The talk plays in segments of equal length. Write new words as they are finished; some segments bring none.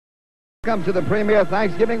Welcome to the premier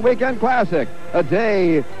Thanksgiving Weekend Classic, a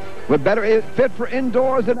day with better fit for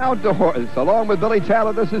indoors and outdoors. Along with Billy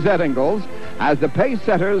Taylor, this is Ed Ingalls. As the pace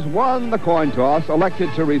setters won the coin toss,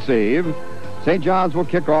 elected to receive, St. John's will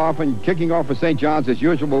kick off, and kicking off for St. John's as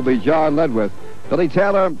usual will be John Ledwith. Billy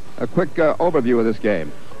Taylor, a quick overview of this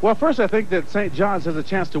game. Well, first, I think that St. John's has a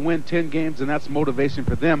chance to win 10 games, and that's motivation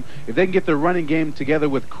for them. If they can get their running game together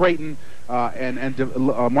with Creighton and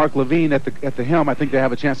Mark Levine at the helm, I think they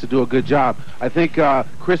have a chance to do a good job. I think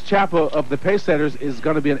Chris Chapa of the pace setters is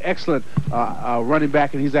going to be an excellent running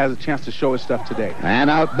back, and he has a chance to show his stuff today. And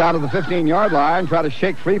out down to the 15-yard line, try to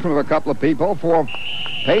shake free from a couple of people. For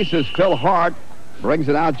paces, Phil Hart brings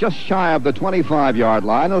it out just shy of the 25-yard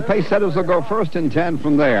line. The pace setters will go 1st and 10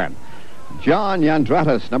 from there. John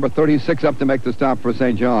Yandratis, number 36, up to make the stop for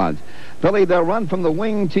St. John's. Billy, they'll run from the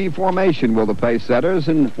wing T formation, will the pace setters,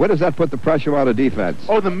 and where does that put the pressure on a defense?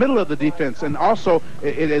 Oh, the middle of the defense, and also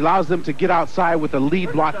it allows them to get outside with a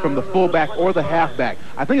lead block from the fullback or the halfback.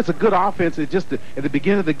 I think it's a good offense. It's just at the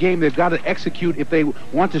beginning of the game, they've got to execute if they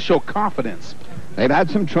want to show confidence. They've had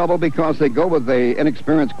some trouble because they go with the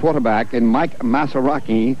inexperienced quarterback in Mike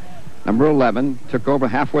Masaraki, number 11, took over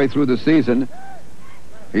halfway through the season.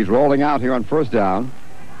 He's rolling out here on first down.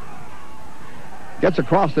 Gets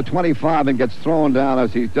across the 25 and gets thrown down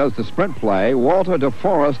as he does the sprint play. Walter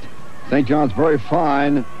DeForest, St. John's very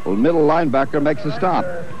fine middle linebacker, makes a stop.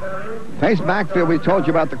 Pace backfield, we told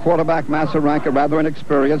you about the quarterback, Masaranka, rather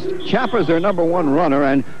inexperienced. Chapper's their number 1 runner,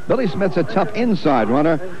 and Billy Smith's a tough inside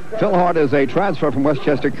runner. Phil Hart is a transfer from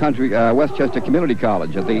Westchester Community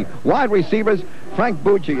College. At the wide receivers, Frank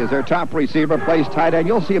Bucci is their top receiver, plays tight end.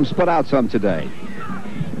 You'll see him split out some today.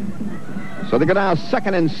 So they go down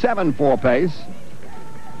 2nd and 7 for pace.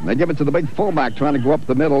 They give it to the big fullback trying to go up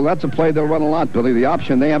the middle. That's a play they'll run a lot, Billy, the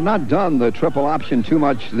option. They have not done the triple option too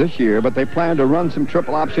much this year, but they plan to run some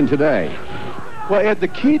triple option today. Well, Ed, the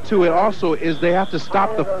key to it also is they have to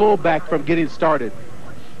stop the fullback from getting started.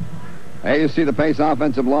 Hey, you see the pace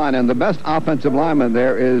offensive line, and the best offensive lineman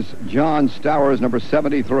there is John Stowers, number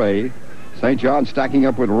 73. St. John stacking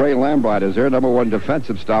up with Ray Lambright as their number 1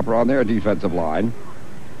 defensive stopper on their defensive line.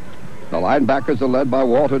 The linebackers are led by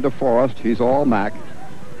Walter DeForest. He's all MAC.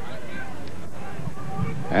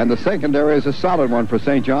 And the secondary is a solid one for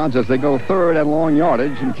St. John's as they go 3rd and long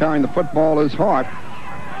yardage, and carrying the football is Hart.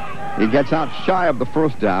 He gets out shy of the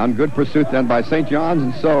first down. Good pursuit then by St. John's,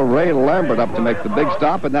 and so Ray Lambert up to make the big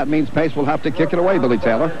stop, and that means Pace will have to kick it away, Billy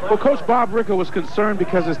Taylor. Well, Coach Bob Ricker was concerned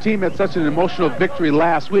because his team had such an emotional victory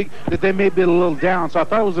last week that they may be a little down, so I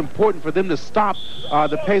thought it was important for them to stop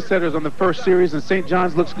the pace setters on the first series, and St.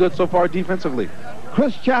 John's looks good so far defensively.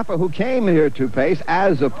 Chris Chapa, who came here to pace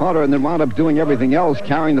as a punter and then wound up doing everything else,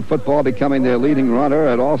 carrying the football, becoming their leading runner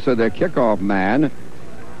and also their kickoff man,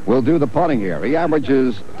 will do the punting here. He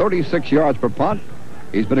averages 36 yards per punt.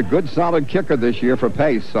 He's been a good, solid kicker this year for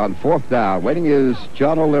pace on 4th down. Waiting is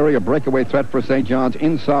John O'Leary, a breakaway threat for St. John's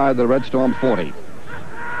inside the Red Storm 40.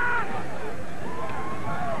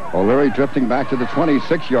 O'Leary drifting back to the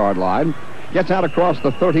 26-yard line. Gets out across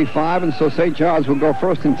the 35, and so St. John's will go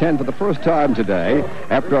 1st and 10 for the first time today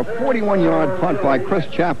after a 41-yard punt by Chris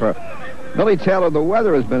Chapper. Billy Taylor, the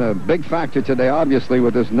weather has been a big factor today, obviously,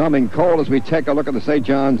 with this numbing cold as we take a look at the St.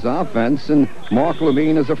 John's offense. And Mark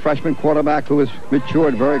Levine is a freshman quarterback who has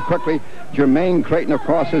matured very quickly. Jermaine Creighton, of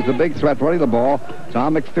course, is the big threat running the ball.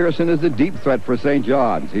 Tom McPherson is the deep threat for St.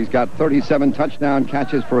 John's. He's got 37 touchdown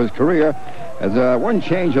catches for his career. As one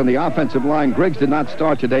change on the offensive line, Griggs did not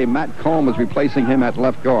start today. Matt Combs is replacing him at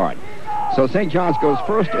left guard. So St. John's goes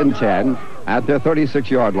 1st and 10 at their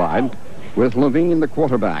 36-yard line, with Levine, the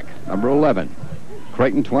quarterback, number 11.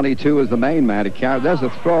 Creighton, 22, is the main man to carry. There's a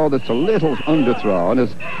throw that's a little underthrown as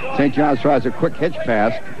St. John's tries a quick hitch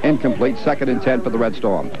pass, incomplete, 2nd and 10 for the Red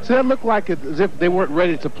Storm. So that looked like as if they weren't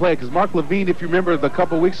ready to play, because Mark Levine, if you remember a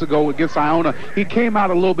couple weeks ago against Iona, he came out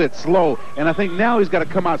a little bit slow, and I think now he's got to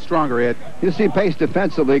come out stronger, Ed. You see Pace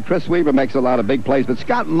defensively, Chris Weaver makes a lot of big plays, but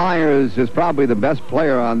Scott Myers is probably the best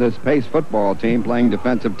player on this Pace football team, playing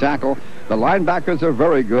defensive tackle. The linebackers are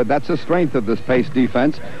very good. That's the strength of this Pace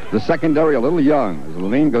defense. The secondary a little young. As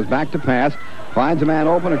Levine goes back to pass, finds a man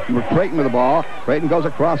open, Creighton with the ball. Creighton goes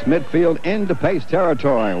across midfield into Pace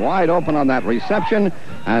territory. Wide open on that reception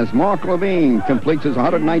as Mark Levine completes his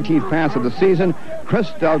 119th pass of the season. Chris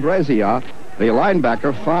Delgrazia, the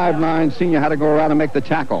linebacker, 5'9" senior, had to go around and make the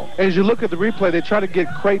tackle. As you look at the replay, they try to get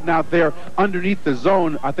Creighton out there underneath the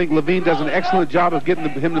zone. I think Levine does an excellent job of getting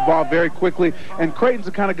him the ball very quickly. And Creighton's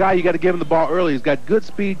the kind of guy you got to give him the ball early. He's got good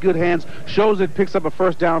speed, good hands, shows it, picks up a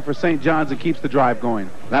first down for St. John's, and keeps the drive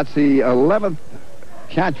going. That's the 11th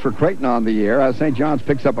catch for Creighton on the year. St. John's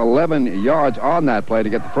picks up 11 yards on that play to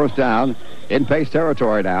get the first down in Pace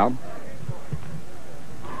territory now.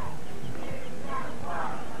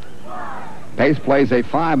 Pace plays a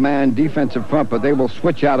 5-man defensive front, but they will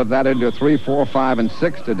switch out of that into 3, 4, 5, and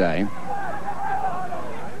 6 today.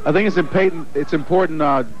 I think it's important,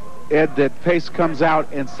 Ed, that Pace comes out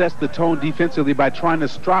and sets the tone defensively by trying to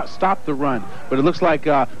stop the run. But it looks like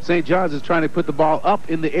St. John's is trying to put the ball up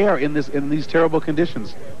in the air in these terrible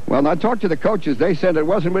conditions. Well, I talked to the coaches. They said it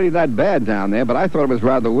wasn't really that bad down there, but I thought it was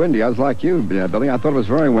rather windy. I was like you, Billy. I thought it was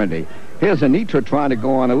very windy. Here's Anitra trying to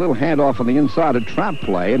go on a little handoff on the inside, a trap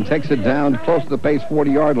play, and takes it down close to the Pace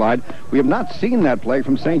 40-yard line. We have not seen that play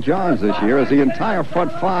from St. John's this year as the entire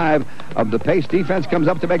front 5 of the Pace defense comes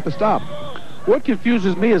up to make the stop. What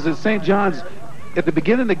confuses me is that St. John's, at the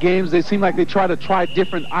beginning of the games, they seem like they try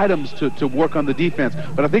different items to work on the defense.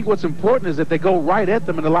 But I think what's important is that they go right at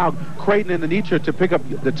them and allow Creighton and Anitra to pick up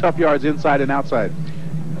the tough yards inside and outside.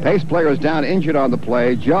 Pace players down injured on the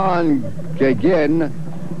play. John Gagin,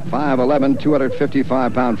 5'11",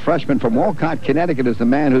 255-pound freshman from Walcott, Connecticut, is the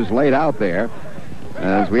man who's laid out there.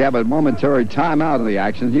 As we have a momentary timeout of the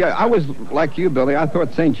action. Yeah, I was like you, Billy. I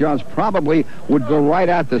thought St. John's probably would go right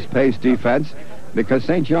at this Pace defense because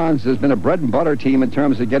St. John's has been a bread-and-butter team in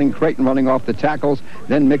terms of getting Creighton running off the tackles,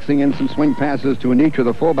 then mixing in some swing passes to Anitra,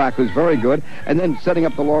 the fullback, who's very good, and then setting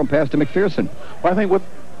up the long pass to McPherson. Well, I think what...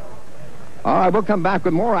 All right, we'll come back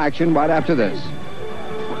with more action right after this.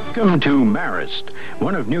 Welcome to Marist,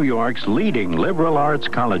 one of New York's leading liberal arts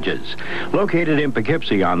colleges. Located in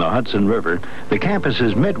Poughkeepsie on the Hudson River, the campus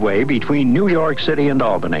is midway between New York City and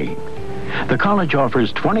Albany. The college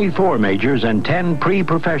offers 24 majors and 10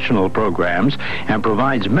 pre-professional programs and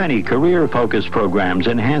provides many career-focused programs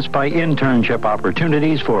enhanced by internship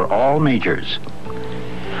opportunities for all majors.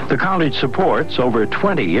 The college supports over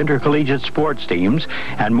 20 intercollegiate sports teams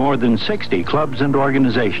and more than 60 clubs and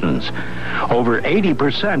organizations. Over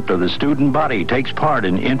 80% of the student body takes part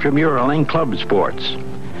in intramural and club sports.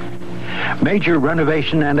 Major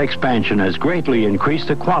renovation and expansion has greatly increased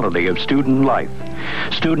the quality of student life.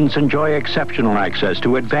 Students enjoy exceptional access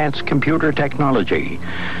to advanced computer technology.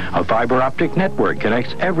 A fiber optic network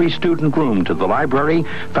connects every student room to the library,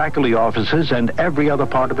 faculty offices, and every other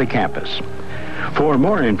part of the campus. For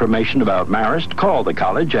more information about Marist, call the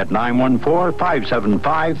college at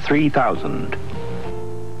 914-575-3000.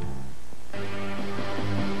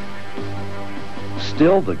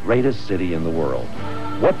 Still the greatest city in the world.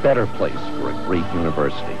 What better place for a great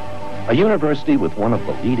university? A university with one of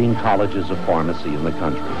the leading colleges of pharmacy in the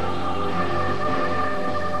country.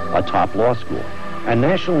 A top law school and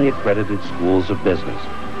nationally accredited schools of business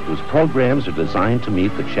whose programs are designed to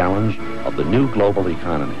meet the challenge of the new global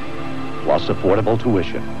economy. Plus affordable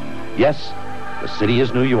tuition. Yes, the city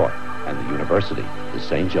is New York, and the university is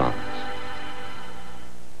St. John's.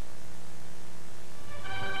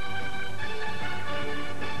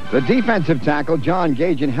 The defensive tackle, John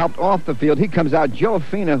Gagin, helped off the field. He comes out. Joe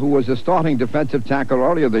Fina, who was a starting defensive tackle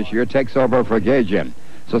earlier this year, takes over for Gagin.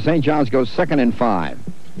 So St. John's goes 2nd and 5.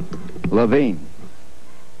 Levine.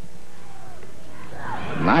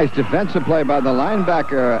 Nice defensive play by the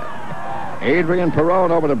linebacker, Adrian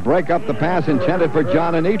Perone, over to break up the pass intended for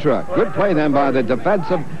John Anitra. Good play then by the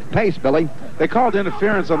defensive Pace, Billy. They called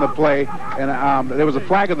interference on the play, and there was a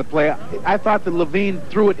flag on the play. I thought that Levine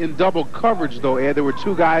threw it in double coverage, though, Ed. There were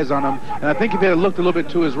 2 guys on him, and I think if he had looked a little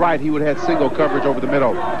bit to his right, he would have had single coverage over the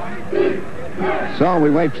middle. So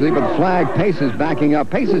we wait to see, but the flag, Pace is backing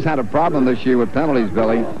up. Pace has had a problem this year with penalties,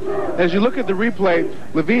 Billy. As you look at the replay,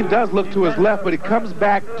 Levine does look to his left, but he comes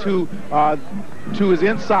back to his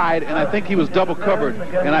inside, and I think he was double covered.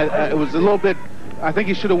 And it was a little bit, I think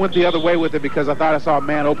he should have went the other way with it because I thought I saw a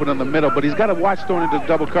man open in the middle. But he's got to watch throwing into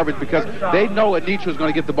double coverage because they know Anitra is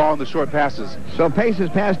going to get the ball in the short passes. So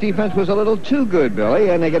Pace's pass defense was a little too good, Billy,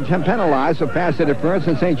 and they get penalized for pass interference,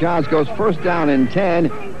 and St. John's goes 1st down and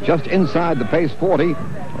 10, just inside the Pace 40.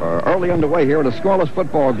 Early underway here at a scoreless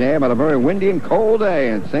football game on a very windy and cold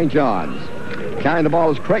day in St. John's. Carrying the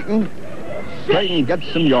ball is Creighton. Creighton gets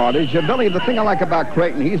some yardage. Billy, the thing I like about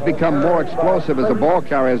Creighton, he's become more explosive as a ball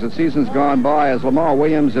carrier as the season's gone by, as Lamar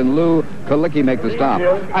Williams and Lou Kalicki make the stop.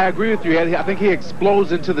 I agree with you, Ed. I think he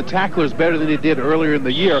explodes into the tacklers better than he did earlier in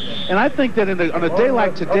the year. And I think that on a day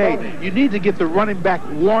like today, you need to get the running back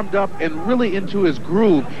warmed up and really into his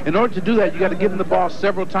groove. In order to do that, you got to give him the ball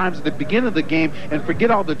several times at the beginning of the game and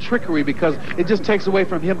forget all the trickery because it just takes away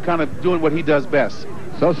from him kind of doing what he does best.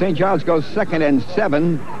 So St. John's goes 2nd and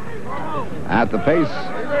 7 at the Pace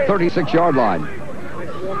 36-yard line.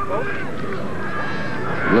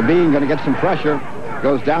 Levine going to get some pressure.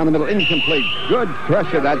 Goes down the middle, incomplete. Good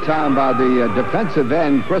pressure that time by the defensive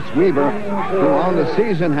end, Chris Weaver, who on the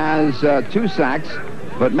season has 2 sacks,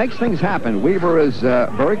 but makes things happen. Weaver is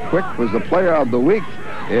very quick, was the player of the week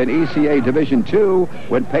in ECA Division II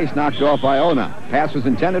when Pace knocked off Iona. Pass was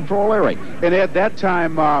intended for O'Leary. And at that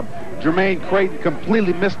time, Jermaine Creighton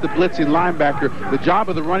completely missed the blitzing linebacker. The job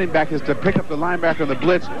of the running back is to pick up the linebacker on the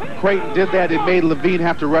blitz. Creighton did that. It made Levine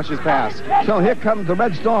have to rush his pass. So here comes the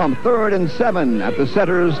Red Storm, 3rd and 7 at the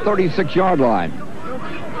setter's 36-yard line.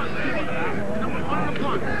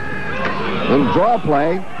 Little draw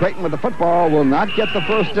play. Creighton with the football will not get the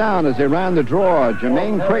first down as they ran the draw.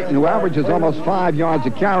 Jermaine Creighton, who averages almost 5 yards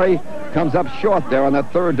a carry, comes up short there on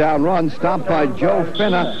that 3rd down run, stopped by Joe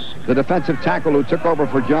Finna, the defensive tackle who took over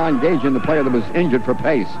for John Gajan, the player that was injured for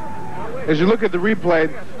Pace. As you look at the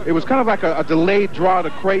replay, it was kind of like a delayed draw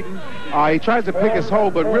to Creighton. He tries to pick his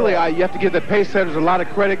hole, but really you have to give the pace setters a lot of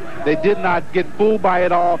credit. They did not get fooled by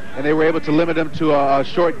it all, and they were able to limit him to a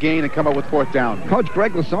short gain and come up with 4th down. Coach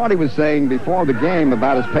Greg Lasardi was saying before the game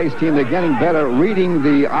about his Pace team, they're getting better reading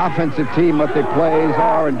the offensive team, what their plays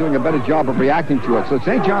are, and doing a better job of reacting to it. So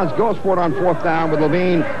St. John's goes for it on 4th down with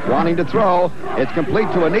Levine wanting to throw. It's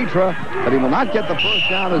complete to Anitra, but he will not get the first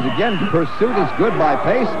down as again pursuit is good by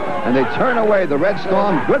Pace, and they turn away the Red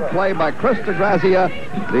Storm. Good play by Chris DeGrazia,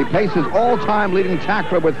 the Pace's all-time leading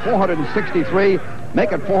tackler with 463.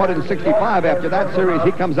 Make it 465 after that series.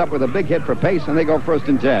 He comes up with a big hit for Pace, and they go 1st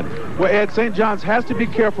and 10. Well, Ed, St. John's has to be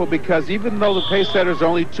careful because even though the pace setters are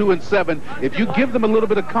only 2 and 7, if you give them a little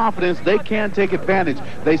bit of confidence, they can take advantage.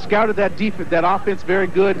 They scouted that offense very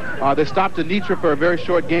good. They stopped Anitra for a very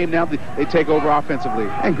short game. Now they take over offensively.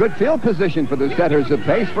 And good field position for the setters of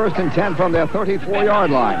Pace. 1st and 10 from their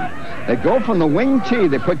 34-yard line. They go from the wing tee.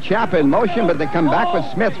 They put Chapa in motion, but they come back with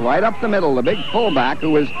Smith right up the middle. The big fullback,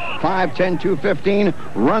 who is 5'10", 215,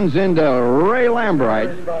 runs into Ray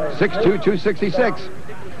Lambright, 6'2", 266.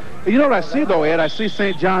 You know what I see, though, Ed? I see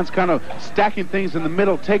St. John's kind of stacking things in the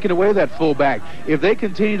middle, taking away that fullback. If they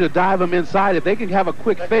continue to dive him inside, if they can have a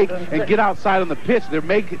quick fake and get outside on the pitch, there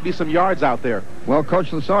may be some yards out there. Well,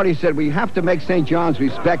 Coach Lasardi said we have to make St. John's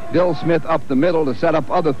respect Bill Smith up the middle to set up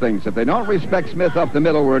other things. If they don't respect Smith up the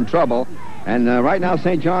middle, we're in trouble. And right now,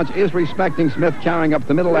 St. John's is respecting Smith carrying up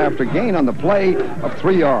the middle after gain on the play of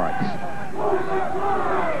 3 yards.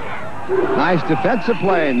 Nice defensive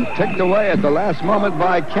play and ticked away at the last moment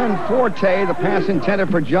by Ken Forte. The pass intended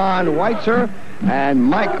for John Weitzer, and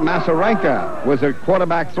Mike Masarenka was a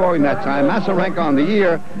quarterback throwing that time. Masarenka on the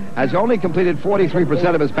year has only completed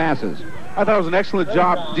 43% of his passes. I thought it was an excellent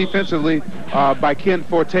job defensively by Ken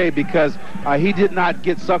Forte because he did not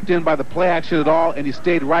get sucked in by the play action at all, and he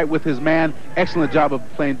stayed right with his man. Excellent job of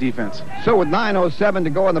playing defense. So with 9:07 to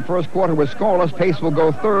go in the first quarter with scoreless, Pace will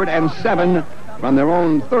go 3rd and 7 from their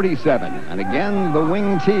own 37. And again, the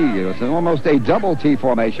wing tee. It's almost a double T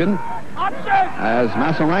formation as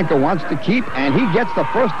Masarenka wants to keep, and he gets the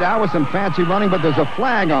first down with some fancy running, but there's a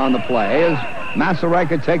flag on the play as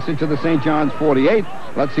Masarenka takes it to the St. John's 48.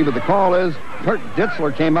 Let's see what the call is. Kurt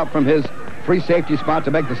Ditzler came up from his free safety spot to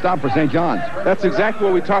make the stop for St. John's. That's exactly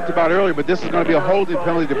what we talked about earlier, but this is going to be a holding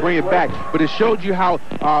penalty to bring it back. But it showed you how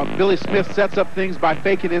Billy Smith sets up things by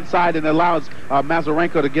faking inside and allows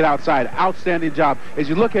Masarenko to get outside. Outstanding job. As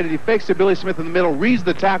you look at it, he fakes to Billy Smith in the middle, reads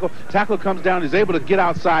the tackle. Tackle comes down, he's able to get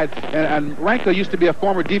outside. And Renko used to be a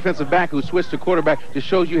former defensive back who switched to quarterback. Just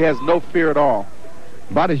shows you he has no fear at all.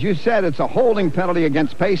 But as you said, it's a holding penalty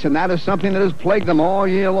against Pace, and that is something that has plagued them all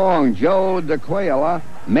year long. Joe DeQuayla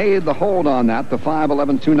made the hold on that, the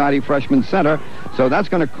 5'11", 290 freshman center. So that's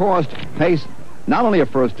going to cost Pace not only a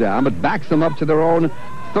first down, but backs them up to their own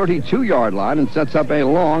 32-yard line and sets up a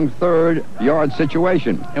long 3rd-yard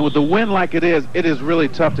situation. And with the wind like it is really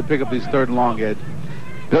tough to pick up these 3rd and long, Ed.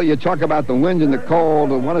 Bill, you talk about the wind and the cold.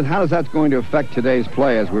 How is that going to affect today's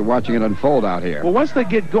play as we're watching it unfold out here? Well, once they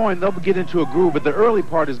get going, they'll get into a groove, but the early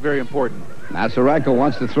part is very important. Masarenko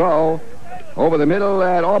wants to throw over the middle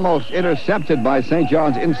and almost intercepted by St.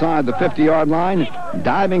 John's inside the 50-yard line.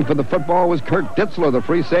 Diving for the football was Kurt Ditzler, the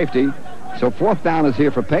free safety. So 4th down is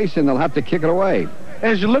here for Pace, and they'll have to kick it away.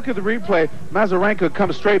 And as you look at the replay, Masarenko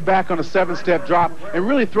comes straight back on a 7-step drop and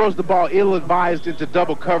really throws the ball ill-advised into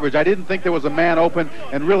double coverage. I didn't think there was a man open,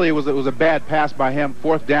 and really it was a bad pass by him.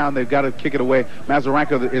 4th down, they've got to kick it away.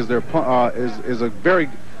 Masarenko is a very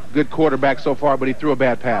good quarterback so far, but he threw a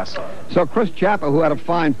bad pass. So Chris Chapa, who had a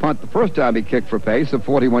fine punt the first time he kicked for Pace of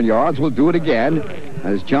 41 yards, will do it again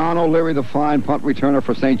as John O'Leary, the fine punt returner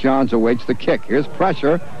for St. John's, awaits the kick. Here's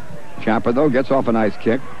pressure. Chapa, though, gets off a nice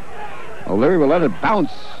kick. O'Leary will let it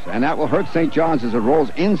bounce, and that will hurt St. John's as it rolls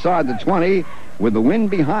inside the 20. with the wind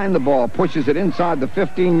behind the ball, pushes it inside the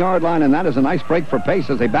 15-yard line, and that is a nice break for Pace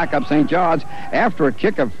as they back up St. John's after a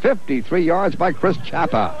kick of 53 yards by Chris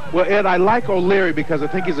Chapa. Well, Ed, I like O'Leary because I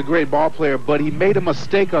think he's a great ball player, but he made a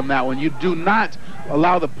mistake on that one. You do not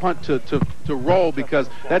allow the punt to roll because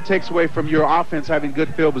that takes away from your offense having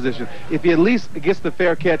good field position. If he at least gets the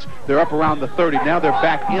fair catch, they're up around the 30. Now they're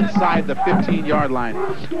back inside the 15-yard line.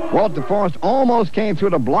 Walt DeForest almost came through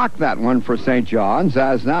to block that one for St. John's,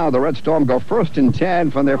 as now the Red Storm go 1st and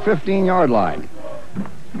 10 from their 15-yard line.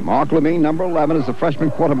 Mark Levine, number 11, is the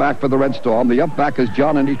freshman quarterback for the Red Storm. The up back is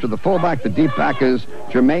John Anitra, the fullback. The deep back is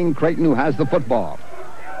Jermaine Creighton, who has the football.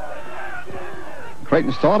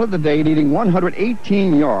 Creighton started the day needing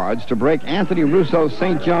 118 yards to break Anthony Russo's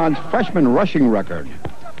St. John's freshman rushing record.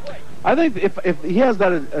 I think if he has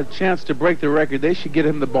that a chance to break the record, they should get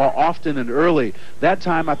him the ball often and early. That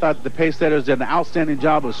time, I thought the pace setters did an outstanding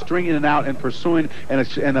job of stringing it out and pursuing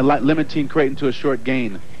and limiting Creighton to a short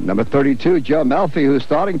gain. Number 32, Joe Melfi, who's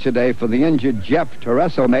starting today for the injured Jeff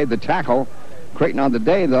Tereso, made the tackle. Creighton on the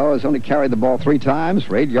day, though, has only carried the ball 3 times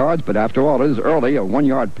for 8 yards, but after all, it is early. A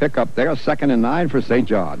 1-yard pickup there, 2nd and 9 for St.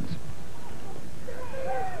 John's.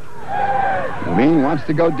 Levine wants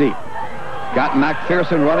to go deep. Got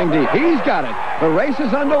McPherson running deep. He's got it. The race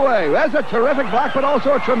is underway. There's a terrific block, but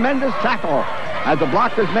also a tremendous tackle. As the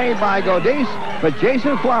block is made by Godis, but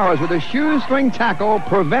Jason Flowers with a shoestring tackle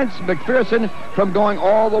prevents McPherson from going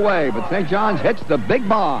all the way. But St. John's hits the big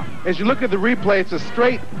bomb. As you look at the replay, it's a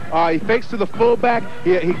straight. He fakes to the fullback.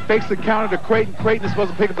 He fakes the counter to Creighton. Creighton is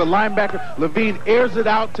supposed to pick up the linebacker. Levine airs it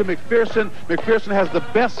out to McPherson. McPherson has the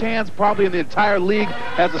best hands probably in the entire league.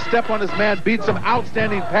 Has a step on his man. Beats him.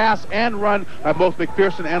 Outstanding pass and run by both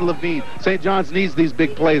McPherson and Levine. St. John's needs these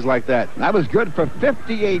big plays like that. That was good for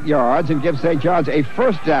 58 yards and gives St. John's a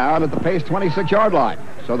first down at the Pace 26-yard line.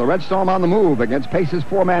 So the Red Storm on the move against Pace's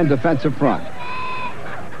 4-man defensive front.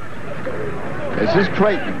 This is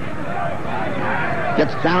Creighton.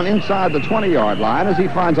 Gets down inside the 20-yard line as he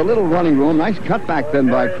finds a little running room. Nice cutback then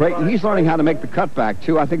by Creighton. He's learning how to make the cutback,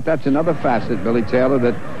 too. I think that's another facet, Billy Taylor,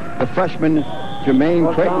 that the freshman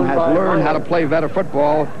Jermaine Creighton has learned how to play better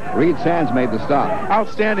football. Reed Sands made the stop.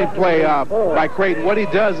 Outstanding play by Creighton. What he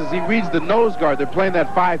does is he reads the nose guard. They're playing that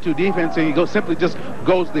 5-2 defense, and he simply just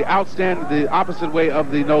goes the opposite way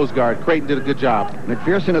of the nose guard. Creighton did a good job.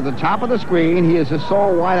 McPherson at the top of the screen. He is a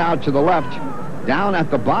sole wide out to the left. Down at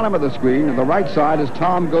the bottom of the screen, on the right side, is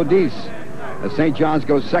Tom Godis. As St. John's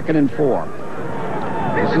goes 2nd and 4.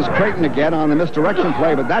 This is Creighton again on the misdirection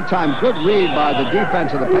play, but that time good read by the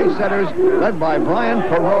defense of the Pace setters, led by Brian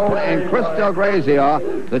Perot and Chris Del Grazia.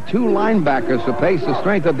 The 2 linebackers for Pace, the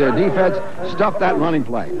strength of their defense, stuffed that running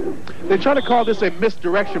play. They try to call this a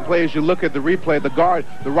misdirection play as you look at the replay.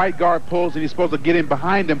 The right guard pulls, and he's supposed to get in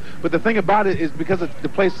behind him. But the thing about it is because the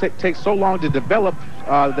play takes so long to develop,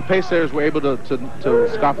 the Pace setters were able to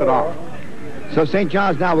scoff it off. So St.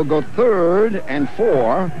 John's now will go 3rd and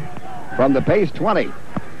 4 from the Pace 20.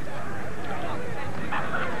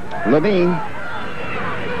 Levine.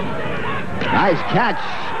 Nice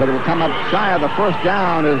catch, but it will come up shy of the first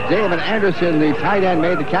down as David Anderson, the tight end,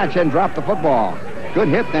 made the catch and dropped the football. Good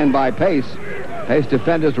hit then by Pace. Pace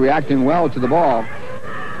defenders reacting well to the ball.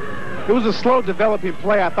 It was a slow developing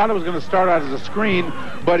play. I thought it was going to start out as a screen,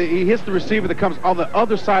 but he hits the receiver that comes on the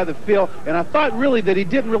other side of the field, and I thought really that he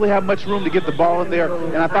didn't really have much room to get the ball in there,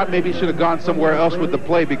 and I thought maybe he should have gone somewhere else with the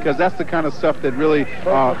play because that's the kind of stuff that really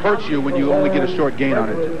hurts you when you only get a short gain on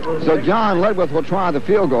it. So John Ledwith will try the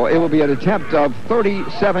field goal. It will be an attempt of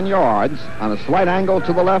 37 yards on a slight angle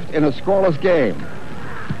to the left in a scoreless game.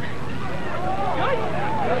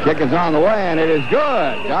 Kick is on the way, and it is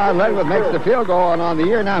good. John Ledwith makes the field goal, and on the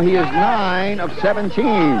year now he is 9 of 17.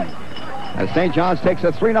 As St. John's takes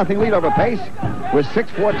a 3-0 lead over Pace with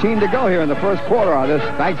 6:14 to go here in the first quarter of this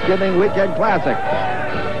Thanksgiving weekend classic.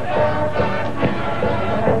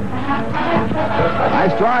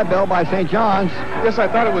 Nice drive, Bill, by St. John's. Yes, I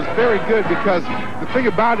thought it was very good because the thing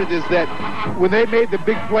about it is that when they made the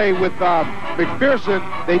big play with McPherson,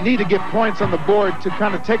 they need to get points on the board to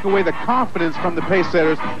kind of take away the confidence from the pace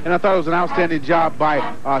setters, and I thought it was an outstanding job by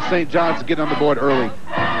St. John's to get on the board early.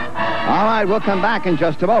 All right, we'll come back in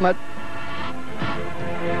just a moment.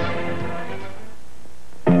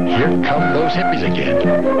 Here come those hippies again.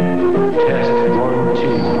 Test 1, 2,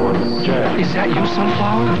 1, jazz. Is that you,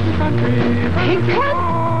 Sunflower?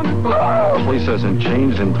 The place hasn't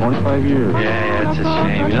changed in 25 years. Yeah, it's a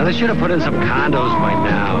shame. You know, they should have put in some condos by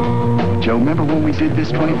now. Joe, remember when we did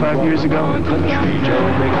this 25 years ago? Country Joe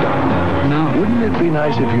McDonald. No. Wouldn't it be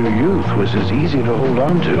nice if your youth was as easy to hold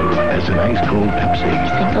on to as an ice-cold Pepsi? You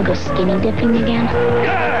think they'll go skinny dipping again?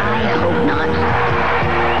 I hope not.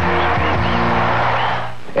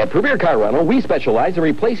 At Premier Car Rental, we specialize in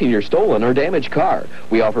replacing your stolen or damaged car.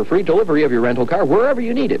 We offer free delivery of your rental car wherever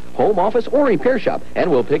you need it, home, office, or repair shop, and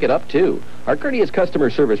we'll pick it up too. Our courteous customer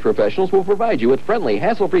service professionals will provide you with friendly,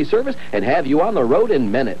 hassle-free service and have you on the road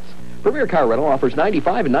in minutes. Premier Car Rental offers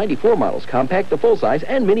 95 and 94 models, compact to full-size,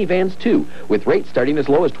 and minivans too, with rates starting as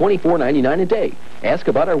low as $24.99 a day. Ask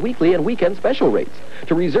about our weekly and weekend special rates.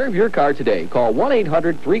 To reserve your car today, call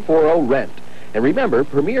 1-800-340-RENT. And remember,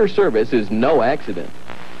 Premier Service is no accident.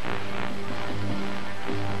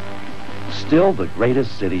 Still the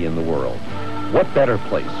greatest city in the world. What better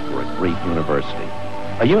place for a great university?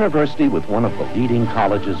 A university with one of the leading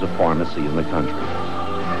colleges of pharmacy in the country.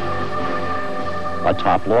 A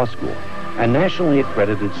top law school, and nationally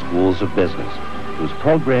accredited schools of business, whose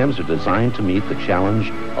programs are designed to meet the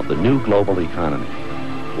challenge of the new global economy,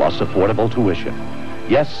 plus affordable tuition.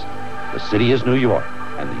 Yes, the city is New York,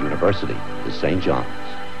 and the university is St. John's.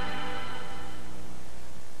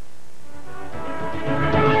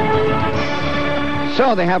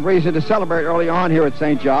 So they have reason to celebrate early on here at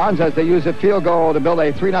St. John's as they use a field goal to build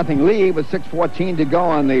a 3-0 lead with 6:14 to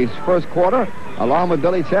go in the first quarter. Along with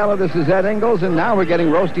Billy Taylor, this is Ed Ingles, and now we're getting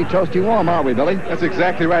roasty, toasty warm, aren't we, Billy? That's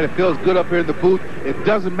exactly right. It feels good up here in the booth. It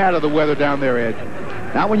doesn't matter the weather down there, Ed.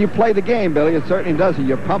 Now, when you play the game, Billy, it certainly doesn't.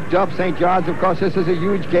 You're pumped up. St. John's, of course, this is a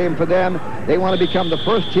huge game for them. They want to become the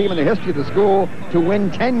first team in the history of the school to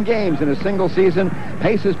win 10 games in a single season.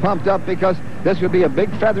 Pace is pumped up because this would be a big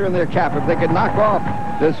feather in their cap if they could knock off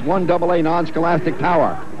this 1AA non-scholastic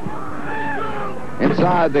power.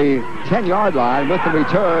 Inside the 10-yard line with the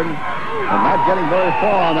return, and not getting very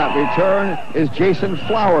far on that return, is Jason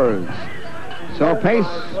Flowers. So Pace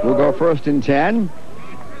will go first and 10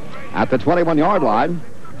 at the 21-yard line.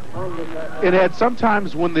 And Ed,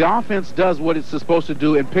 sometimes when the offense does what it's supposed to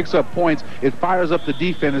do and picks up points, it fires up the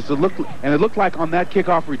defense. It looked like on that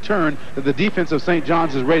kickoff return that the defense of St.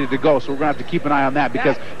 John's is ready to go. So we're going to have to keep an eye on that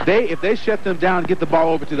because if they shut them down and get the ball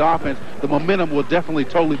over to the offense, the momentum will definitely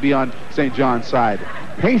totally be on St. John's side.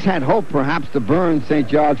 Pace had hoped perhaps to burn St.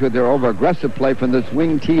 John's with their over-aggressive play from this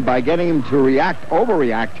wing tee by getting him to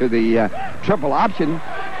overreact to the triple option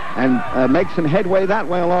and make some headway that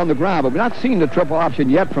way along the ground. But we've not seen the triple option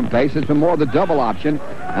yet from Pace. It's been more the double option.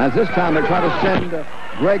 As this time they're trying to send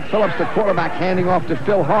Greg Phillips, the quarterback, handing off to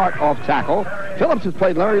Phil Hart off tackle. Phillips has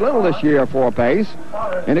played very little this year for Pace.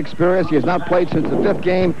 Inexperienced. He has not played since the 5th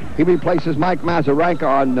game. He replaces Mike Mazarenka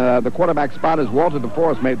on the quarterback spot as Walter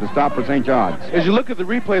DeForest made the stop for St. John's. As you look at the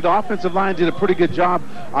replay, the offensive line did a pretty good job.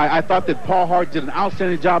 I thought that Paul Hart did an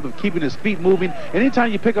outstanding job of keeping his feet moving.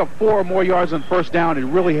 Anytime you pick up 4 or more yards on first down, it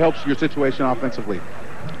really helps your situation offensively.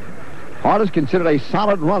 Hart is considered a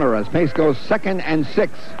solid runner as Pace goes 2nd and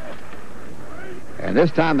 6. And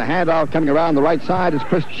this time the handoff coming around the right side is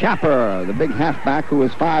Chris Chapper, the big halfback who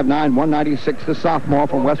is 5'9", 196, the sophomore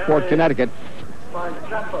from Westport, Connecticut.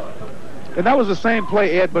 And that was the same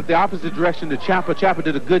play, Ed, but the opposite direction to Chapper. Chapper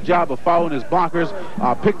did a good job of following his blockers,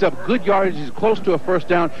 picked up good yardage. He's close to a first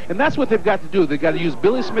down, and that's what they've got to do. They've got to use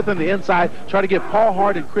Billy Smith on the inside, try to get Paul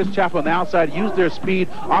Hart and Chris Chapper on the outside, use their speed.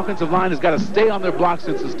 Offensive line has got to stay on their blocks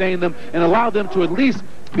and sustain them and allow them to at least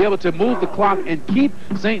be able to move the clock and keep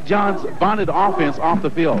St. John's bonded offense off the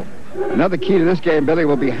field. Another key to this game, Billy,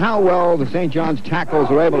 will be how well the St. John's tackles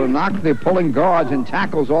are able to knock the pulling guards and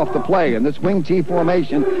tackles off the play. In this wing T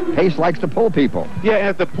formation, Pace likes to pull people. Yeah, and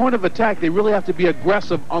at the point of attack, they really have to be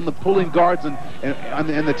aggressive on the pulling guards and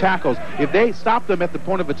the tackles. If they stop them at the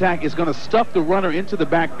point of attack, it's going to stuff the runner into the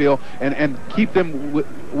backfield and keep them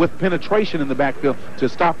with penetration in the backfield to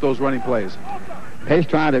stop those running plays. Pace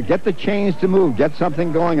trying to get the chains to move, get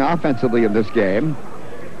something going offensively in this game.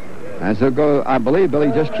 As they'll go, I believe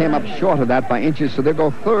Billy just came up short of that by inches, so they'll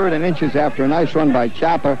go 3rd and inches after a nice run by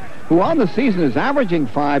Chapper, who on the season is averaging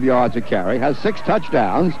 5 yards a carry, has 6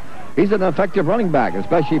 touchdowns. He's an effective running back,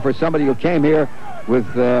 especially for somebody who came here with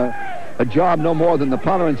a job no more than the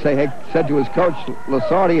punter and said to his coach,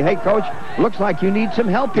 Lasardi, hey, coach, looks like you need some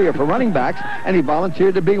help here for running backs, and he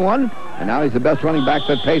volunteered to be one, and now he's the best running back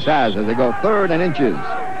that Pace has as they go 3rd and inches.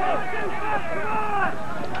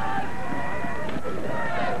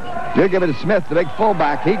 They'll give it to Smith, the big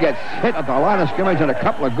fullback. He gets hit at the line of scrimmage and a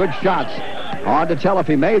couple of good shots. Hard to tell if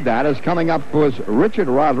he made that. As coming up was Richard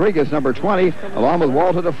Rodriguez, number 20, along with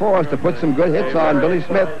Walter DeForest to put some good hits on Billy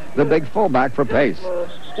Smith, the big fullback for Pace.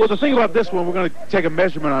 Well, the thing about this one, we're going to take a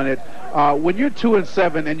measurement on it. When you're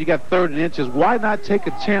 2-7 and you got 3rd and inches, why not take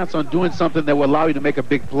a chance on doing something that will allow you to make a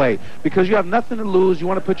big play? Because you have nothing to lose. You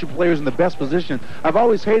want to put your players in the best position. I've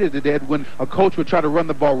always hated it, Ed, when a coach would try to run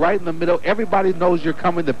the ball right in the middle. Everybody knows you're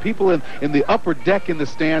coming. The people in the upper deck in the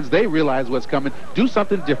stands, they realize what's coming. Do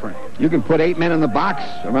something different. You can put 8 men in the box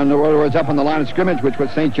around the words up on the line of scrimmage, which what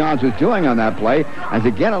St. John's was doing on that play. As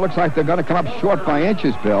again, it looks like they're going to come up short by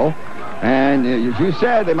inches, Bill. And as you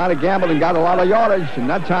said, they might have gambled and got a lot of yardage, and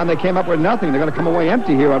that time they came up with nothing. They're going to come away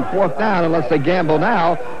empty here on 4th down. Unless they gamble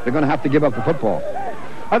now, they're going to have to give up the football.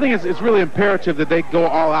 I think it's really imperative that they go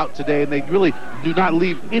all out today, and they really do not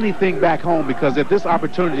leave anything back home, because at this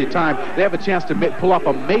opportunity time, they have a chance to pull off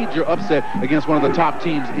a major upset against one of the top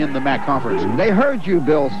teams in the MAC Conference. They heard you,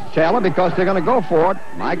 Bill Taylor, because they're going to go for it.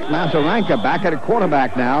 Mike Masaranka back at a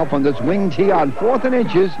quarterback now from this wing tee on 4th and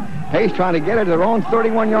inches. Pace trying to get it at their own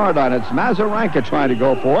 31-yard line. It's Masaranka trying to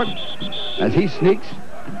go for it as he sneaks.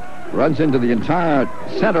 Runs into the entire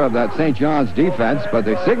center of that St. John's defense, but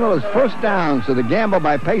the signal is 1st down, so the gamble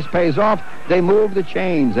by Pace pays off. They move the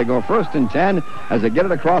chains. They go 1st and 10 as they get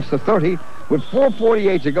it across the 30 with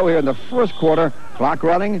 4:48 to go here in the 1st quarter. Clock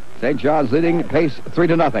running. St. John's leading Pace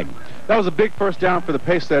 3-0. That was a big 1st down for the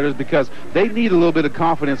Pace setters, because they need a little bit of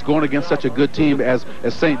confidence going against such a good team as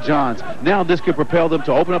St. John's. Now this could propel them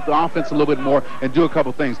to open up the offense a little bit more and do a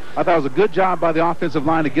couple things. I thought it was a good job by the offensive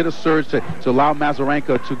line to get a surge to allow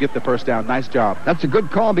Masaranka to get the 1st down. Nice job. That's a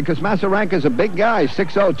good call, because Masaranka is a big guy,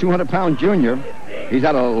 6'0", 200-pound junior. He's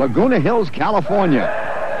out of Laguna Hills, California.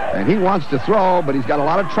 And he wants to throw, but he's got a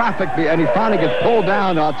lot of traffic, and he finally gets pulled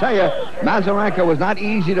down. I'll tell you, Masaranka was not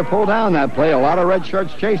easy to pull down that play. A lot of red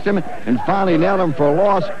shirts chased him and finally nailed him for a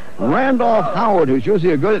loss. Randolph Howard, who's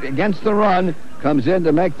usually a good against the run, comes in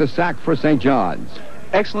to make the sack for St. John's.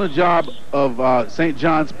 Excellent job of St.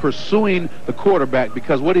 John's pursuing the quarterback,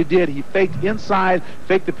 because what he did, he faked inside,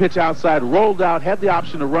 faked the pitch outside, rolled out, had the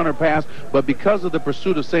option to run or pass, but because of the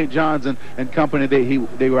pursuit of St. John's and company,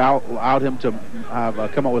 they were allowed him to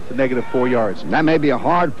come up with the -4 yards. And that may be a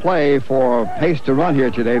hard play for Pace to run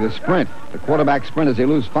here today, the sprint. The quarterback sprint as they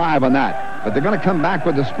lose 5 on that. But they're going to come back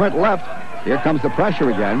with the sprint left. Here comes the pressure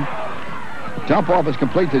again. Dump off is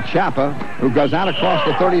complete to Chapa, who goes out across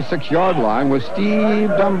the 36-yard line with Steve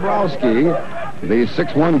Dombrowski, the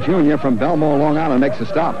 6'1 junior from Belmore, Long Island, makes a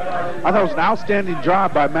stop. I thought it was an outstanding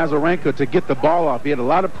job by Masaranka to get the ball off. He had a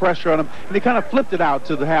lot of pressure on him, and he kind of flipped it out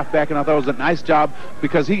to the halfback, and I thought it was a nice job,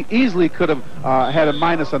 because he easily could have had a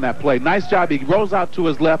minus on that play. Nice job. He rolls out to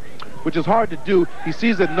his left, which is hard to do. He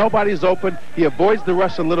sees that nobody's open. He avoids the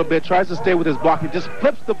rush a little bit, tries to stay with his block. He just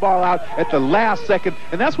flips the ball out at the last second,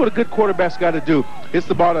 and that's what a good quarterback's got to do. Hits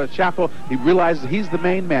the ball to Chappell. He realizes he's the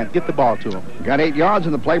main man. Get the ball to him. Got 8 yards,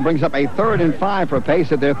 and the play brings up a 3rd and 5 for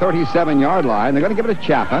Pace at their 37-yard line. They're going to give it to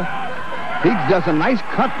Chapa. He does a nice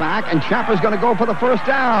cutback, and Chappa's going to go for the 1st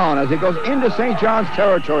down as he goes into St. John's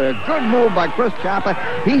territory. A good move by Chris Chapa.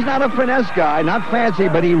 He's not a finesse guy, not fancy,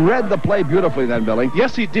 but he read the play beautifully then, Billy.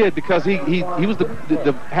 Yes, he did, because he was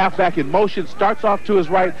the halfback in motion, starts off to his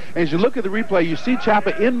right, and as you look at the replay, you see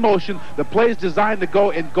Chapa in motion. The play is designed to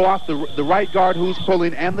go off the right guard who's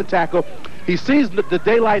pulling and the tackle. He sees the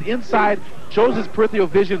daylight inside, shows his peripheral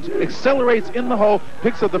vision, accelerates in the hole,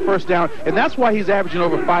 picks up the 1st down, and that's why he's averaging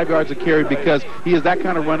over 5 yards a carry, because he is that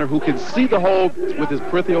kind of runner who can see the hole with his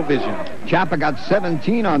peripheral vision. Chapa got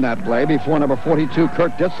 17 on that play before number 42,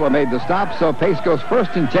 Kurt Ditzler, made the stop, so Pace goes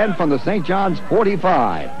 1st and 10 from the St. John's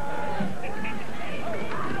 45.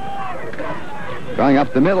 Going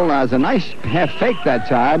up the middle, as a nice half fake that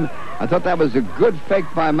time. I thought that was a good fake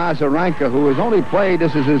by Masaranka, who has only played,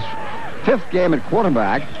 this is his 5th game at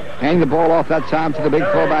quarterback, handing the ball off that time to the big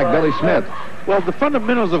fullback, Billy Smith. Well, the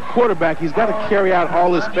fundamentals of quarterback, he's got to carry out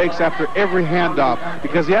all his fakes after every handoff,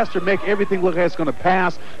 because he has to make everything look like it's going to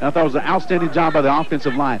pass, and I thought it was an outstanding job by the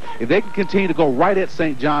offensive line. If they can continue to go right at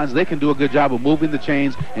St. John's, they can do a good job of moving the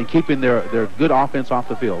chains and keeping their good offense off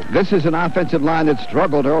the field. This is an offensive line that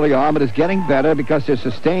struggled early on, but is getting better because they're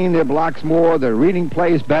sustaining their blocks more, they're reading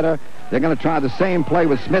plays better. They're going to try the same play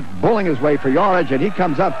with Smith bullying his way for yardage, and he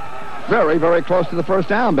comes up very, very close to the 1st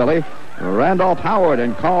down, Billy. Randolph Howard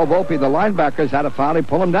and Carl Volpe, the linebackers, had to finally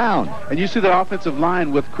pull him down. And you see the offensive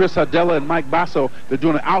line with Chris Hardella and Mike Basso. They're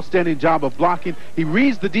doing an outstanding job of blocking. He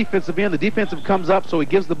reads the defensive end. The defensive comes up, so he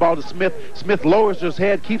gives the ball to Smith. Smith lowers his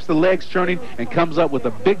head, keeps the legs churning, and comes up with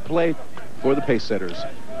a big play for the pace setters.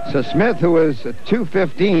 So Smith, who is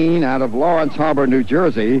 215 out of Lawrence Harbor, New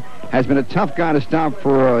Jersey, has been a tough guy to stop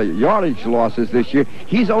for yardage losses this year.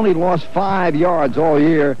 He's only lost 5 yards all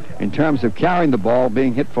year in terms of carrying the ball,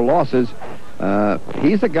 being hit for losses.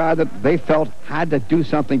 He's a guy that they felt had to do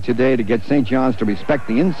something today to get St. John's to respect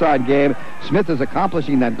the inside game. Smith is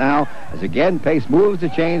accomplishing that now as again Pace moves the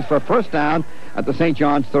chains for a first down at the St.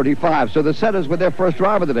 John's 35. So the Setters with their first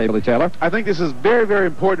drive of the day, Billy Taylor. I think this is very, very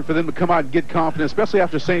important for them to come out and get confidence, especially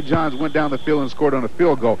after St. John's went down the field and scored on a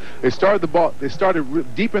field goal. They started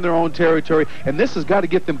deep in their own territory, and this has got to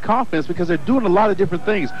get them confidence because they're doing a lot of different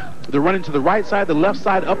things. They're running to the right side, the left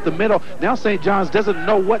side, up the middle. Now St. John's doesn't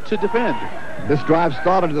know what to defend. This drive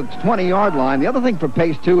started at the 20-yard line. The other thing for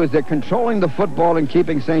Pace, too, is they're controlling the football and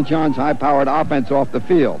keeping St. John's high-powered offense off the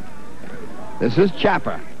field. This is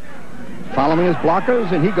Chapper following his blockers,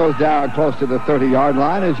 and he goes down close to the 30-yard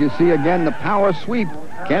line. As you see again, the power sweep.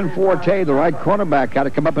 Ken Forte, the right cornerback, had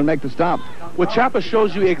to come up and make the stop. Well, Chapa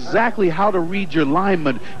shows you exactly how to read your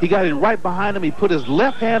lineman. He got in right behind him. He put his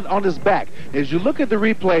left hand on his back. As you look at the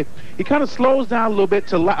replay, he kind of slows down a little bit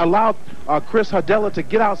to allow Chris Hardella to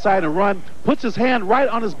get outside and run, puts his hand right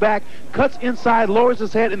on his back, cuts inside, lowers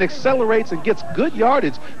his head, and accelerates and gets good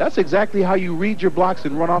yardage. That's exactly how you read your blocks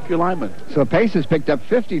and run off your lineman. So Pace has picked up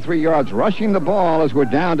 53 yards rushing the ball as we're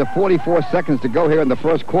down to 44 seconds to go here in the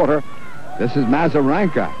first quarter. This is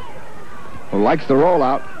Mazaranka, who likes the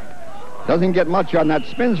rollout. Doesn't get much on that.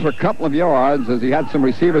 Spins for a couple of yards as he had some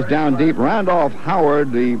receivers down deep. Randolph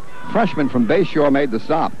Howard, the freshman from Bayshore, made the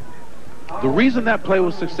stop. The reason that play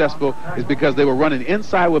was successful is because they were running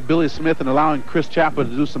inside with Billy Smith and allowing Chris Chapa to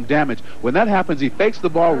do some damage. When that happens, he fakes the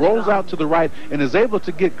ball, rolls out to the right, and is able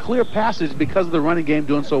to get clear passage because of the running game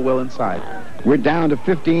doing so well inside. We're down to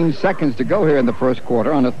 15 seconds to go here in the first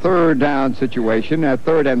quarter on a third down situation. At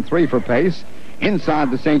 3rd and 3 for Pace.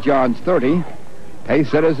 Inside the St. John's 30. Pace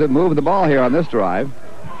Setters have moved the ball here on this drive.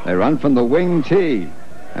 They run from the wing T.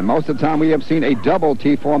 And most of the time we have seen a double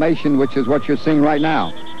T formation, which is what you're seeing right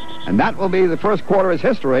now. And that will be the first quarter is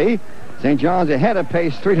history. St. John's ahead of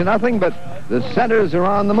Pace 3-0, but the Setters are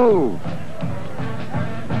on the move.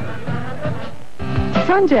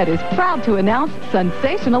 Sunjet is proud to announce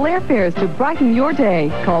sensational airfares to brighten your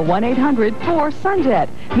day. Call 1-800-4SUNJET,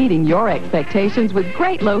 meeting your expectations with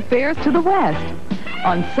great low fares to the west.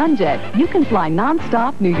 On Sunjet, you can fly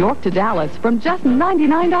nonstop New York to Dallas from just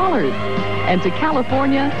 $99. And to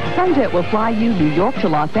California, Sunjet will fly you New York to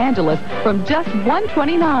Los Angeles from just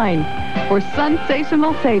 $129. For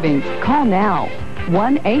sensational savings, call now.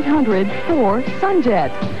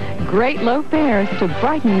 1-800-4SUNJET. Great low fares to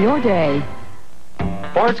brighten your day.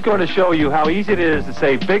 Bart's going to show you how easy it is to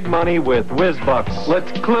save big money with WizBucks.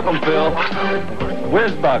 Let's clip them, Phil.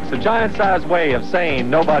 WizBucks, a giant-sized way of saying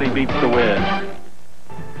nobody beats the Wiz.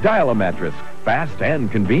 Dial a mattress, fast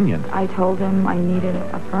and convenient. I told him I needed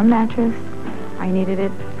a firm mattress. I needed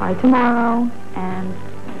it by tomorrow and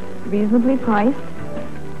reasonably priced.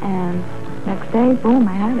 And next day, boom,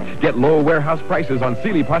 I had it. Get low warehouse prices on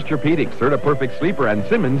Sealy Posturepedic, Serta Perfect Sleeper, and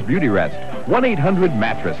Simmons Beauty Rest.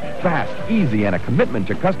 1-800-Mattress. Fast, easy, and a commitment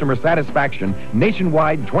to customer satisfaction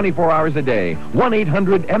nationwide 24 hours a day.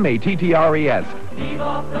 1-800-MATTRES.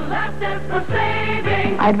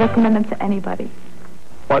 I'd recommend them to anybody.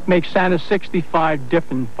 What makes Santa 65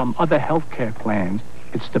 different from other healthcare plans,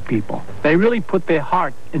 it's the people. They really put their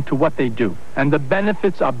heart into what they do. And the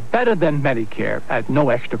benefits are better than Medicare at no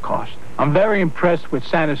extra cost. I'm very impressed with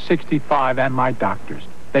Santa 65 and my doctors.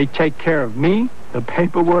 They take care of me, the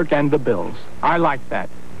paperwork, and the bills. I like that.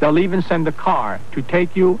 They'll even send a car to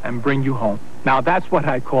take you and bring you home. Now that's what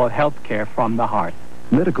I call healthcare from the heart.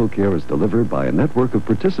 Medical care is delivered by a network of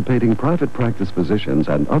participating private practice physicians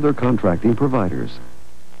and other contracting providers.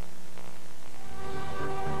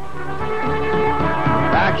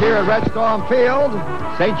 Back here at Red Storm Field,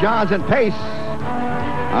 St. John's and Pace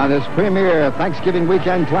on this premier Thanksgiving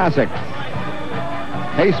weekend classic.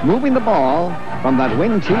 Pace moving the ball from that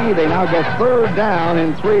wing tee. They now get 3rd down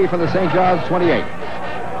and 3 from the St. John's 28.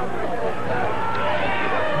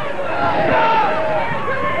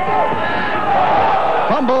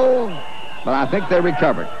 Fumble, but I think they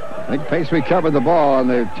recovered. I think Pace recovered the ball on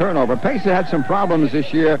the turnover. Pace had some problems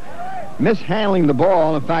this year mishandling the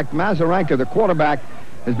ball. In fact, Mazaranka, the quarterback,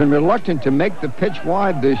 has been reluctant to make the pitch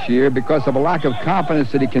wide this year because of a lack of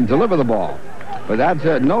confidence that he can deliver the ball. But that's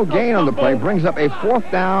no gain on the play. Brings up a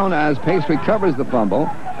 4th down as Pace recovers the fumble.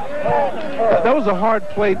 That was a hard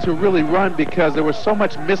play to really run because there was so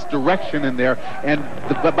much misdirection in there. And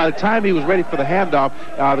by the time he was ready for the handoff,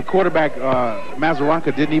 the quarterback,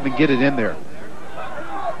 Mazaranka, didn't even get it in there.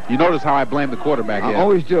 You notice how I blame the quarterback here. I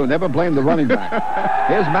always do. Never blame the running back.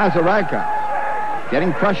 Here's Mazaranka.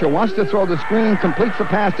 Getting pressure, wants to throw the screen, completes the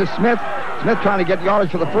pass to Smith. Smith trying to get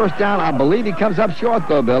yardage for the 1st down. I believe he comes up short,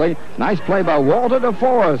 though, Billy. Nice play by Walter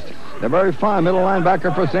DeForest, the very fine middle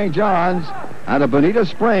linebacker for St. John's out of Bonita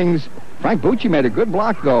Springs. Frank Bucci made a good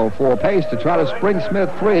block, though, for Pace to try to spring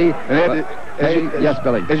Smith free. Yes,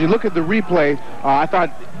 Billy. As you look at the replay, I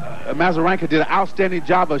thought Mazarenka did an outstanding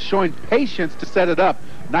job of showing patience to set it up.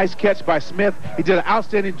 Nice catch by Smith. He did an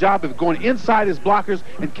outstanding job of going inside his blockers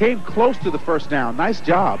and came close to the first down. Nice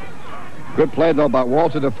job. Good play, though, by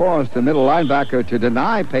Walter DeForest, the middle linebacker, to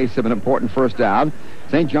deny Pace of an important first down.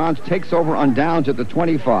 St. John's takes over on downs at the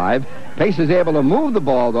 25. Pace is able to move the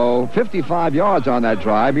ball, though, 55 yards on that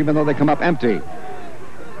drive, even though they come up empty.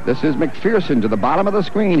 This is McPherson to the bottom of the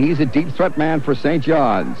screen. He's a deep threat man for St.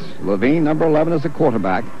 John's. Levine, number 11, is the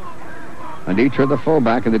quarterback. Anitra, the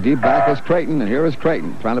fullback, and the deep back is Creighton. And here is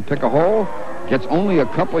Creighton trying to pick a hole. Gets only a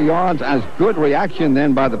couple yards. As good reaction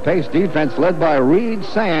then by the Pace defense, led by Reed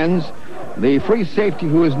Sands, the free safety,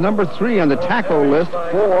 who is number 3 on the tackle list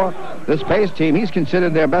for this Pace team. He's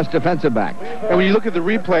considered their best defensive back. And when you look at the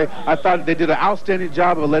replay, I thought they did an outstanding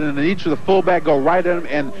job of letting Anitra, the fullback, go right at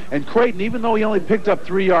him. And Creighton, even though he only picked up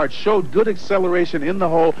 3 yards, showed good acceleration in the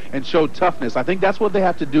hole and showed toughness. I think that's what they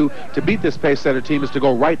have to do to beat this Pace Setter team, is to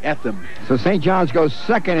go right at them. So St. John's goes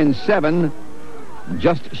 2nd and 7,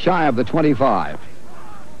 just shy of the 25.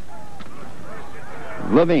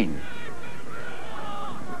 Levine.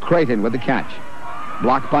 Creighton with the catch.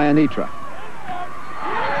 Blocked by Anitra.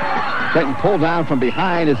 Creighton pulled down from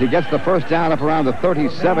behind as he gets the first down up around the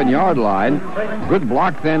 37-yard line. Good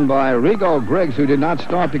block then by Rigo Griggs, who did not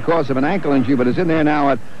start because of an ankle injury, but is in there now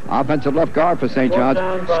at offensive left guard for St. John's.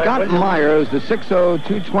 Scott Myers, the 6'0",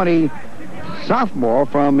 220 sophomore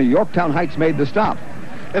from Yorktown Heights, made the stop.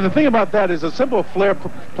 And the thing about that is a simple flare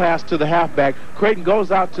pass to the halfback. Creighton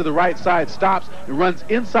goes out to the right side, stops, and runs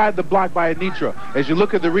inside the block by Anitra. As you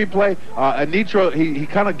look at the replay, Anitra, he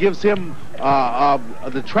kind of gives him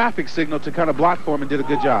the traffic signal to kind of block for him and did a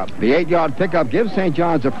good job. The 8-yard pickup gives St.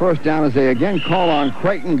 John's a first down as they again call on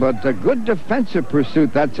Creighton, but a good defensive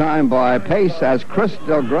pursuit that time by Pace as Chris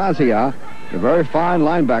Del Grazia, the very fine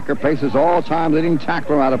linebacker, Pace's all-time leading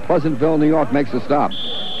tackler out of Pleasantville, New York, makes the stop.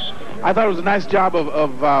 I thought it was a nice job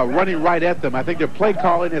of running right at them. I think their play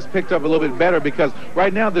calling has picked up a little bit better, because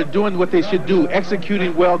right now they're doing what they should do,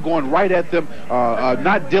 executing well, going right at them,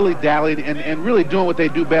 not dilly-dallying, and really doing what they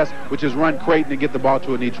do best, which is run Creighton and get the ball to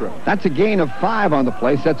Anitra. That's a gain of 5 on the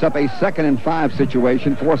play, sets up a 2nd and 5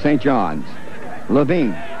 situation for St. John's.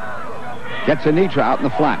 Levine gets Anitra out in the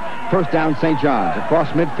flat. First down, St. John's. Across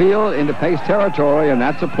midfield into Pace territory, and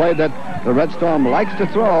that's a play that the Red Storm likes to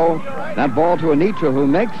throw. That ball to Anitra, who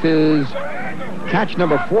makes his catch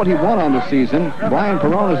number 41 on the season. Brian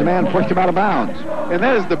Perone is the man pushed him out of bounds. And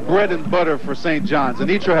that is the bread and butter for St. John's.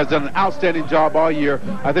 Anitra has done an outstanding job all year.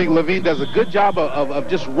 I think Levine does a good job of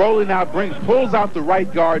just rolling out, pulls out the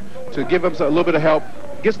right guard to give him a little bit of help.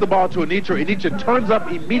 Gets the ball to Anitra. Anitra turns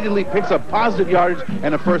up immediately, picks up positive yardage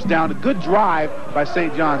and a first down. A good drive by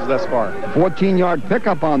St. John's thus far. 14-yard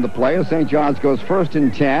pickup on the play as St. John's goes 1st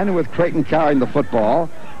and 10 with Creighton carrying the football.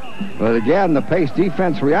 But again, the Pace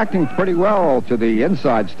defense reacting pretty well to the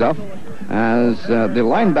inside stuff as the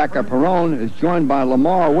linebacker Perone is joined by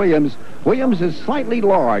Lamar Williams. Williams is slightly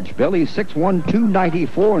large. Bill, he's 6'1",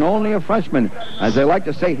 294, and only a freshman. As they like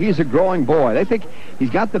to say, he's a growing boy. They think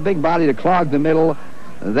he's got the big body to clog the middle.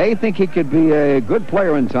 They think he could be a good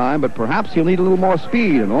player in time, but perhaps he'll need a little more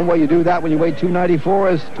speed. And the only way you do that when you weigh 294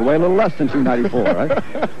 is to weigh a little less than 294, right?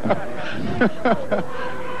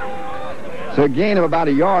 So a gain of about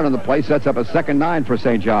a yard on the play sets up a 2nd 9 for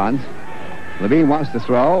St. John's. Levine wants to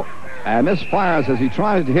throw, and misfires as he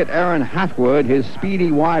tries to hit Aaron Hatwood. His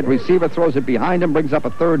speedy wide receiver throws it behind him, brings up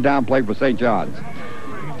a 3rd down play for St. John's.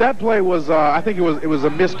 That play was, I think it was a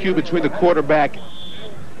miscue between the quarterback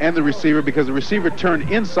and the receiver, because the receiver turned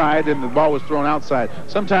inside and the ball was thrown outside.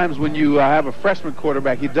 Sometimes when you have a freshman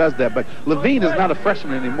quarterback, he does that. But Levine is not a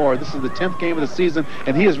freshman anymore. This is the 10th game of the season,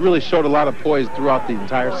 and he has really showed a lot of poise throughout the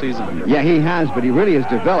entire season. Yeah, he has, but he really has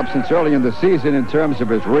developed since early in the season in terms of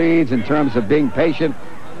his reads, in terms of being patient.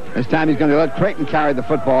 This time he's going to let Creighton carry the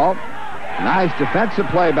football. Nice defensive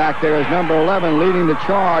play back there as number 11 leading the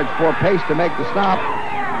charge for Pace to make the stop.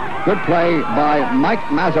 Good play by Mike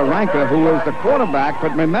Mazarenka, who was the quarterback.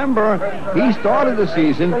 But remember, he started the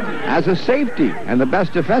season as a safety and the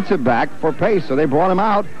best defensive back for Pace. So they brought him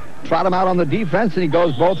out, trot him out on the defense, and he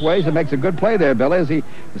goes both ways and makes a good play there, Billy, as his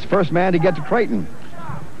first man to get to Creighton.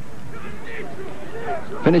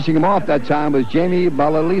 Finishing him off that time was Jamie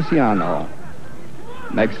Balaliciano.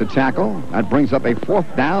 Makes the tackle. That brings up a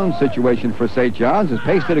 4th down situation for St. John's, as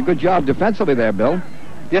Pace did a good job defensively there, Bill.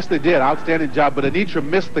 Yes, they did. Outstanding job. But Anitra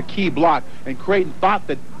missed the key block, and Creighton thought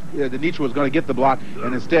that Denitra was going to get the block,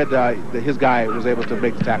 and instead his guy was able to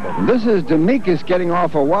make the tackle. This is Demekus getting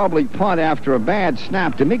off a wobbly punt after a bad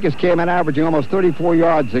snap. Demekus came in averaging almost 34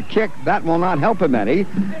 yards a kick. That will not help him any.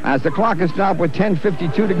 As the clock is stopped with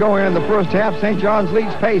 10:52 to go here in the first half, St. John's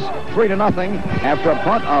leads Pace 3-0 after a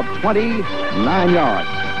punt of 29 yards.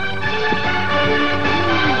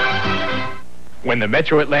 When the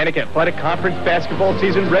Metro Atlantic Athletic Conference basketball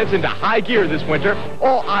season revs into high gear this winter,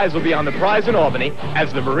 all eyes will be on the prize in Albany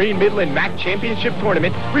as the Marine Midland MAC Championship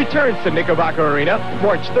Tournament returns to Knickerbocker Arena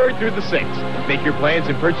March 3rd through the 6th. Make your plans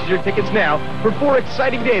and purchase your tickets now for 4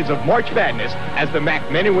 exciting days of March Madness as the MAC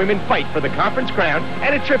men and women fight for the conference crown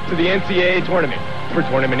and a trip to the NCAA tournament. For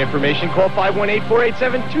tournament information, call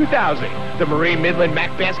 518-487-2000. The Marine Midland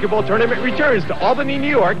MAC basketball tournament returns to Albany, New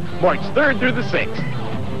York, March 3rd through the 6th.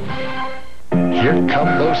 Here come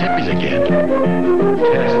those hippies again.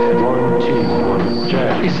 Test 1, 2, 1,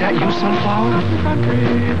 check. Is that you, Sunflower?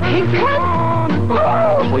 Hey,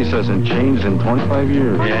 the place hasn't changed in 25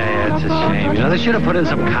 years. Yeah, it's a shame. You know, they should have put in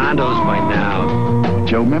some condos by now.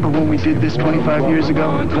 Joe, remember when we did this 25 years ago?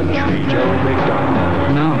 Country Joe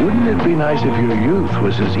McDonald. No. Wouldn't it be nice if your youth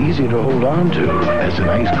was as easy to hold on to as an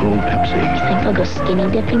ice-cold Pepsi? You think they'll go skinny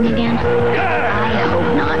dipping again? I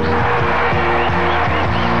hope not.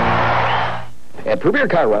 At Premier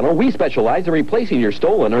Car Rental, we specialize in replacing your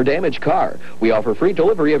stolen or damaged car. We offer free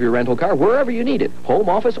delivery of your rental car wherever you need it, home,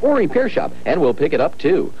 office, or repair shop, and we'll pick it up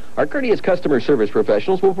too. Our courteous customer service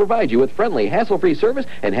professionals will provide you with friendly, hassle-free service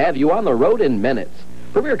and have you on the road in minutes.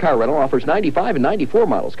 Premier Car Rental offers 95 and 94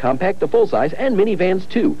 models, compact to full-size, and minivans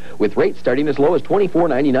too, with rates starting as low as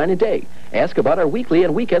 $24.99 a day. Ask about our weekly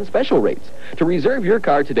and weekend special rates. To reserve your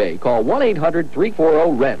car today, call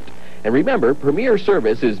 1-800-340-RENT. And remember, Premier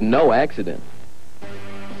Service is no accident.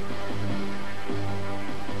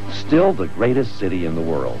 Still the greatest city in the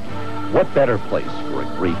world. What better place for a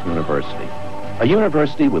great university? A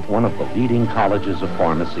university with one of the leading colleges of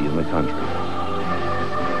pharmacy in the country.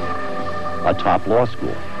 A top law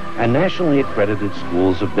school and nationally accredited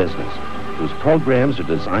schools of business whose programs are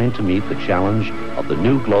designed to meet the challenge of the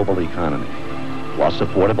new global economy, plus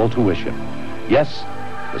affordable tuition. Yes,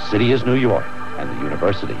 the city is New York and the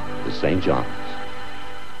university is St. John's.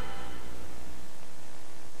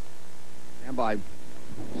 Stand by.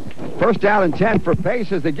 First down and 10 for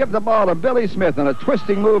Pace as they give the ball to Billy Smith on a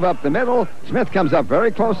twisting move up the middle. Smith comes up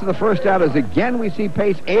very close to the first down as again we see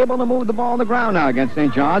Pace able to move the ball on the ground now against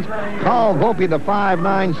St. John's. Carl Volpe, the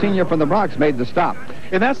 5'9" senior from the Bronx, made the stop.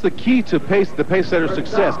 And that's the key to the pace setter's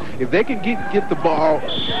success. If they can get the ball,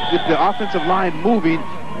 get the offensive line moving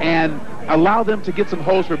and allow them to get some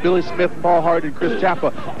holes for Billy Smith, Paul Hart, and Chris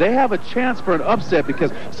Chapa, they have a chance for an upset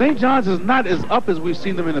because St. John's is not as up as we've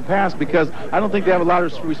seen them in the past because I don't think they have a lot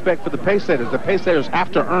of respect for the pace setters. The pace setters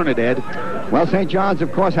have to earn it, Ed. Well, St. John's,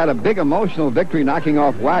 of course, had a big emotional victory knocking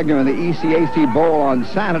off Wagner in the ECAC Bowl on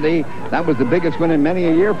Saturday. That was the biggest win in many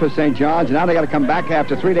a year for St. John's. Now they got to come back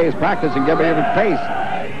after 3 days practice and get ready for Pace.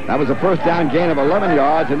 That was a first down gain of 11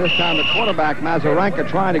 yards, and this time the quarterback, Mazarenka,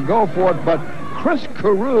 trying to go for it, but Chris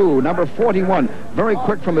Carew, number 41, very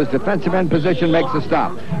quick from his defensive end position, makes the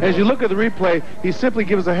stop. As you look at the replay, he simply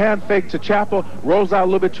gives a hand fake to Chappell, rolls out a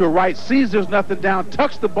little bit to the right, sees there's nothing down,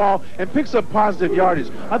 tucks the ball, and picks up positive yardage.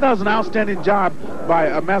 I thought it was an outstanding job by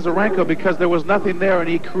Mazarenko because there was nothing there, and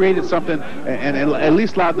he created something and at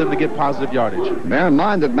least allowed them to get positive yardage. Bear in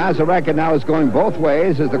mind that Mazarenko now is going both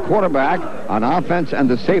ways as the quarterback on offense and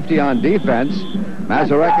the safety on defense.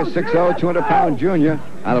 Mazarenko, 6'0", 200-pound junior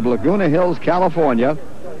out of Laguna Hills, California,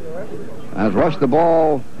 has rushed the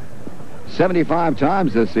ball 75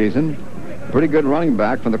 times this season. Pretty good running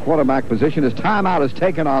back from the quarterback position. His timeout is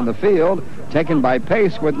taken on the field, taken by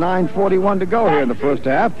Pace with 9:41 to go here in the first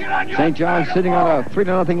half. St. John's sitting on a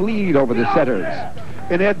 3-0 lead over the Setters.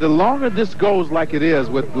 And Ed, the longer this goes like it is,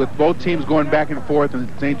 with both teams going back and forth and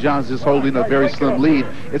St. John's just holding a very slim lead,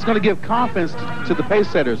 it's going to give confidence to the pace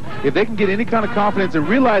setters. If they can get any kind of confidence and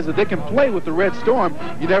realize that they can play with the Red Storm,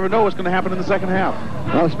 you never know what's going to happen in the second half.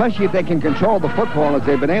 Well, especially if they can control the football as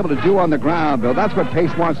they've been able to do on the ground, Bill. That's what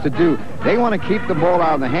Pace wants to do. They want to keep the ball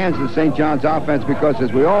out of the hands of St. John's offense because,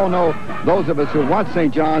 as we all know, those of us who watch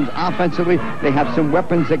St. John's offensively, they have some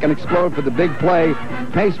weapons that can explode for the big play.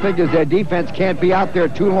 Pace figures their defense can't be out there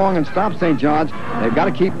too long and stop St. John's. They've got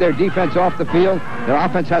to keep their defense off the field. Their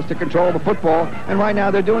offense has to control the football, and right now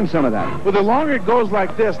they're doing some of that. Well, the longer it goes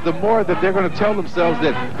like this, the more that they're going to tell themselves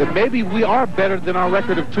that maybe we are better than our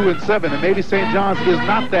record of 2-7, and maybe St. John's is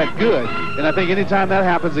not that good. And I think anytime that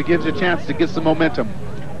happens, it gives you a chance to get some momentum.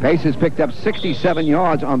 Pace has picked up 67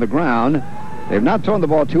 yards on the ground. They've not thrown the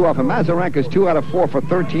ball too often. Mazarenka is 2 out of 4 for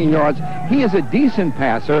 13 yards. He is a decent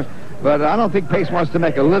passer. but I don't think Pace wants to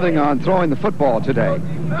make a living on throwing the football today.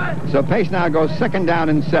 So Pace now goes 2nd down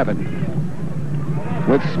and 7.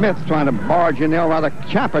 With Smith trying to barge in there, rather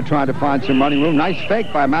Chapper trying to find some running room. Nice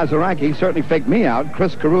fake by Mazzaracchi. He certainly faked me out.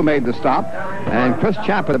 Chris Carew made the stop. And Chris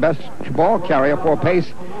Chapper, the best ball carrier for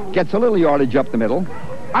Pace, gets a little yardage up the middle.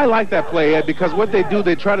 I like that play, Ed, because what they do,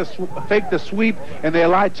 they try to fake the sweep, and they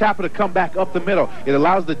allow Chapper to come back up the middle. It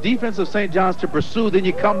allows the defense of St. John's to pursue, then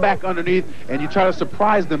you come back underneath, and you try to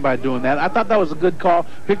surprise them by doing that. I thought that was a good call,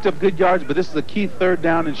 picked up good yards, but this is a key 3rd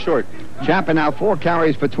down and short. Chapper now 4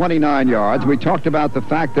 carries for 29 yards. We talked about the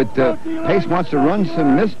fact that Pace wants to run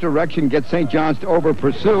some misdirection, get St. John's to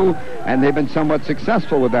over-pursue, and they've been somewhat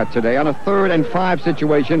successful with that today on a 3rd and 5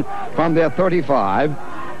 situation from their 35.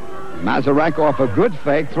 Mazzaracchi off a good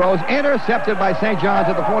fake, throws intercepted by St. John's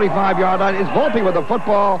at the 45-yard line. Is Volpe with the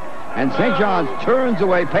football, and St. John's turns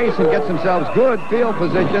away Pace and gets themselves good field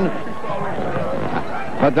position.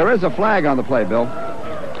 But there is a flag on the play, Bill.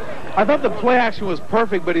 I thought the play action was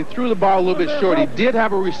perfect, but he threw the ball a little bit short. He did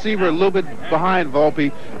have a receiver a little bit behind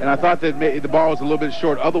Volpe, and I thought that the ball was a little bit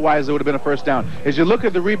short. Otherwise, it would have been a 1st down. As you look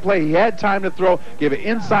at the replay, he had time to throw, gave an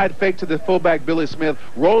inside fake to the fullback, Billy Smith,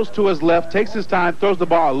 rolls to his left, takes his time, throws the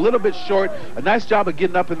ball a little bit short. A nice job of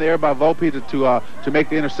getting up in the air by Volpe to make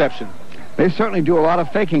the interception. They certainly do a lot of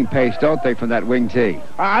faking Pace, don't they, from that wing tee?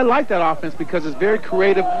 I like that offense because it's very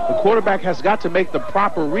creative. The quarterback has got to make the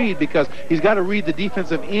proper read because he's got to read the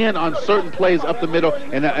defensive end on certain plays up the middle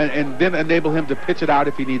and then enable him to pitch it out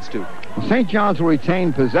if he needs to. St. John's will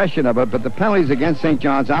retain possession of it, but the penalties against St.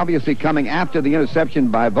 John's obviously coming after the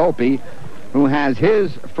interception by Volpe, who has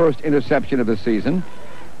his first interception of the season.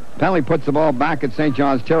 Penalty puts the ball back at St.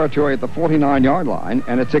 John's territory at the 49-yard line,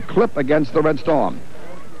 and it's a clip against the Red Storm.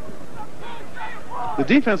 The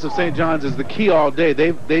defense of St. John's is the key all day.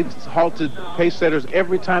 They've halted pace setters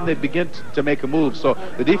every time they begin to make a move. So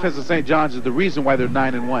the defense of St. John's is the reason why they're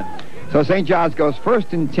 9-1. So St. John's goes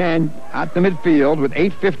 1st and 10 at the midfield with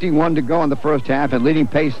 8:51 to go in the first half and leading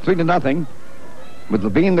Pace 3-0 with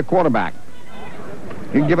Levine the quarterback.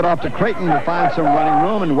 He can give it off to Creighton to find some running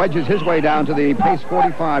room and wedges his way down to the Pace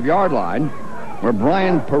 45-yard line, where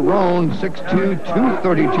Brian Perrone, 6'2",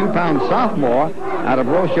 232-pound sophomore out of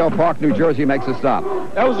Rochelle Park, New Jersey, makes a stop.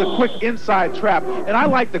 That was a quick inside trap, and I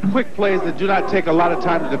like the quick plays that do not take a lot of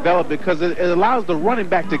time to develop because it allows the running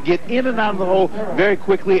back to get in and out of the hole very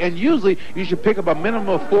quickly, and usually you should pick up a minimum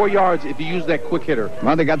of 4 yards if you use that quick hitter.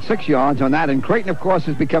 Well, they got 6 yards on that, and Creighton, of course,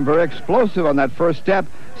 has become very explosive on that first step,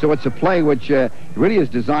 so it's a play which really is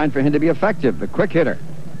designed for him to be effective, the quick hitter.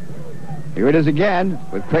 Here it is again,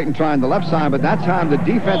 with Creighton trying the left side, but that time the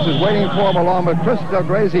defense is waiting for him along with Chris Del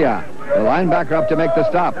Grazia, the linebacker, up to make the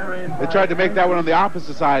stop. They tried to make that one on the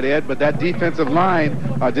opposite side, Ed, but that defensive line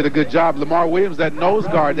did a good job. Lamar Williams, that nose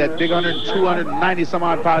guard, that big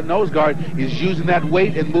 290-some-odd pound nose guard, is using that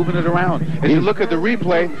weight and moving it around. As you look at the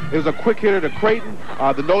replay, it was a quick hitter to Creighton.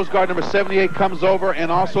 The nose guard, number 78, comes over,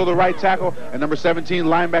 and also the right tackle, and number 17,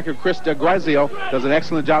 linebacker Chris Del Grazia, does an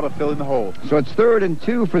excellent job of filling the hole. So it's 3rd and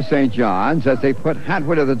 2 for St. John's as they put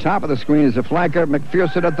Hatwood at the top of the screen as a flanker,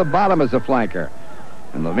 McPherson at the bottom as a flanker.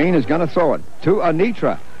 And Levine is going to throw it to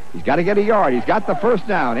Anitra. He's got to get a yard. He's got the first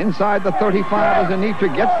down inside the 35 as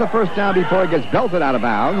Anitra gets the first down before he gets belted out of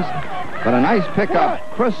bounds. But a nice pickup.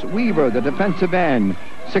 Chris Weaver, the defensive end,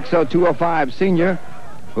 6'0", 205 senior,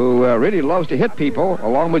 who really loves to hit people,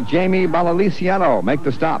 along with Jamie Balaliciano, make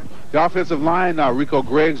the stop. The offensive line, Rico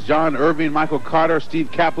Griggs, John Irving, Michael Carter, Steve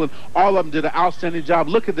Kaplan, all of them did an outstanding job.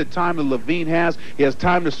 Look at the time that Levine has. He has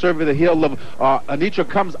time to survey the hill. Anitra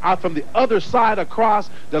comes out from the other side across,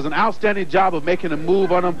 does an outstanding job of making a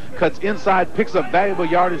move on him, cuts inside, picks up valuable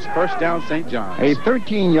yardage, first down St. John's. A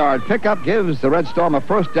 13-yard pickup gives the Red Storm a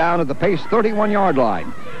first down at the Pace 31-yard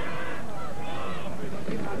line.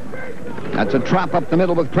 That's a trap up the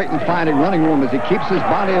middle with Creighton finding running room as he keeps his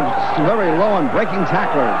body very low and breaking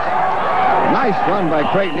tacklers. Nice run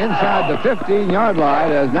by Creighton inside the 15-yard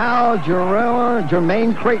line as now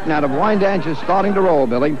Jermaine Creighton out of Wyandanch is starting to roll,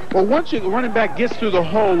 Billy. Well, once your running back gets through the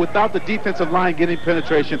hole without the defensive line getting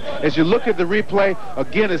penetration, as you look at the replay,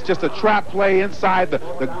 again, it's just a trap play inside. The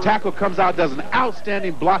tackle comes out, does an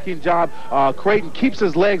outstanding blocking job. Creighton keeps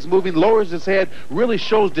his legs moving, lowers his head, really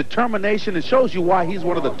shows determination and shows you why he's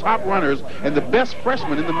one of the top runners and the best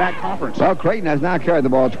freshman in the MAC Conference. Well, Creighton has now carried the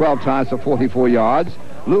ball 12 times for 44 yards.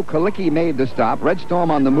 Lou Kalicki made the stop. Red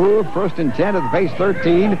Storm on the move. 1st and 10 at the Pace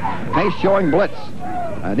 13. Pace showing blitz.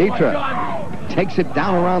 Anitra takes it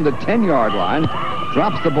down around the 10-yard line.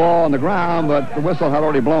 Drops the ball on the ground, but the whistle had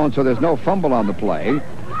already blown, so there's no fumble on the play.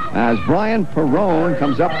 as Brian Perrone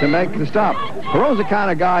comes up to make the stop. Perrone's the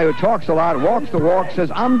kind of guy who talks a lot, walks the walk,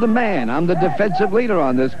 says, I'm the man. I'm the defensive leader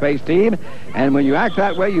on this Pace team. And when you act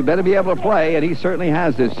that way, you better be able to play, and he certainly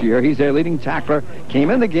has this year. He's their leading tackler. Came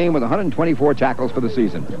in the game with 124 tackles for the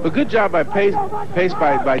season. A good job by Pace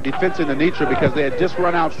by defensing Anitra, because they had just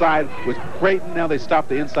run outside with Creighton. Now they stopped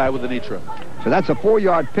the inside with Anitra. So that's a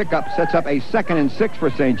 4-yard pickup, sets up a 2nd and 6 for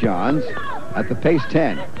St. John's at the Pace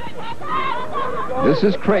 10. This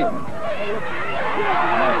is Creighton.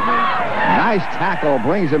 Nice tackle,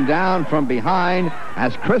 brings him down from behind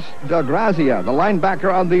as Chris DeGrazia, the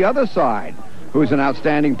linebacker on the other side, who's an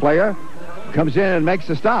outstanding player, comes in and makes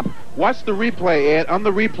the stop. Watch the replay, Ed. On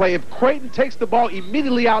the replay, if Creighton takes the ball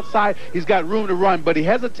immediately outside, he's got room to run, but he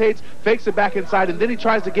hesitates, fakes it back inside, and then he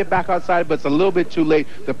tries to get back outside, but it's a little bit too late.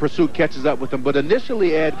 The pursuit catches up with him. But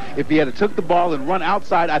initially, Ed, if he had took the ball and run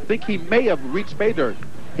outside, I think he may have reached pay dirt.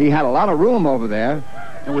 He had a lot of room over there.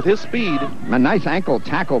 And with his speed... A nice ankle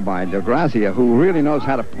tackle by DeGrazia, who really knows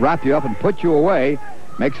how to wrap you up and put you away.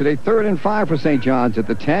 Makes it a 3rd and 5 for St. John's at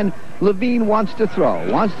the 10. Levine wants to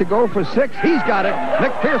throw, wants to go for 6. He's got it.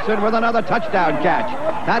 McPherson with another touchdown catch.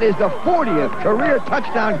 That is the 40th career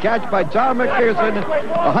touchdown catch by Tom McPherson,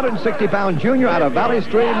 the 160-pound junior out of Valley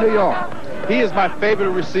Stream, New York. He is my favorite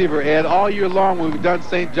receiver, Ed. All year long when we've done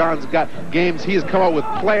St. John's got games, he has come up with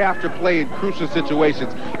play after play in crucial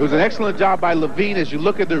situations. It was an excellent job by Levine. As you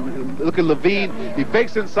look at Levine, he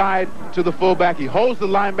fakes inside to the fullback. He holds the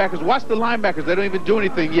linebackers. Watch the linebackers. They don't even do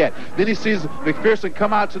anything yet. Then he sees McPherson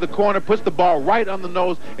come out to the corner, puts the ball right on the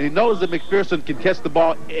nose, and he knows that McPherson can catch the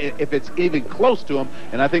ball if it's even close to him.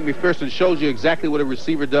 And I think McPherson shows you exactly what a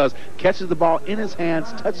receiver does. Catches the ball in his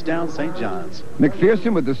hands. Touchdown, St. John's.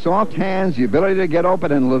 McPherson with the soft hands, the ability to get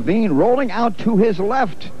open, and Levine rolling out to his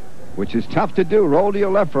left, which is tough to do. Roll to your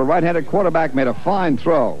left for a right-handed quarterback, made a fine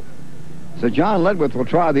throw. So John Ledworth will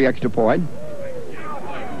try the extra point.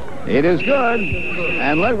 It is good,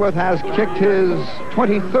 and Ledworth has kicked his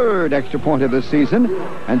 23rd extra point of the season,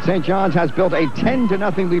 and St. John's has built a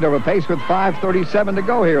 10-0 lead over Pace with 5:37 to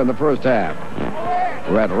go here in the first half.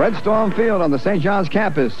 We're at Red Storm Field on the St. John's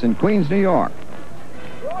campus in Queens, New York.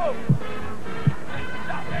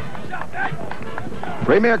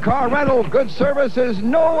 Premier Car Rental, good services,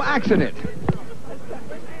 no accident.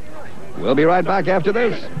 We'll be right back after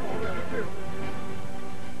this.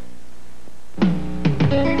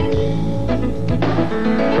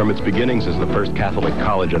 From its beginnings as the first Catholic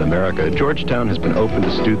college in America, Georgetown has been open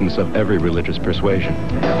to students of every religious persuasion.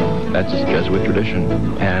 That's its Jesuit tradition.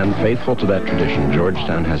 And faithful to that tradition,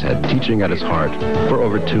 Georgetown has had teaching at its heart for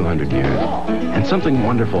over 200 years. And something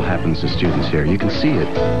wonderful happens to students here. You can see it.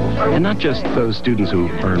 And not just those students who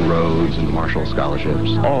earn Rhodes and Marshall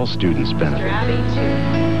scholarships. All students benefit.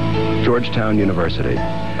 Georgetown University,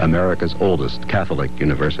 America's oldest Catholic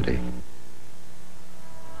university.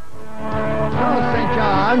 St.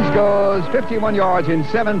 John's goes 51 yards in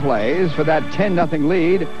 7 plays for that 10-0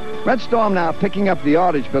 lead. Red Storm now picking up the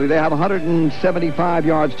yardage, Billy. They have 175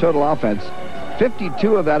 yards total offense.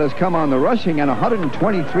 52 of that has come on the rushing and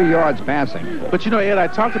 123 yards passing. But, you know, Ed, I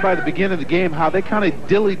talked about at the beginning of the game how they kind of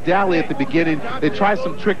dilly-dally at the beginning. They try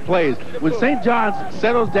some trick plays. When St. John's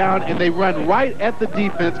settles down and they run right at the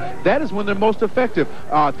defense, that is when they're most effective.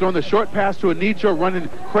 Throwing the short pass to Anitra, running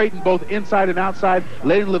Creighton both inside and outside,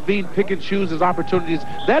 letting Levine pick and choose his opportunities.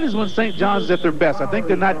 That is when St. John's is at their best. I think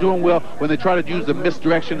they're not doing well when they try to use the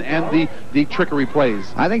misdirection and the trickery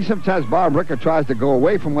plays. I think sometimes Bob Ricker tries to go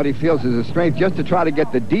away from what he feels is his strength just to try to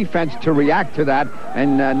get the defense to react to that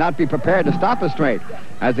and not be prepared to stop a straight.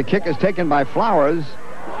 As the kick is taken by Flowers,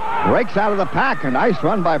 breaks out of the pack. A nice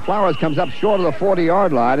run by Flowers comes up short of the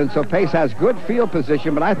 40-yard line, and so Pace has good field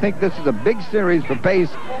position, but I think this is a big series for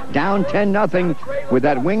Pace, down 10-0 with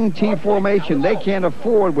that wing T formation. They can't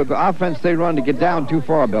afford, with the offense they run, to get down too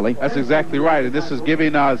far, Billy. That's exactly right, and this is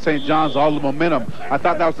giving St. John's all the momentum. I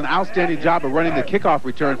thought that was an outstanding job of running the kickoff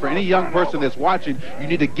return. For any young person that's watching, you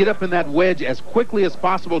need to get up in that wedge as quickly as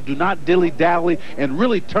possible. Do not dilly-dally, and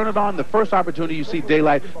really turn it on the first opportunity you see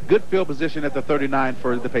daylight. Good field position at the 39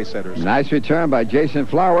 for the Pace setters. Nice return by Jason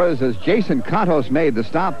Flowers as Jason Contos made the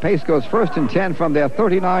stop. Pace goes 1st and 10 from their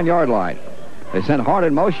 39-yard line. They sent Hart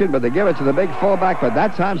in motion, but they give it to the big fullback. But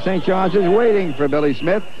that time, St. John's is waiting for Billy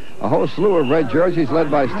Smith. A whole slew of red jerseys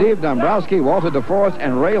led by Steve Dombrowski, Walter DeForest,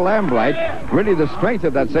 and Ray Lambright. Really the strength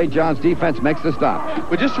of that St. John's defense makes the stop.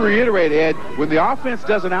 But just to reiterate, Ed, when the offense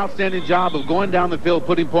does an outstanding job of going down the field,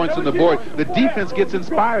 putting points on the board, the defense gets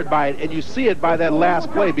inspired by it, and you see it by that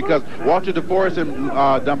last play because Walter DeForest and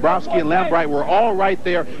Dombrowski and Lambright were all right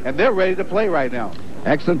there, and they're ready to play right now.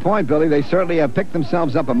 Excellent point, Billy. They certainly have picked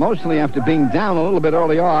themselves up emotionally after being down a little bit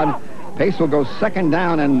early on. Pace will go second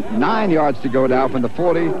down and 9 yards to go now from the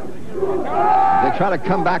 40. They try to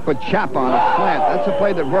come back with Chap on a slant. That's a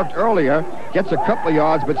play that worked earlier. Gets a couple of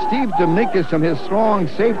yards, but Steve Dominguez from his strong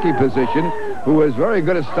safety position, who is very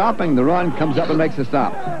good at stopping the run, comes up and makes a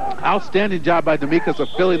stop. Outstanding job by Dominguez of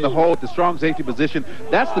filling the hole with the strong safety position.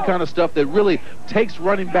 That's the kind of stuff that really takes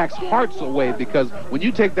running backs' hearts away, because when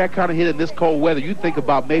you take that kind of hit in this cold weather, you think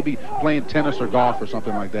about maybe playing tennis or golf or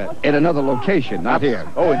something like that. In another location, not here.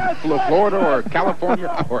 Oh, in Florida or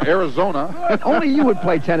California or Arizona. Only you would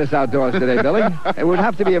play tennis outdoors today, Billy. It would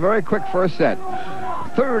have to be a very quick first set.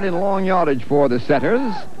 Third and long yardage for the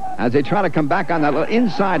setters as they try to come back on that little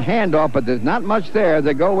inside handoff, but there's not much there.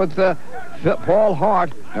 They go with Paul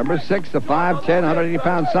Hart, number 6, the 5'10",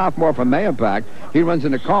 180-pound sophomore from Mahopac. He runs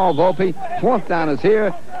into Carl Volpe. Fourth down is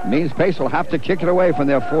here. Means Pace will have to kick it away from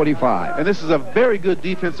their 45. And this is a very good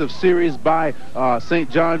defensive series by St.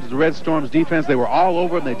 John's, the Red Storm's defense. They were all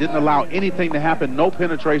over them. They didn't allow anything to happen, no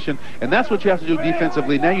penetration. And that's what you have to do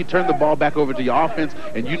defensively. Now you turn the ball back over to your offense,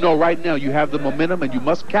 and you know right now you have the momentum, and you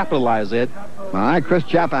must capitalize, Ed. All right, Chris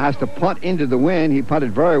Chapa has to punt into the wind. He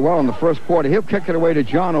punted very well in the first quarter. He'll kick it away to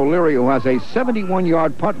John O'Leary, who has a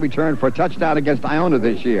 71-yard punt return for a touchdown against Iona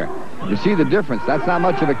this year. You see the difference. That's not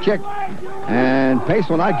much of a kick. And Pace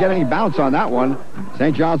will not get any bounce on that one.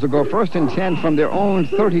 St. John's will go first and 10 from their own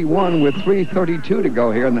 31 with 3:32 to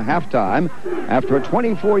go here in the halftime after a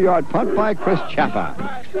 24-yard punt by Chris Chapa.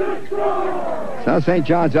 So St.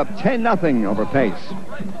 John's up 10-0 over Pace.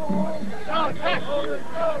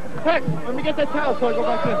 Heck, let me get that towel so I go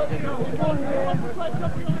back in.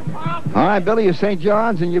 All right, Billy, you're St.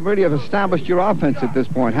 John's, and you really have established your offense at this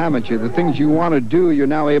point, haven't you? The things you want to do, you're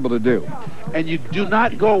now able to do. And you do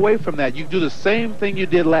not go away from that. You do the same thing you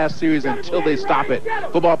did last series until they stop it.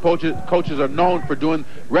 Football coaches are known for doing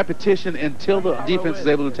repetition until the defense is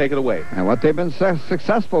able to take it away. And what they've been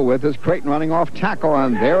successful with is Creighton running off tackle,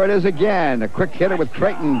 and there it is again. A quick hitter with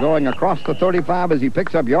Creighton going across the 35 as he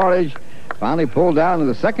picks up yardage. Finally pulled down in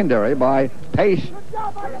the secondary by Pace,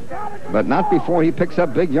 but not before he picks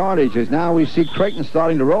up big yardage. As now we see Creighton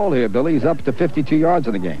starting to roll here, Billy. He's up to 52 yards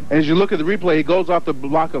in the game. As you look at the replay, he goes off the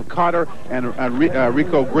block of Carter, and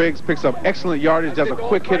Rico Griggs picks up excellent yardage, does a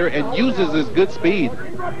quick hitter, and uses his good speed.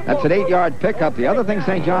 That's an 8-yard pickup. The other thing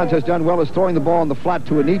St. John's has done well is throwing the ball in the flat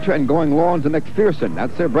to Anitra and going long to McPherson.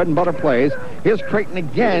 That's their bread and butter plays. Here's Creighton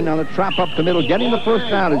again on a trap up the middle, getting the first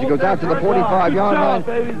down as he goes out to the 45-yard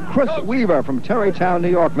line. Chris Weaver from Terrytown, New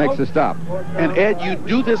York, makes the stop. And Ed, you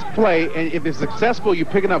do this play, and if it's successful, you're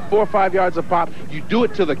picking up 4 or 5 yards a pop. You do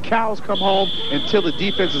it till the cows come home, until the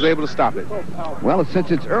defense is able to stop it. Well,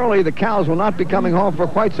 since it's early, the cows will not be coming home for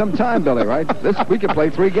quite some time, Billy, right? We could play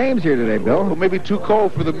 3 games here today, Bill. Well, maybe too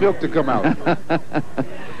cold for the milk to come out.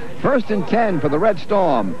 First and 10 for the Red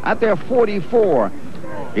Storm at their 44.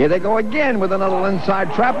 Here they go again with another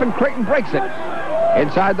inside trap, and Creighton breaks it.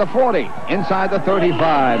 Inside the 40, inside the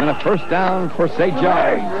 35, and a first down for St.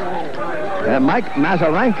 John's. Mike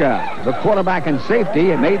Mazaranka, the quarterback and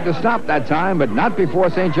safety, made the stop that time, but not before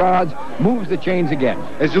St. John's moves the chains again.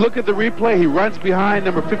 As you look at the replay, he runs behind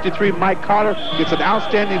number 53, Mike Carter, gets an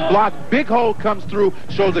outstanding block. Big hole comes through,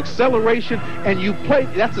 shows acceleration, and you play.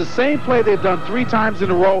 That's the same play they've done 3 times in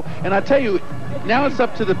a row. And I tell you, now it's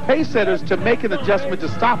up to the pace setters to make an adjustment to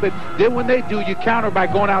stop it. Then when they do, you counter by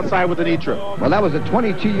going outside with an Anitra. Well, that was a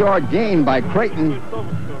 22-yard gain by Creighton.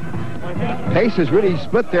 Pace has really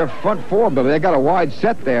split their front 4, but they got a wide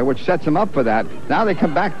set there, which sets them up for that. Now they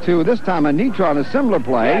come back to, this time, Anitra on a similar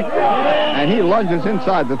play, and he lunges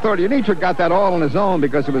inside the 30. Anitra got that all on his own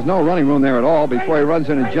because there was no running room there at all before he runs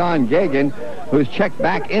into John Gagan, who's checked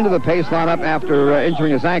back into the Pace lineup after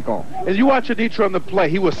injuring his ankle. As you watch Anitra on the play,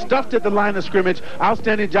 he was stuffed at the line of scrimmage.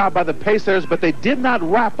 Outstanding job by the Pacers, but they did not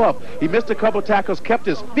wrap up. He missed a couple tackles, kept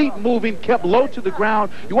his feet moving, kept low to the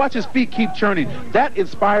ground. You watch his feet keep churning. That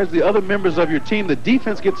inspires the other members of your team. The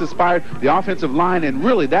defense gets inspired, the offensive line, and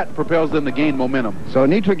really that propels them to gain momentum. So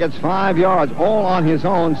Anitra gets 5 yards all on his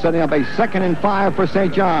own, setting up a 2nd and 5 for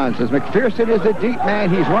St. John's. As McPherson is the deep man,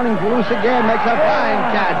 he's running loose again, makes a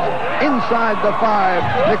fine catch inside the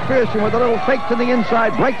 5. McPherson with a little fake to the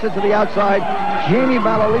inside, breaks it to the outside. Jamie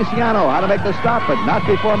Valoriciano how to make the stop, but not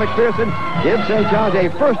before McPherson gives St. John's a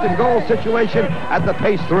 1st and goal situation at the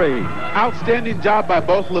Pace 3. Outstanding job by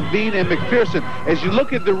both Levine and McPherson. As you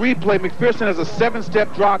look at the replay, McPherson has a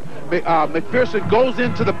 7-step drop. McPherson goes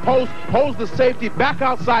into the post, holds the safety, back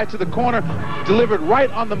outside to the corner, delivered right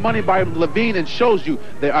on the money by Levine, and shows you,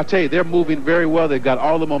 I tell you, they're moving very well. They've got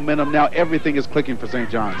all the momentum now. Everything is clicking for St.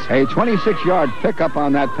 John's. A 26-yard pickup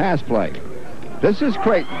on that pass play. This is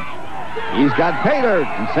Creighton. He's got pay dirt,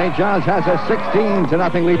 and St. John's has a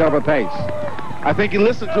 16-0 lead over Pace. I think he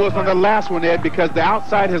listened to us on the last one, Ed, because the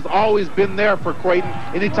outside has always been there for Creighton.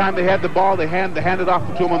 Anytime they had the ball, they hand it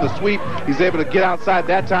off to him on the sweep. He's able to get outside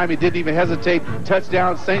that time. He didn't even hesitate.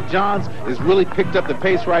 Touchdown. St. John's has really picked up the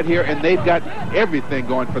pace right here, and they've got everything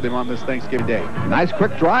going for them on this Thanksgiving Day. Nice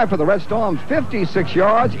quick drive for the Red Storm. 56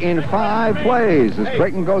 yards in 5 plays as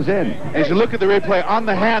Creighton goes in. As you look at the replay, on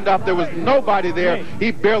the handoff, there was nobody there.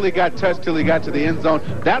 He barely got touched till he got to the end zone.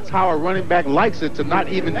 That's how a running back likes it, to not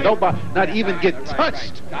even get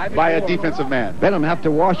touched by a defensive man. Benham have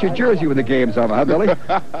to wash your jersey when the game's over, huh, Billy?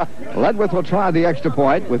 Ledworth will try the extra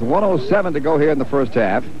point with 1:07 to go here in the first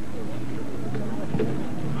half.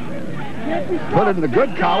 Put it in the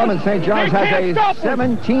good column, and St. John's has a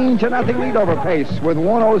 17-0 lead over Pace with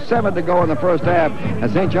 1:07 to go in the first half. And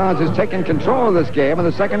St. John's has taken control of this game in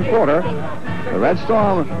the second quarter. The Red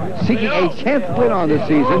Storm seeking a 10th win on this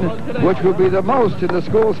season, which would be the most in the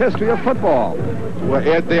school's history of football. Well,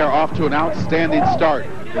 Ed, they are off to an outstanding start.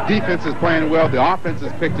 The defense is playing well. The offense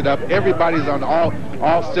has picked it up. Everybody's on all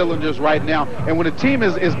cylinders right now. And when a team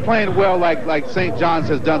is playing well like St. John's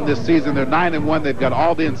has done this season, they're 9-1. They've got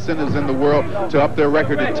all the incentives in the world to up their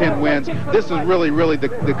record to 10 wins. This is really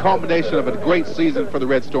the culmination of a great season for the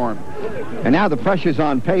Red Storm. And now the pressure's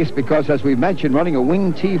on Pace because, as we mentioned, running a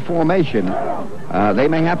wing T formation. They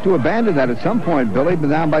may have to abandon that at some point, Billy, but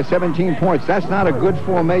down by 17 points. That's not a good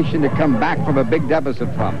formation to come back from a big deficit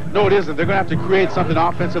from. No, it isn't. They're going to have to create something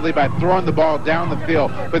offensively by throwing the ball down the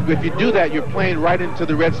field. But if you do that, you're playing right into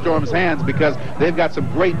the Red Storm's hands because they've got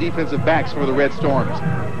some great defensive backs for the Red Storms.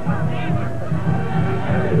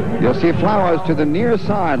 You'll see Flowers to the near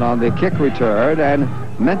side on the kick return and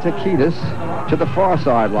Mentakidis to the far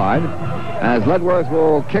sideline as Ledworth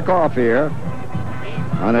will kick off here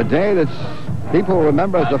on a day that's people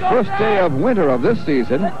remember as the first day of winter of this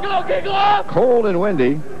season. Cold and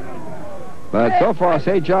windy. But so far,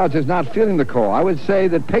 St. John's is not feeling the cold. I would say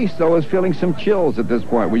that Pace, though, is feeling some chills at this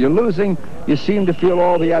point. When you're losing, you seem to feel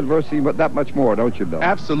all the adversity, but that much more, don't you, Bill?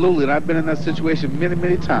 Absolutely, and I've been in that situation many,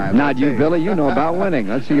 many times. Not you, Billy. You know about winning.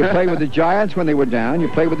 Let's see, you played with the Giants when they were down. You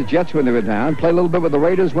played with the Jets when they were down. Played a little bit with the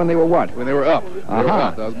Raiders when they were what? When they were up. They were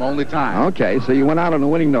up. That was my only time. Okay, so you went out on a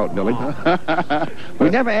winning note, Billy. we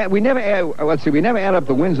never add up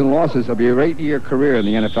the wins and losses of your 8-year career in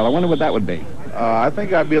the NFL. I wonder what that would be. I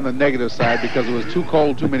think I'd be on the negative side because it was too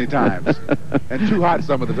cold too many times and too hot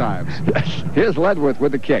some of the times. Here's Ledworth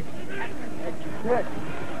with the kick.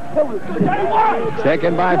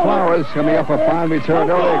 Taken by Flowers, coming up a fine return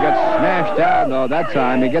earlier, gets smashed down. No, that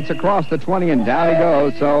time he gets across the 20 and down he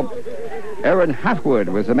goes. So Aaron Hatwood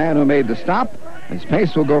was the man who made the stop. His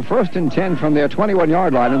Pace will go 1st and 10 from their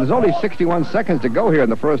 21-yard line, and there's only 61 seconds to go here in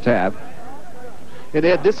the first half. And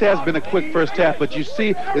Ed, this has been a quick first half, but you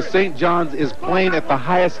see that St. John's is playing at the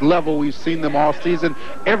highest level we've seen them all season.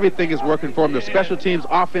 Everything is working for them. Their special teams,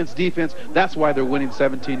 offense, defense. That's why they're winning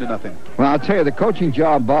 17-0. Well, I'll tell you, the coaching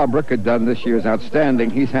job Bob Rick had done this year is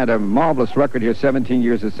outstanding. He's had a marvelous record here, 17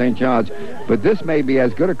 years at St. John's. But this may be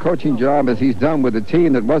as good a coaching job as he's done with a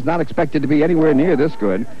team that was not expected to be anywhere near this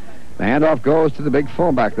good. The handoff goes to the big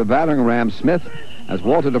fullback, the battering ram, Smith, as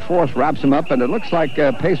Walter DeForest wraps him up, and it looks like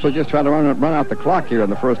Pace will just try to run out the clock here in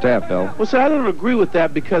the first half, Bill. Well, see, I don't agree with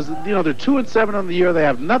that because, you know, they're 2-7 on the year. They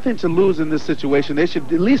have nothing to lose in this situation. They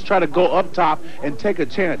should at least try to go up top and take a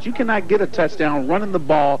chance. You cannot get a touchdown running the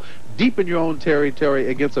ball deep in your own territory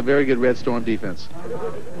against a very good Red Storm defense.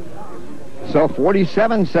 So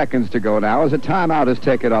 47 seconds to go now as a timeout is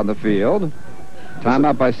taken on the field.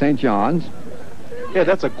 Timeout by St. John's. Yeah,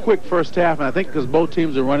 that's a quick first half, and I think because both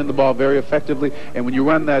teams are running the ball very effectively, and when you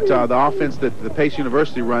run that the offense that the Pace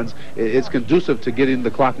University runs, it's conducive to getting the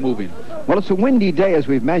clock moving. Well, it's a windy day, as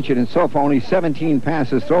we've mentioned, and so far only 17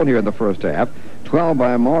 passes thrown here in the first half. 12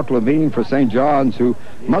 by Mark Levine for St. John's, who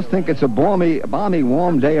must think it's a balmy,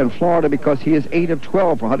 warm day in Florida because he is 8 of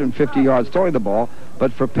 12 for 150 yards throwing the ball.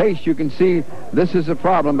 But for Pace, you can see this is a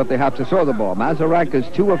problem, but they have to throw the ball. Mazarak is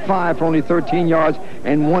 2 of 5 for only 13 yards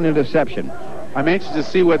and 1 interception. I'm anxious to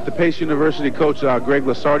see what the Pace University coach, Greg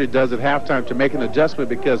Lasardi, does at halftime to make an adjustment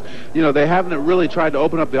because, you know, they haven't really tried to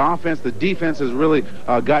open up the offense. The defense has really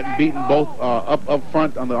gotten beaten both up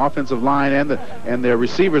front on the offensive line, and their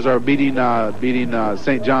receivers are beating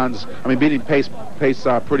Pace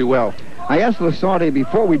pretty well. I asked Lasardi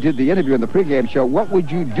before we did the interview in the pregame show, what would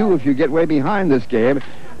you do if you get way behind this game?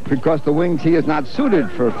 Because the wing tee is not suited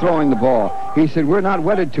for throwing the ball. He said, we're not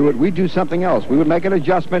wedded to it. We do something else. We would make an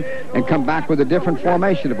adjustment and come back with a different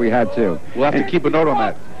formation if we had to. We'll have to keep a note on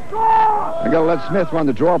that. I got to let Smith run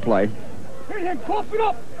the draw play.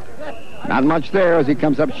 Not much there as he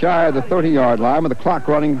comes up shy of the 30-yard line with the clock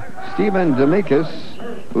running. Stephen Demikas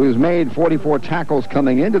who's made 44 tackles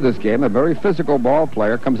coming into this game, a very physical ball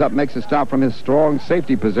player, comes up, makes a stop from his strong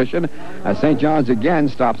safety position, as St. John's again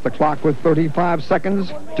stops the clock with 35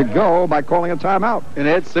 seconds to go by calling a timeout. And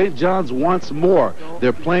Ed, St. John's wants more.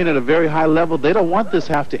 They're playing at a very high level. They don't want this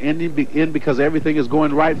half to end because everything is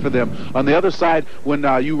going right for them. On the other side, when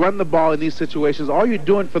you run the ball in these situations, all you're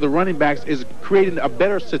doing for the running backs is creating a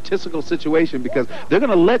better statistical situation, because they're going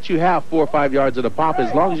to let you have 4 or 5 yards at a pop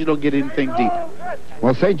as long as you don't get anything deep.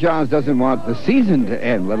 Well, St. John's doesn't want the season to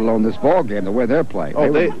end, let alone this ball game, the way they're playing.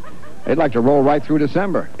 They'd like to roll right through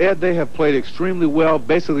December. Ed, they have played extremely well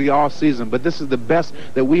basically all season, but this is the best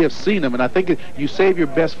that we have seen them, and I think you save your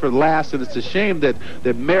best for last, and it's a shame that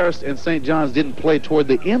Marist and St. John's didn't play toward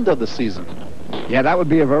the end of the season. Yeah, that would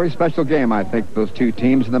be a very special game, I think, those two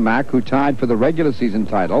teams in the MAC who tied for the regular season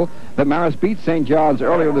title. But Marist beat St. John's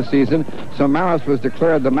earlier in the season, so Marist was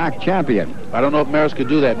declared the MAC champion. I don't know if Marist could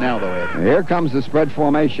do that now, though, Ed. Here comes the spread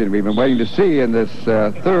formation we've been waiting to see in this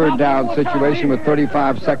third down situation with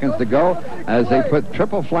 35 seconds to go, as they put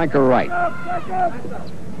triple flanker right.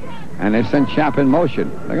 And they send Chap in motion.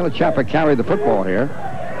 They're going to Chap carry the football here.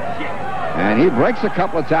 And he breaks a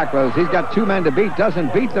couple of tacklers. He's got 2 men to beat,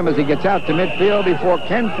 doesn't beat them as he gets out to midfield before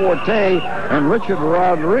Ken Forte and Richard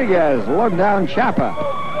Rodriguez lug down Chapa.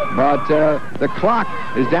 But the clock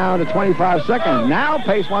is down to 25 seconds. Now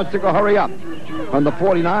Pace wants to go hurry up. From the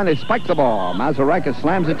 49, they spike the ball. Mazarenka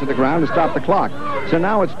slams it to the ground to stop the clock. So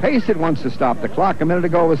now it's Pace that wants to stop the clock. A minute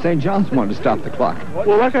ago, it was St. John's wanted to stop the clock.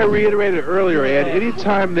 Well, like I reiterated earlier, Ed,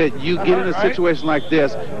 anytime that you get in a situation like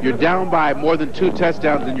this, you're down by more than 2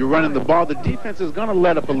 touchdowns and you're running the ball, the defense is going to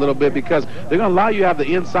let up a little bit because they're going to allow you to have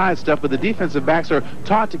the inside stuff, but the defensive backs are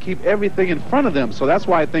taught to keep everything in front of them. So that's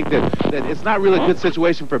why I think that it's not really a good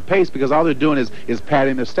situation for Pace, because all they're doing is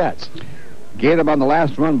padding their stats. Gave him on the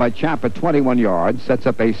last run by Chap at 21 yards. Sets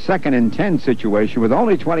up a 2nd and 10 situation with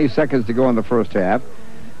only 20 seconds to go in the first half.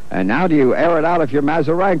 And now do you air it out if you're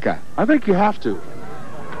Mazarenka? I think you have to.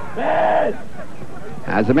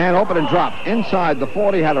 As the man opened and dropped inside the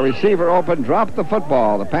 40, had a receiver open, dropped the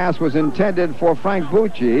football. The pass was intended for Frank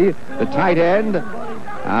Bucci, the tight end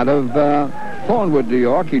out of Thornwood, New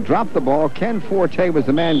York. He dropped the ball. Ken Forte was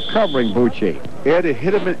the man covering Bucci. Ed, it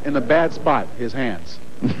hit him in a bad spot, his hands.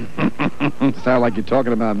 Sound like you're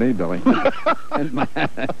talking about me, Billy.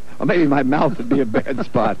 Or maybe my mouth would be a bad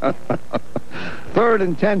spot. 3rd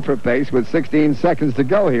and 10 for Pace with 16 seconds to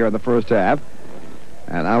go here in the first half.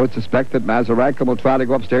 And I would suspect that Mazarenka will try to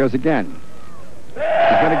go upstairs again.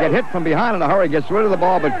 He's going to get hit from behind in a hurry, gets rid of the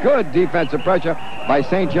ball, but good defensive pressure by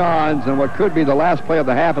St. John's, and what could be the last play of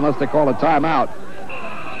the half unless they call a timeout.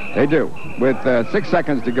 They do, with 6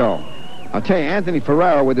 seconds to go. I'll tell you, Anthony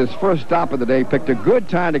Ferrero, with his first stop of the day, picked a good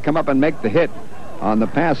time to come up and make the hit on the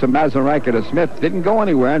pass of Mazarenka to Smith. Didn't go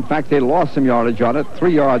anywhere. In fact, they lost some yardage on it,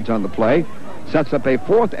 3 yards on the play. Sets up a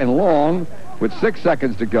 4th and long with 6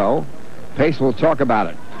 seconds to go. Pace will talk about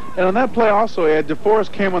it. And on that play also, Ed,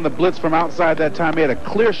 DeForest came on the blitz from outside that time. He had a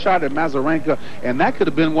clear shot at Mazarenka, and that could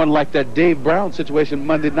have been one like that Dave Brown situation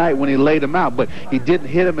Monday night when he laid him out. But he didn't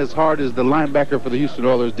hit him as hard as the linebacker for the Houston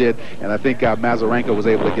Oilers did, and I think Mazarenka was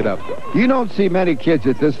able to get up. You don't see many kids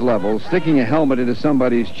at this level sticking a helmet into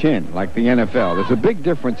somebody's chin like the NFL. There's a big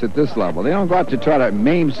difference at this level. They don't go out to try to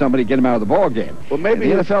maim somebody, get him out of the ball game. Well,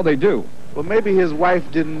 maybe in the NFL they do. Well, maybe his wife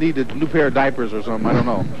didn't need a new pair of diapers or something. I don't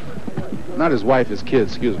know. Not his wife, his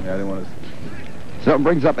kids. Excuse me. I didn't want to. So it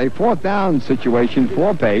brings up a 4th down situation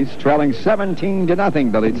for Pace, trailing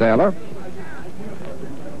 17-0, Billy Taylor.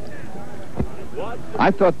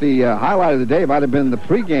 I thought the highlight of the day might have been the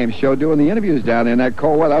pregame show doing the interviews down in that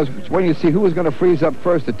cold weather. I was waiting to see who was going to freeze up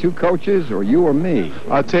first, the 2 coaches or you or me.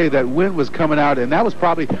 I'll tell you, that wind was coming out, and that was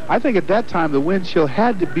probably, I think at that time, the wind chill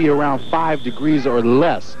had to be around 5 degrees or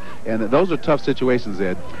less. And those are tough situations,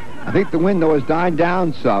 Ed. I think the wind, though, has died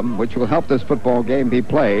down some, which will help this football game be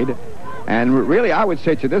played. And really, I would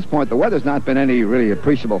say to this point, the weather's not been any really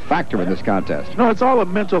appreciable factor in this contest. No, it's all a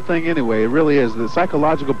mental thing anyway. It really is. The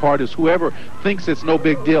psychological part is whoever thinks it's no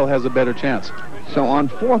big deal has a better chance. So on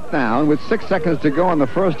 4th down, with 6 seconds to go in the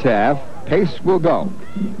first half, Pace will go.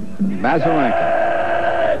 Mazarenka.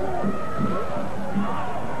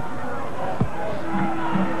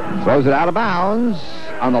 Throws it out of bounds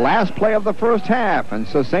on the last play of the first half. And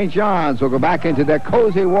so St. John's will go back into their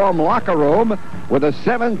cozy, warm locker room with a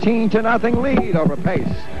 17-0 lead over Pace.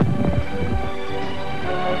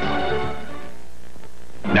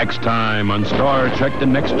 Next time on Star Trek The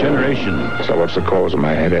Next Generation. So what's the cause of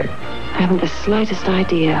my headache? I haven't the slightest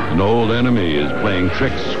idea. An old enemy is playing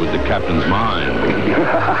tricks with the captain's mind.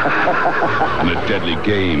 In a deadly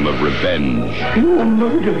game of revenge. You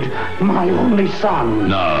murdered my only son.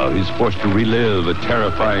 Now he's forced to relive a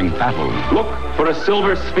terrifying battle. Look for a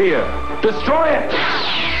silver sphere. Destroy it!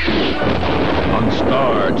 On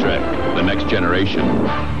Star Trek The Next Generation.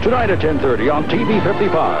 Tonight at 10:30 on TV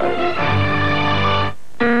 55.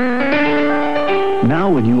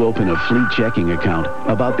 Now when you open a fleet checking account,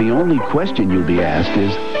 about the only question you'll be asked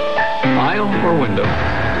is, aisle or window?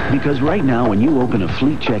 Because right now when you open a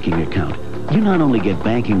fleet checking account, you not only get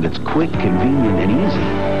banking that's quick, convenient, and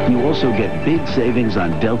easy, you also get big savings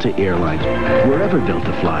on Delta Airlines, wherever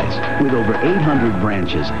Delta flies. With over 800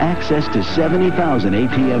 branches, access to 70,000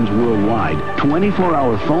 ATMs worldwide,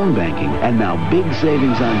 24-hour phone banking, and now big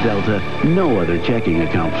savings on Delta, no other checking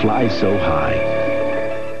account flies so high.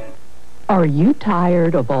 Are you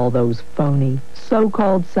tired of all those phony,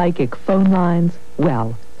 so-called psychic phone lines?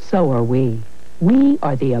 Well, so are we. We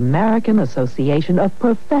are the American Association of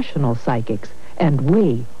Professional Psychics, and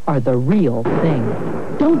we are the real thing.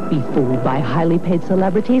 Don't be fooled by highly paid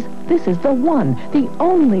celebrities. This is the one, the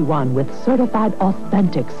only one with certified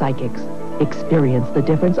authentic psychics. Experience the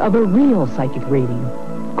difference of a real psychic reading.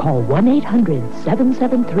 Call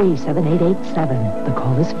 1-800-773-7887. The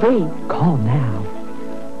call is free. Call now.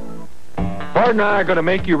 Bart and I are going to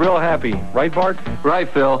make you real happy. Right, Bart? Right,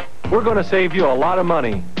 Phil. We're going to save you a lot of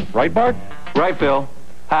money. Right, Bart? Right, Phil.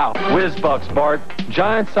 How? Whiz Bucks, Bart.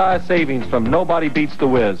 Giant-size savings from Nobody Beats the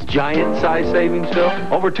Whiz. Giant-size savings, Phil?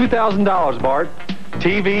 Over $2,000, Bart.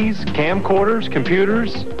 TVs, camcorders,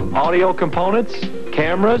 computers, audio components,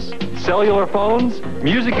 cameras, cellular phones,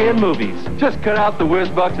 music and movies. Just cut out the Whiz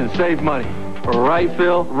Bucks and save money. Right,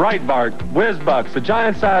 Phil? Right, Bart. Whiz Bucks, a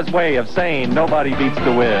giant-size way of saying Nobody Beats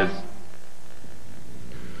the Whiz.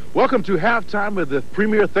 Welcome to halftime of the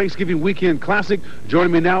Premier Thanksgiving Weekend Classic.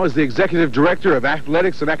 Joining me now is the Executive Director of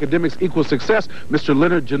Athletics and Academics Equal Success, Mr.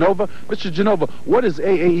 Leonard Genova. Mr. Genova, what is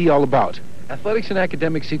AAE all about? Athletics and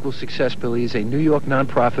Academics Equal Success, Billy, is a New York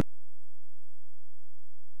nonprofit.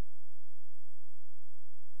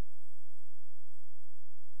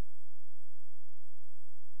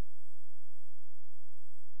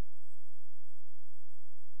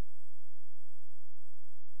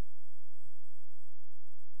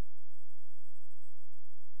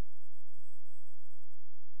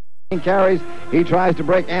 Carries. He tries to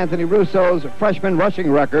break Anthony Russo's freshman rushing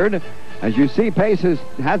record. As you see, Pace has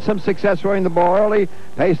had some success throwing the ball early.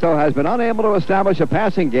 Pace, though, has been unable to establish a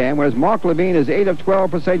passing game, whereas Mark Levine is 8 of 12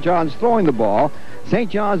 for St. John's throwing the ball. St.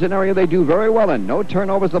 John's, an area they do very well in. No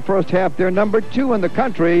turnovers the first half. They're number 2 in the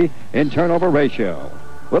country in turnover ratio.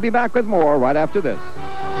 We'll be back with more right after this.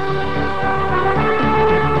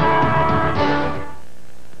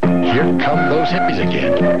 Here come those hippies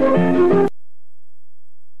again.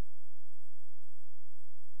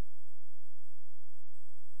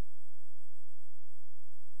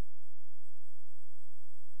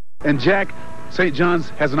 And Jack, St.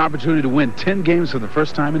 John's has an opportunity to win 10 games for the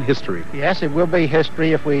first time in history. Yes, it will be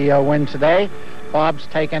history if we win today. Bob's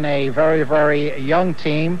taken a very, very young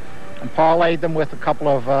team and parlayed them with a couple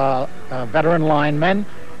of veteran linemen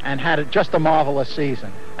and had just a marvelous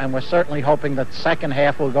season. And we're certainly hoping that the second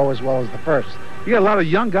half will go as well as the first. You got a lot of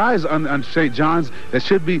young guys on St. John's that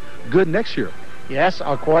should be good next year. Yes,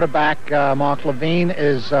 our quarterback, Mark Levine,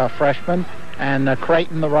 is a freshman. And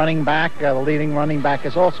Creighton, the running back, the leading running back,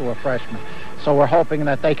 is also a freshman. So we're hoping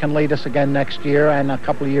that they can lead us again next year and a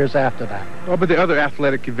couple of years after that. What about the other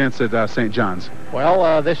athletic events at St. John's?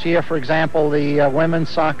 Well, this year, for example, the women's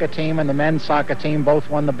soccer team and the men's soccer team both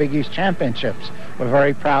won the Big East Championships. We're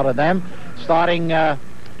very proud of them. Starting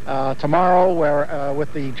tomorrow, we're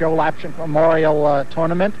with the Joe Lapchick Memorial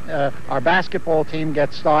Tournament. Our basketball team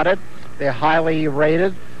gets started. They're highly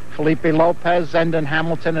rated. Felipe Lopez, Zendon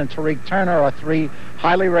Hamilton, and Tariq Turner are 3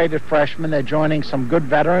 highly rated freshmen. They're joining some good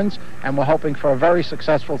veterans, and we're hoping for a very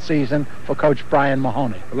successful season for Coach Brian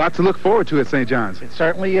Mahoney. A lot to look forward to at St. John's. It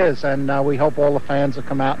certainly is, and we hope all the fans will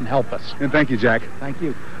come out and help us. And thank you, Jack. Thank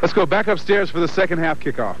you. Let's go back upstairs for the second half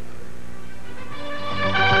kickoff.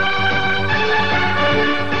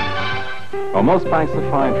 Well, most banks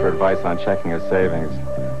are fine for advice on checking or savings.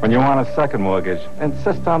 When you want a second mortgage,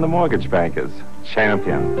 insist on the mortgage bankers.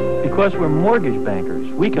 Champion. Because we're mortgage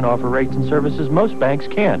bankers, we can offer rates and services most banks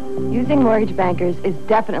can't. Using mortgage bankers is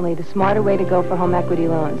definitely the smarter way to go for home equity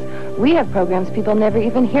loans. We have programs people never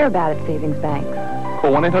even hear about at savings banks.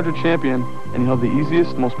 Call 1-800-CHAMPION and you'll have the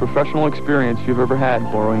easiest, most professional experience you've ever had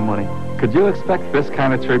borrowing money. Could you expect this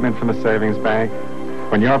kind of treatment from a savings bank?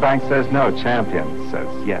 When your bank says no, Champion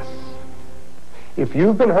says yes. If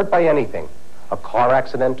you've been hurt by anything, a car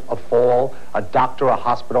accident, a fall, a doctor, a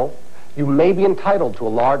hospital, you may be entitled to a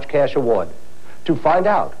large cash award. To find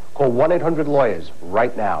out, call 1-800-LAWYERS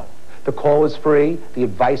right now. The call is free, the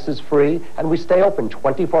advice is free, and we stay open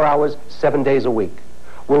 24 hours, 7 days a week.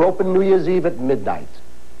 We're open New Year's Eve at midnight.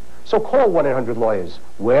 So call 1-800-LAWYERS.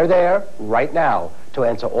 We're there right now to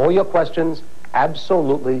answer all your questions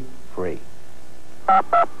absolutely free.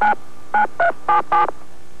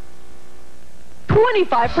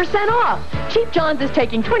 25% off. Cheap John's is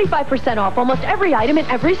taking 25% off almost every item in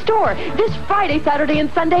every store. This Friday, Saturday,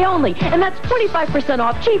 and Sunday only. And that's 25%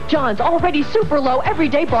 off Cheap John's already super low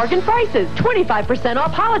everyday bargain prices. 25%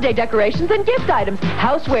 off holiday decorations and gift items,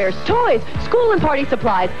 housewares, toys, school and party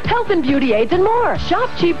supplies, health and beauty aids, and more. Shop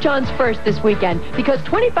Cheap John's first this weekend because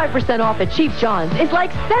 25% off at Cheap John's is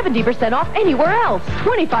like 70% off anywhere else.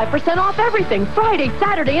 25% off everything Friday,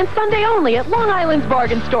 Saturday, and Sunday only at Long Island's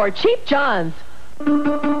bargain store, Cheap John's. Read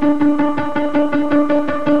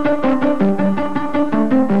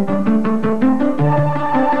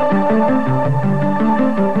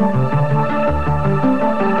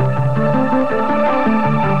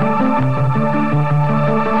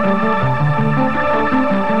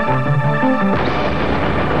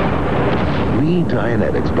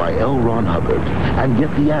Dianetics by L. Ron Hubbard and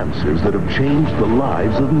get the answers that have changed the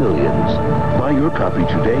lives of millions. Buy your copy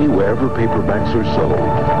today wherever paperbacks are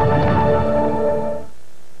sold.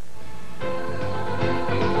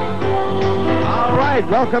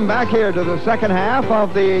 Welcome back here to the second half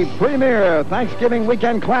of the Premier Thanksgiving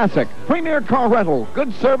Weekend Classic. Premier Car Rental.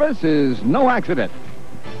 Good service is no accident.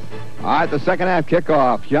 All right, the second half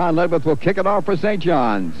kickoff. John Ledwith will kick it off for St.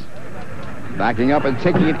 John's. Backing up and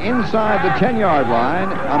taking it inside the 10-yard line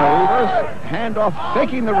on a reverse handoff.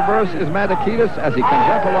 Faking the reverse is Matakitis as he comes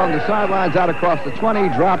up along the sidelines out across the 20.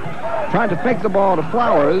 Dropped, trying to fake the ball to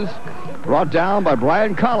Flowers. Brought down by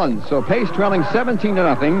Brian Collins. So Pace trailing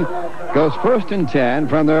 17-0. Goes first and 10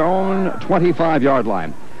 from their own 25-yard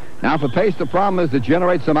line. Now for Pace, the problem is to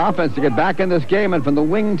generate some offense to get back in this game. And from the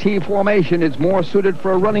wing T formation, it's more suited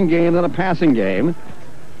for a running game than a passing game.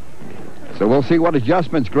 So we'll see what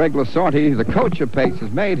adjustments Greg Lasarti, the coach of Pace,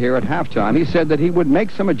 has made here at halftime. He said that he would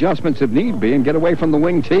make some adjustments if need be and get away from the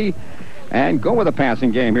wing T and go with a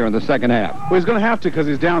passing game here in the second half. Well, he's going to have to because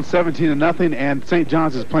he's down 17-0, and St.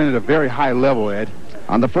 John's is playing at a very high level, Ed.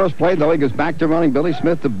 On the first play, though, he goes back to running Billy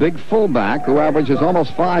Smith, the big fullback, who averages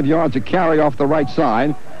almost 5 yards a carry off the right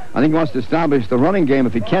side. I think he wants to establish the running game,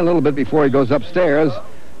 if he can, a little bit before he goes upstairs.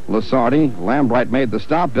 Lasarti, Lambright made the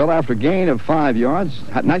stop. Bill, after gain of 5 yards.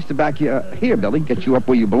 Nice to back you here, Billy. Get you up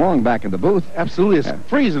where you belong back in the booth. Absolutely. It's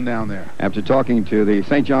freezing down there. After talking to the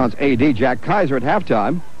St. John's A.D., Jack Kaiser, at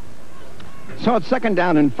halftime. So it's 2nd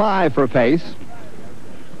down and 5 for Pace.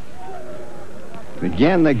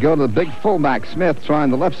 Again, they go to the big fullback, Smith,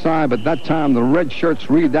 trying the left side, but that time the red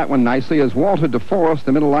shirts read that one nicely as Walter DeForest,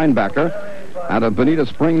 the middle linebacker, out of Bonita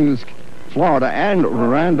Springs, Florida,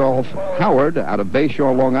 and Randolph Howard out of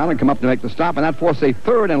Bayshore, Long Island, come up to make the stop, and that forced a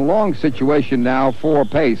 3rd and long situation now for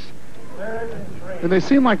Pace. And they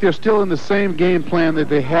seem like they're still in the same game plan that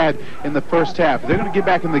they had in the first half. They're going to get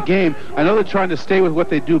back in the game. I know they're trying to stay with what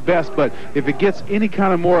they do best, but if it gets any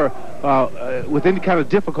kind of more, with any kind of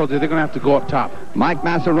difficulty, they're going to have to go up top. Mike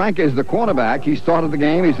Masarenka is the quarterback. He started the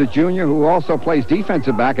game. He's a junior who also plays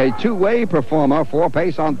defensive back, a two-way performer for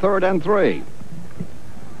Pace on 3rd and 3.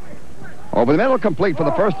 Over the middle, complete for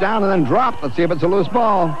the first down, and then dropped. Let's see if it's a loose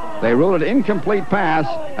ball. They ruled it incomplete pass.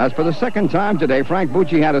 As for the second time today, Frank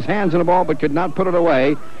Bucci had his hands on the ball but could not put it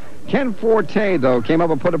away. Ken Forte, though, came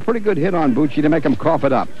up and put a pretty good hit on Bucci to make him cough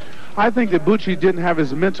it up. I think that Bucci didn't have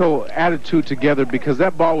his mental attitude together because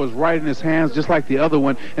that ball was right in his hands just like the other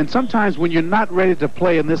one. And sometimes when you're not ready to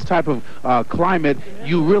play in this type of climate,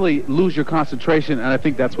 you really lose your concentration, and I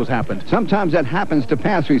think that's what's happened. Sometimes that happens to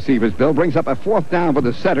pass receivers, Bill. Brings up a 4th down for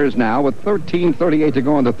the Setters now with 13:38 to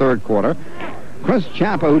go in the 3rd quarter. Chris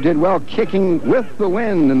Champa, who did well kicking with the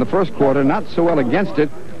wind in the 1st quarter, not so well against it,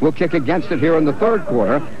 will kick against it here in the 3rd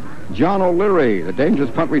quarter. John O'Leary, the dangerous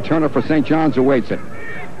punt returner for St. John's, awaits it.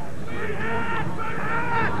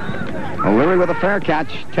 O'Leary with a fair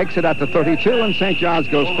catch, takes it at the 32, and St. John's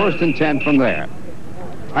goes 1st and 10 from there.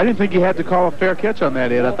 I didn't think he had to call a fair catch on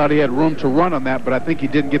that, Ed. I thought he had room to run on that, but I think he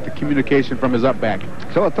didn't get the communication from his up back.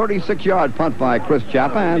 So a 36-yard punt by Chris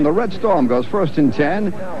Chapa, and the Red Storm goes 1st and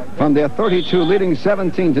 10 from their 32, leading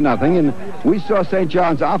 17-0. And we saw St.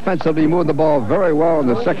 John's offensively move the ball very well in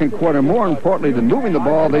the second quarter. More importantly than moving the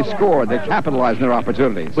ball, they scored. They capitalized on their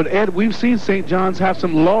opportunities. But, Ed, we've seen St. John's have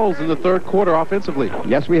some lulls in the third quarter offensively.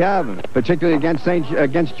 Yes, we have, particularly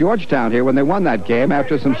against Georgetown here when they won that game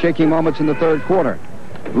after some shaky moments in the third quarter.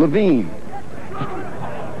 Levine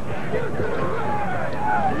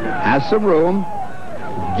has some room,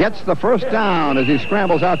 gets the first down as he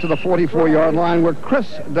scrambles out to the 44-yard line where Chris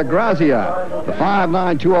DeGrazia, the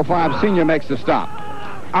 5'9", 205 senior, makes the stop.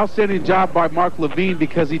 Outstanding job by Mark Levine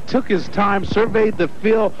because he took his time, surveyed the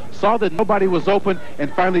field, saw that nobody was open, and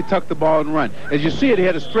finally tucked the ball and run. As you see it, he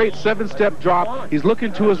had a straight 7-step drop. He's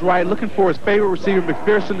looking to his right, looking for his favorite receiver,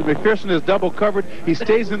 McPherson. McPherson is double covered. He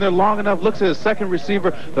stays in there long enough, looks at his second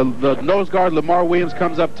receiver. The nose guard, Lamar Williams,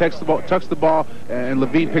 comes up, tucks the ball, and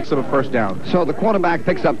Levine picks up a first down. So the quarterback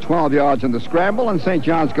picks up 12 yards in the scramble, and St.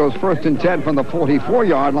 John's goes 1st and 10 from the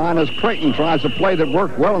 44-yard line as Creighton tries a play that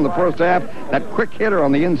worked well in the first half. That quick hitter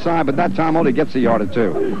on the inside, but that time only gets a yard or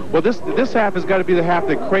two. Well, this half has got to be the half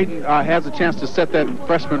that Creighton has a chance to set that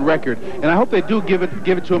freshman record, and I hope they do give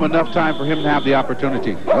it to him enough time for him to have the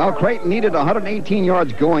opportunity. Well, Creighton needed 118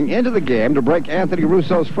 yards going into the game to break Anthony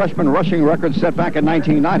Russo's freshman rushing record set back in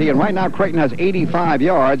 1990, and right now Creighton has 85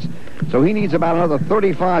 yards, so he needs about another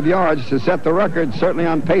 35 yards to set the record, certainly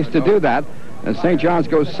on pace to do that, as St. John's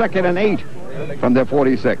goes 2nd and 8 from their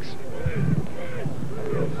 46.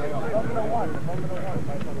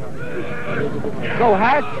 Go,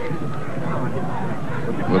 Hatch.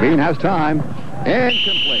 Levine has time.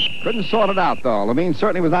 Incomplete. Couldn't sort it out, though. Levine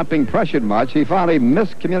certainly was not being pressured much. He finally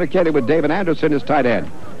miscommunicated with David Anderson, his tight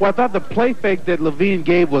end. Well, I thought the play fake that Levine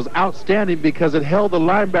gave was outstanding because it held the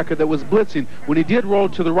linebacker that was blitzing. When he did roll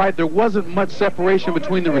to the right, there wasn't much separation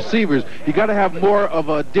between the receivers. You got to have more of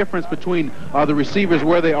a difference between the receivers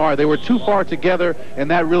where they are. They were too far together, and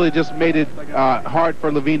that really just made it hard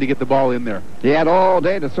for Levine to get the ball in there. He had all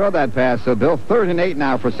day to throw that pass. So, Bill, 3rd and 8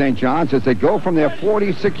 now for St. John's as they go from their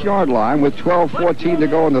 46-yard line with 12:14 to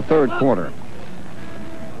go in the third quarter.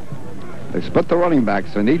 They split the running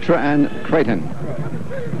backs, Anitra and Creighton.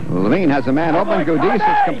 Levine has a man open. Goudis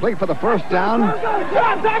is complete for the first down.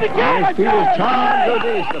 On his feet is Tom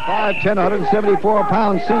Goudis, the 5'10",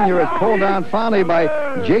 174-pound senior, is pulled down finally by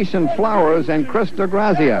Jason Flowers and Chris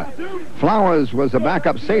DeGrazia. Flowers was a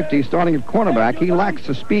backup safety starting at cornerback. He lacks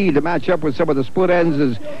the speed to match up with some of the split ends,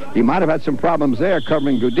 as he might have had some problems there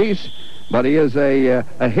covering Goudis. But he is a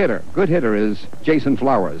hitter. Good hitter is Jason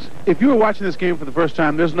Flowers. If you were watching this game for the first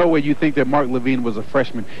time, there's no way you think that Mark Levine was a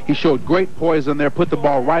freshman. He showed great poise in there, put the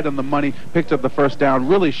ball right on the money, picked up the first down,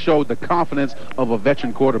 really showed the confidence of a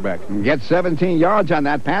veteran quarterback. Gets 17 yards on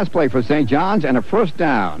that pass play for St. John's and a first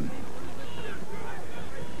down.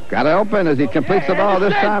 Got it open as he completes the ball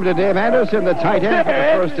this time to Dave Anderson, the tight end, for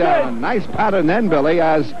the first down. A nice pattern then, Billy,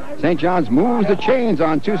 as St. John's moves the chains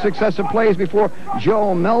on 2 successive plays before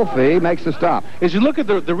Joe Melfi makes the stop. As you look at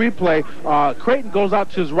the replay, Creighton goes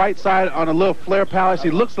out to his right side on a little flare pass.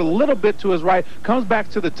 He looks a little bit to his right, comes back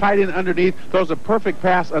to the tight end underneath, throws a perfect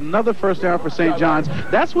pass, another first down for St. John's.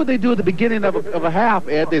 That's what they do at the beginning of a half,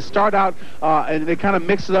 Ed. They start out and they kind of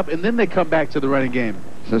mix it up, and then they come back to the running game.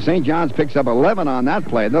 So St. John's picks up 11 on that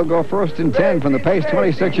play. They'll go 1st and 10 from the Pace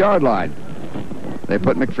 26-yard line. They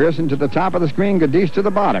put McPherson to the top of the screen, Goudis to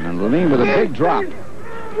the bottom, and Levine with a big drop.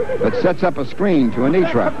 But sets up a screen to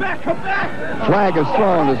Anitra. Flag is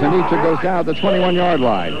thrown as Anitra goes down to the 21-yard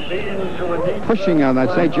line. Pushing on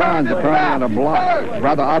that St. John's, apparently on a block.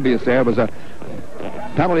 Rather obvious there was a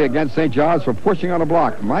penalty against St. John's for pushing on a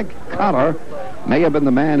block. Mike Cotter may have been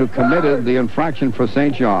the man who committed the infraction for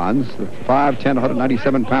St. John's, the 5'10",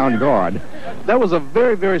 197-pound guard. That was a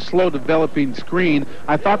very, very slow developing screen.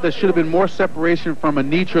 I thought there should have been more separation from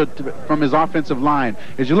Anitra from his offensive line.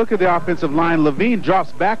 As you look at the offensive line, Levine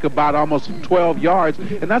drops back about almost 12 yards,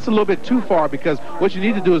 and that's a little bit too far because what you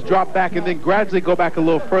need to do is drop back and then gradually go back a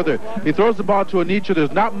little further. He throws the ball to Anitra.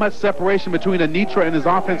 There's not much separation between Anitra and his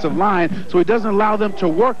offensive line, so he doesn't allow them to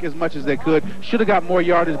work as much as they could. Should have got more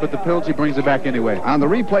yardage, but the penalty brings it back anyway. On the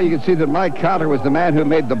replay, you can see that Mike Cotter was the man who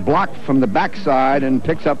made the block from the backside and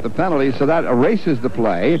picks up the penalty, so that erases the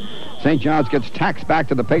play. St. John's gets taxed back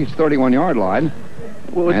to the Pace 31-yard line.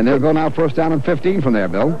 And they'll go now 1st down and 15 from there,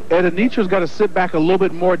 Bill. Ed, Anitra's got to sit back a little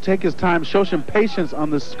bit more, take his time, show some patience on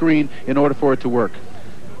the screen in order for it to work.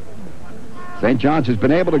 St. John's has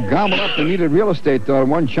been able to gobble up the needed real estate, though, in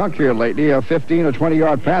one chunk here lately, a 15 or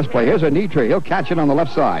 20-yard pass play. Here's Anitra. He'll catch it on the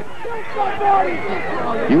left side.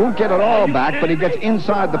 He won't get it all back, but he gets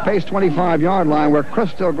inside the pace 25-yard line where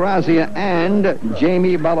Chris Del Grazia and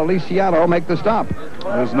Jamie Balaliciato make the stop.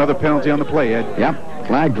 There's another penalty on the play, Ed. Yep.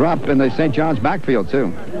 Flag drop in the St. John's backfield,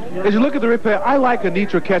 too. As you look at the replay, I like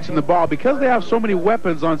Anitra catching the ball. Because they have so many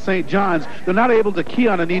weapons on St. John's, they're not able to key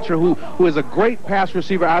on Anitra, who is a great pass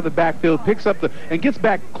receiver out of the backfield, picks up and gets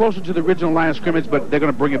back closer to the original line of scrimmage, but they're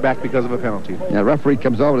going to bring it back because of a penalty. Yeah, referee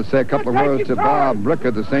comes over to say a couple of words to Bob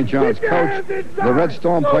Bricker, the St. John's coach. The Red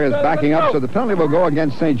Storm players backing up, so the penalty will go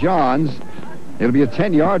against St. John's. It'll be a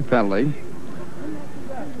 10-yard penalty.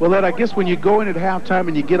 Well, Ed, I guess when you go in at halftime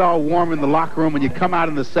and you get all warm in the locker room and you come out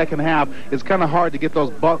in the second half, it's kind of hard to get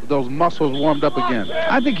those muscles warmed up again.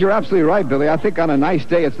 I think you're absolutely right, Billy. I think on a nice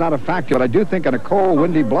day it's not a factor, but I do think on a cold,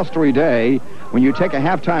 windy, blustery day, when you take a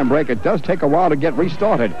halftime break, it does take a while to get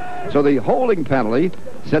restarted. So the holding penalty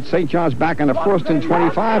sets St. John's back in a 1st and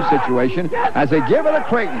 25 situation as they give it to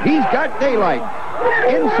Creighton. He's got daylight.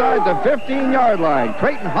 Inside the 15-yard line.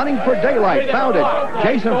 Creighton hunting for daylight. Found it.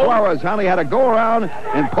 Jason Flowers only had to go around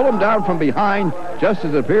and pull him down from behind just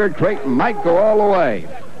as it appeared Creighton might go all the way.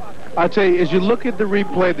 I'll tell you, as you look at the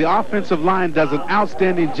replay, the offensive line does an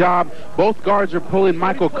outstanding job. Both guards are pulling.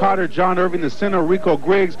 Michael Carter, John Irving, the center, Rico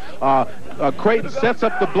Griggs. Creighton sets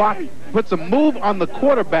up the block, puts a move on the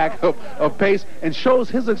quarterback of Pace, and shows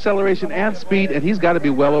his acceleration and speed, and he's got to be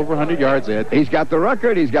well over 100 yards, Ed. He's got the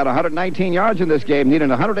record. He's got 119 yards in this game, needing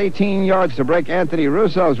 118 yards to break Anthony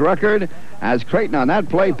Russo's record, as Creighton on that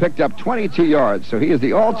play picked up 22 yards. So he is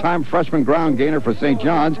the all-time freshman ground gainer for St.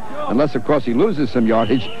 John's, unless, of course, he loses some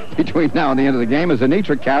yardage between now and the end of the game, as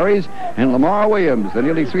Anitra carries, and Lamar Williams, the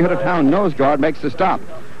nearly 300-pound nose guard, makes the stop.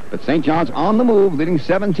 But St. John's on the move, leading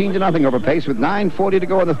 17-0 over Pace with 9:40 to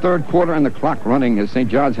go in the third quarter, and the clock running as St.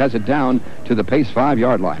 John's has it down to the Pace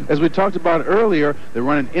 5-yard line. As we talked about earlier, they're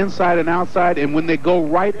running inside and outside, and when they go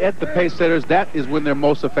right at the Pace setters, that is when they're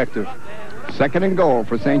most effective. 2nd and goal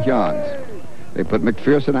for St. John's. They put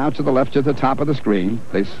McPherson out to the left at the top of the screen.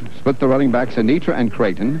 They split the running backs, Anitra and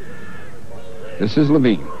Creighton. This is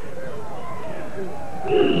Levine.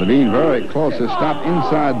 Levine very close to stop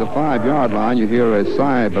inside the 5-yard line. You hear a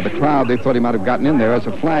sigh by the crowd. They thought he might have gotten in there as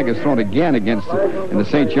a flag is thrown again in the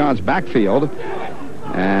St. John's backfield.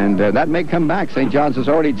 And that may come back. St. John's has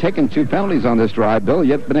already taken 2 penalties on this drive, Bill,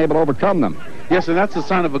 yet been able to overcome them. Yes, and that's a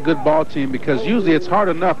sign of a good ball team, because usually it's hard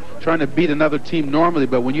enough trying to beat another team normally,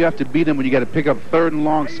 but when you have to beat them, when you got to pick up 3rd and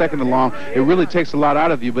long, 2nd and long, it really takes a lot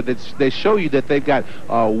out of you. But they show you that they've got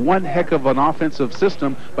one heck of an offensive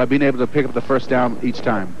system by being able to pick up the first down each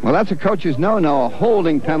time. Well, that's a coach's no-no, a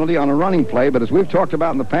holding penalty on a running play, but as we've talked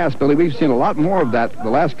about in the past, Billy, we've seen a lot more of that the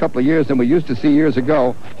last couple of years than we used to see years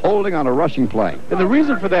ago, holding on a rushing play. And the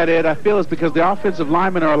reason for that, Ed, I feel is because the offensive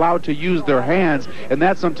linemen are allowed to use their hands, and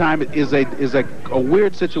that sometimes is a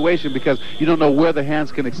weird situation because you don't know where the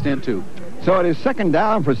hands can extend to. So it is 2nd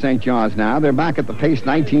down for St. John's now. They're back at the Pace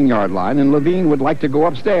 19-yard line, and Levine would like to go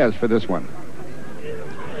upstairs for this one.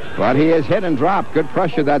 But he is hit and dropped. Good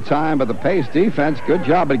pressure that time by the Pace defense. Good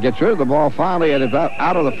job. It gets rid of the ball finally, and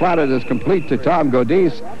out of the flat it is complete to Tom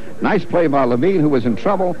Godis. Nice play by Levine, who was in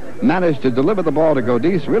trouble. Managed to deliver the ball to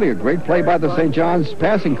Godis. Really a great play by the St. John's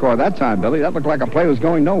passing corps that time, Billy. That looked like a play was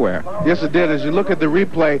going nowhere. Yes, it did. As you look at the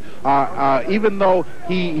replay, even though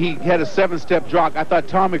he had a 7-step drop, I thought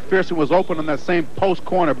Tom McPherson was open on that same post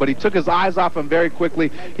corner, but he took his eyes off him very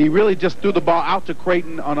quickly. He really just threw the ball out to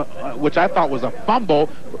Creighton, which I thought was a fumble,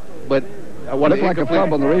 but looked like a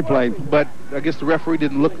fumble in the replay. But I guess the referee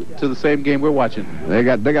didn't look to the same game we're watching. They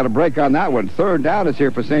got a break on that one. 3rd down is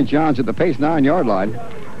here for St. John's at the Pace 9-yard line.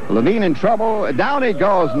 Levine in trouble. Down he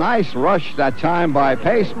goes. Nice rush that time by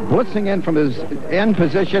Pace. Blitzing in from his end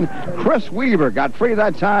position. Chris Weaver got free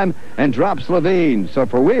that time and drops Levine. So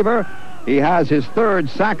for Weaver, he has his 3rd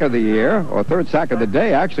sack of the year, or 3rd sack of the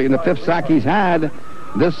day, actually, and the 5th sack he's had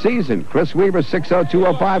this season. Chris Weaver, 6'0",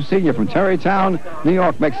 205 senior from Tarrytown, New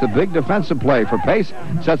York, makes the big defensive play for Pace.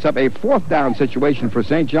 Sets up a 4th down situation for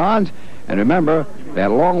St. John's. And remember, they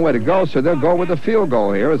had a long way to go, so they'll go with a field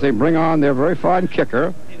goal here as they bring on their very fine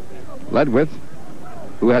kicker, Ledwith,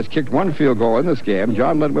 who has kicked 1 field goal in this game.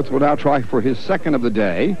 John Ledwith will now try for his 2nd of the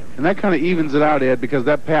day. And that kind of evens it out, Ed, because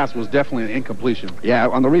that pass was definitely an incompletion. Yeah,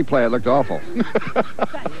 on the replay it looked awful.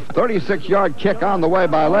 36-yard kick on the way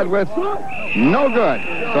by Ledwith. No good.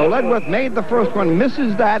 So Ledwith made the first one,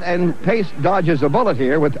 misses that, and Pace dodges a bullet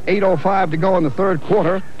here with 8:05 to go in the 3rd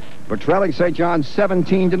quarter. We're trailing St. John's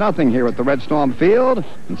 17-0 here at the Red Storm Field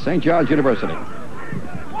in St. John's University.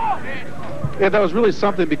 Yeah, that was really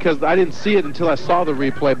something because I didn't see it until I saw the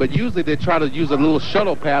replay, but usually they try to use a little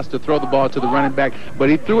shuttle pass to throw the ball to the running back, but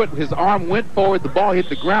he threw it, his arm went forward, the ball hit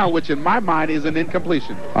the ground, which in my mind is an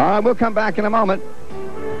incompletion. All right, we'll come back in a moment.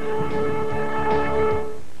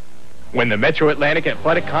 When the Metro Atlantic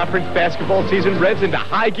Athletic Conference basketball season revs into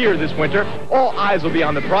high gear this winter, all eyes will be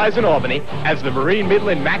on the prize in Albany as the Marine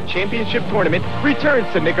Midland MAC Championship Tournament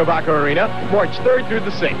returns to Knickerbocker Arena March 3rd through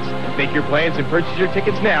the 6th. Make your plans and purchase your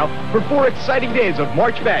tickets now for 4 exciting days of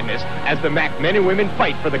March Madness as the MAC men and women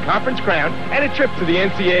fight for the conference crown and a trip to the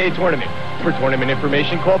NCAA tournament. For tournament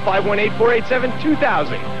information, call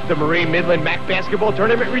 518-487-2000. The Marine Midland MAC basketball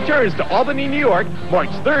tournament returns to Albany, New York, March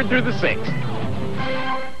 3rd through the 6th.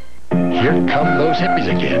 Here come those hippies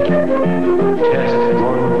again. Test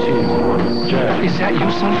 1, 2, 1. Check. Is that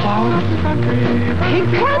you, Sunflower?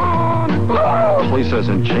 The place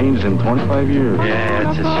hasn't changed in 25 years.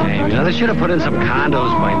 Yeah, it's a shame. You know, they should have put in some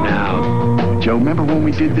condos by now. Joe, remember when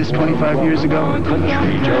we did this 25 years ago?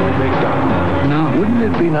 Country Joe McDonald. No. Wouldn't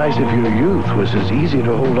it be nice if your youth was as easy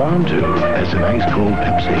to hold on to as an ice cold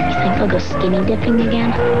Pepsi? You think I'll go skinny dipping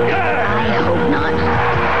again? I hope not.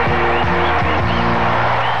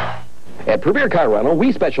 At Premier Car Rental,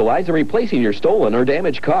 we specialize in replacing your stolen or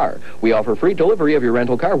damaged car. We offer free delivery of your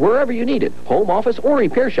rental car wherever you need it, home office or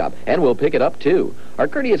repair shop, and we'll pick it up too. Our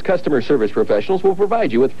courteous customer service professionals will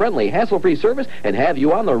provide you with friendly, hassle-free service and have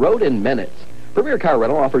you on the road in minutes. Premier Car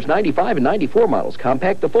Rental offers 95 and 94 models,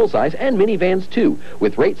 compact to full-size, and minivans too,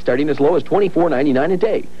 with rates starting as low as $24.99 a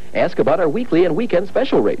day. Ask about our weekly and weekend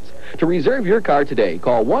special rates. To reserve your car today,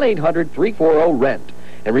 call 1-800-340-RENT.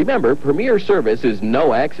 And remember, Premier Service is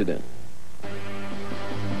no accident.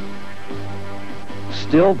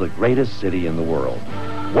 Still the greatest city in the world.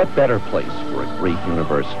 What better place for a great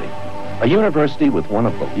university? A university with one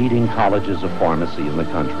of the leading colleges of pharmacy in the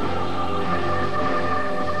country.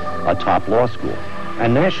 A top law school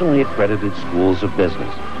and nationally accredited schools of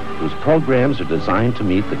business whose programs are designed to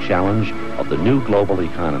meet the challenge of the new global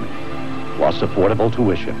economy, plus affordable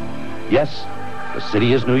tuition. Yes, the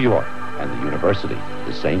city is New York and the university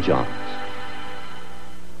is St. John's.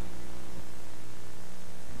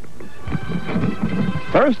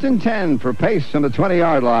 First and 10 for Pace on the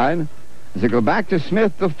 20-yard line. As they go back to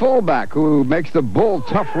Smith, the fullback, who makes the bull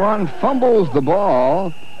tough run, fumbles the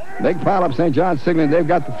ball. Big pile up St. John's signaling they've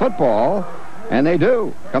got the football, and they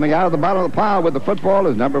do. Coming out of the bottom of the pile with the football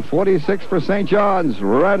is number 46 for St. John's,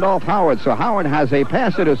 Randolph Howard. So Howard has a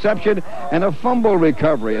pass interception and a fumble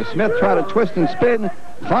recovery. As Smith tried to twist and spin,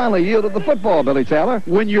 finally yielded the football, Billy Taylor.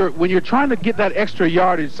 When you're trying to get that extra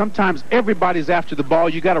yardage, sometimes everybody's after the ball.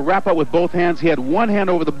 You got to wrap up with both hands. He had one hand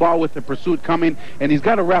over the ball with the pursuit coming, and he's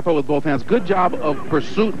got to wrap up with both hands. Good job of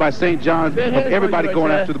pursuit by St. John's, of everybody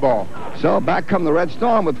going after the ball. So back come the Red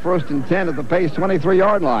Storm with first and 10 at the Pace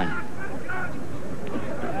 23-yard line.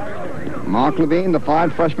 Mark Levine, the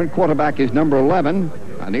 5 freshman quarterback, is number 11.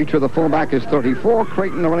 Anitra, the fullback, is 34.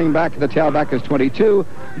 Creighton, the running back, the tailback, is 22.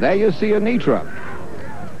 There you see Anitra.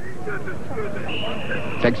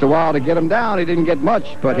 Takes a while to get him down. He didn't get much,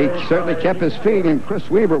 but he certainly kept his feet, and Chris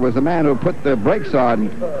Weaver was the man who put the brakes on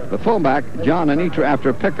the fullback, John Anitra, after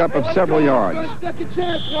a pickup of several yards. Second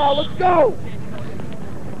chance, Carl. Let's go.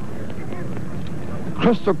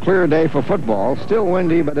 Crystal clear day for football. Still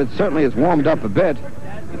windy, but it certainly has warmed up a bit.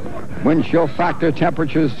 Wind chill factor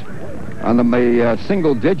temperatures on the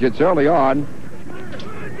single digits early on.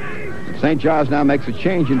 St. John's now makes a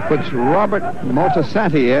change and puts Robert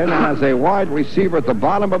Motasanti in as a wide receiver at the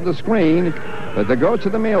bottom of the screen. But they go to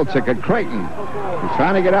the meal ticket. Creighton is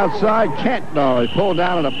trying to get outside. Can't. No, he's pulled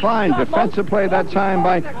down on a fine defensive play that time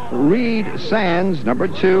by Reed Sands, number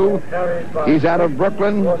 2. He's out of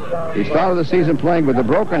Brooklyn. He started the season playing with a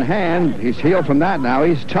broken hand. He's healed from that now.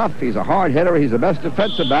 He's tough. He's a hard hitter. He's the best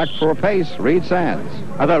defensive back for a Pace, Reed Sands.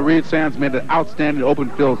 I thought Reed Sands made an outstanding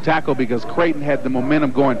open field tackle because Creighton had the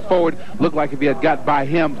momentum going forward. Looked like if he had got by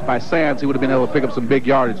Sands, he would have been able to pick up some big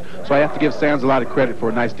yardage. So I have to give Sands a lot of credit for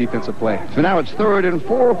a nice defensive play. So now it's 3rd and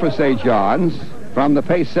 4 for St. John's from the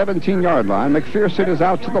Pace 17-yard line. McPherson is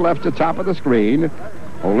out to the left, to top of the screen.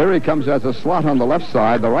 O'Leary comes as a slot on the left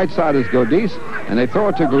side. The right side is Godis, and they throw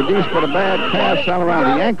it to Godis, but a bad pass down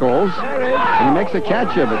around the ankles, and he makes a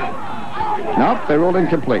catch of it. Nope, they ruled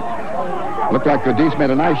incomplete. Looked like Godis made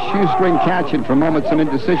a nice shoestring catch, and for moments an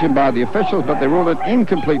indecision by the officials, but they ruled it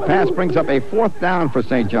incomplete pass. Brings up a 4th down for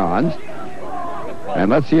St. John's. And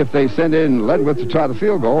let's see if they send in Ledwith to try the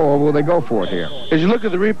field goal, or will they go for it here? As you look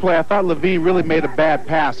at the replay, I thought Levine really made a bad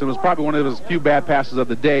pass. It was probably one of his few bad passes of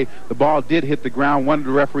the day. The ball did hit the ground. One of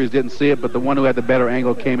the referees didn't see it, but the one who had the better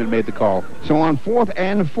angle came and made the call. So on 4th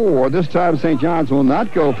and 4, this time St. John's will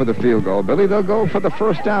not go for the field goal, Billy. They'll go for the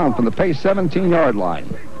first down from the Pace 17-yard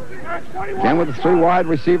line. Again with the 3 wide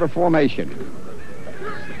receiver formation.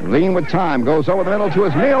 Lean with time, goes over the middle to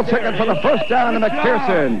his meal ticket for the first down to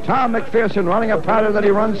McPherson. Tom McPherson running a pattern that he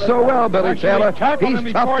runs so well, Billy Taylor.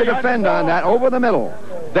 He's tough to defend on that, over the middle.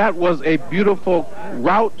 That was a beautiful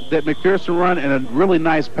route that McPherson run and a really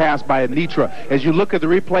nice pass by Anitra. As you look at the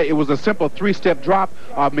replay, it was a simple 3-step drop.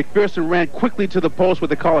 McPherson ran quickly to the post, what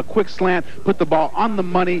they call a quick slant, put the ball on the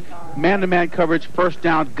money, man-to-man coverage, first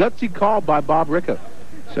down. Gutsy call by Bob Ricka.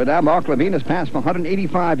 So now Mark Levine has passed for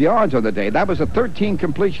 185 yards on the day. That was a 13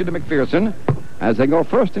 completion to McPherson as they go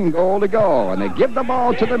 1st and goal to go. And they give the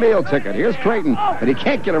ball to the meal ticket. Here's Creighton, but he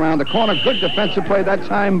can't get around the corner. Good defensive play that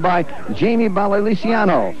time by Jamie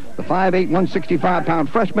Balaliciano. The 5'8", 165-pound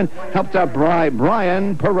freshman helped out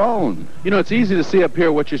Brian Perrone. You know, it's easy to see up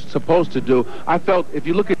here what you're supposed to do. I felt if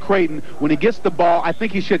you look at Creighton, when he gets the ball, I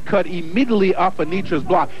think he should cut immediately off Anitra's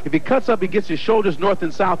block. If he cuts up, he gets his shoulders north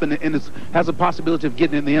and south and has a possibility of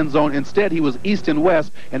getting in the end zone. Instead, he was east and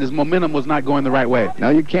west, and his momentum was not going the right way. Now,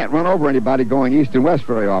 you can't run over anybody going east and west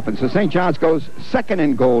very often. So St. John's goes 2nd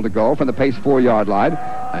and goal to go from the Pace 4-yard line.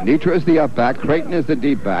 Anitra is the up back. Creighton is the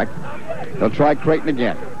deep back. They'll try Creighton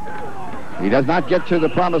again. He does not get to the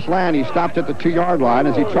promised land. He stopped at the 2-yard line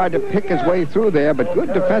as he tried to pick his way through there, but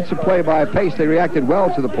good defensive play by Pace. They reacted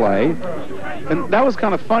well to the play. And that was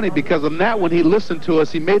kind of funny because on that one, he listened to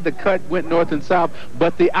us. He made the cut, went north and south,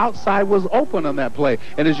 but the outside was open on that play.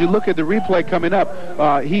 And as you look at the replay coming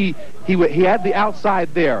up, he had the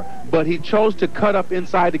outside there, but he chose to cut up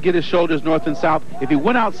inside to get his shoulders north and south. If he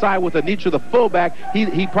went outside with Anitra, the fullback,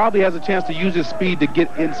 he probably has a chance to use his speed to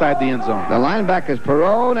get inside the end zone. The linebacker is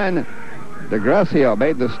Perrone, and DeGracio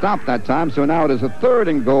made the stop that time, so now it is a 3rd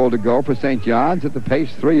and goal to go for St. John's at the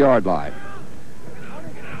Pace 3-yard line.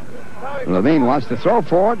 Levine wants to throw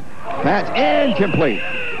for it. Pass incomplete.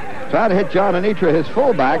 Tried to hit John Anitra, his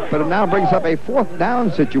fullback, but it now brings up a 4th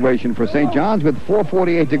down situation for St. John's with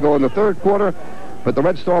 4:48 to go in the 3rd quarter, but the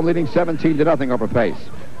Red Storm leading 17-0 over Pace.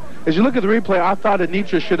 As you look at the replay, I thought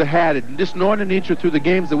Anitra should have had it. Just knowing Anitra through the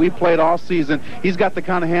games that we played all season, he's got the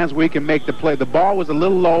kind of hands where he can make the play. The ball was a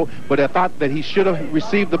little low, but I thought that he should have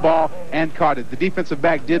received the ball and caught it. The defensive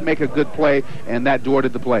back did make a good play, and that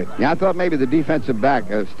dwarfed the play. Yeah, I thought maybe the defensive back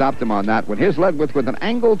stopped him on that one. Here's Ledwith with an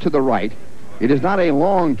angle to the right. It is not a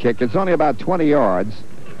long kick. It's only about 20 yards.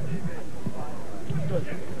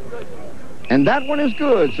 And that one is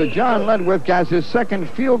good. So John Ledwith has his 2nd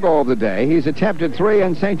field goal of the day. He's attempted 3,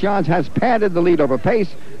 and St. John's has padded the lead over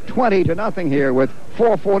Pace 20-0 here with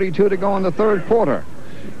 4:42 to go in the 3rd quarter.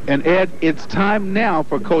 And Ed, it's time now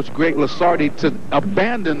for Coach Greg Lasardi to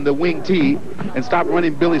abandon the wing tee and stop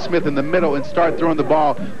running Billy Smith in the middle and start throwing the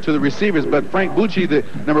ball to the receivers. But Frank Bucci, the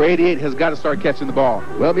number 88, has got to start catching the ball.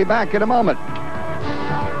 We'll be back in a moment.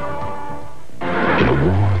 In a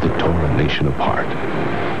war that tore a nation apart,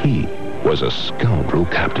 he was a scoundrel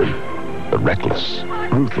captain, the reckless,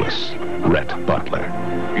 ruthless Rhett Butler.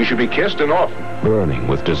 You should be kissed and off. Burning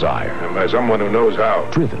with desire. And by someone who knows how.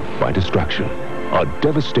 Driven by destruction. A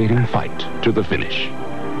devastating fight to the finish.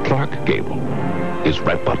 Clark Gable is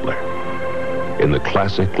Rhett Butler in the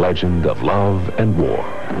classic legend of love and war.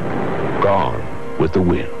 Gone with the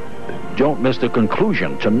Wind. Don't miss the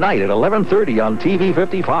conclusion tonight at 11:30 on TV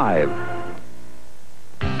 55.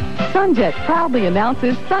 Sunjet proudly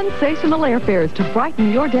announces sensational airfares to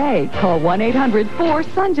brighten your day. Call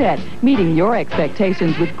 1-800-4SUNJET, meeting your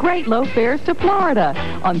expectations with great low fares to Florida.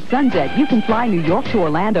 On Sunjet, you can fly New York to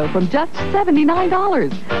Orlando from just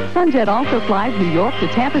 $79. Sunjet also flies New York to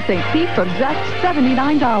Tampa St. Pete from just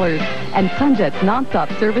 $79. And Sunjet's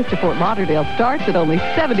nonstop service to Fort Lauderdale starts at only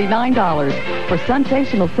 $79. For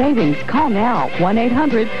sensational savings, call now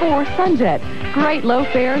 1-800-4SUNJET. Great low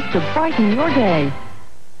fares to brighten your day.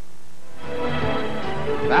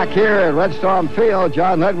 Back here at Red Storm Field,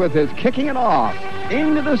 John Ledwith is kicking it off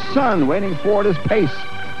into the sun, waiting for it his pace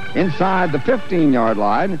inside the 15-yard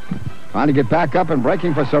line. Trying to get back up and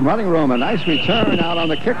breaking for some running room. A nice return out on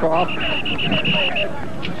the kickoff.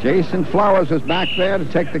 Jason Flowers was back there to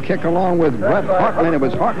take the kick along with Brett Hartman. It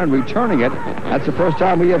was Hartman returning it. That's the first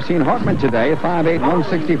time we have seen Hartman today. A 5'8",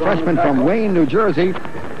 160 freshman from Wayne, New Jersey.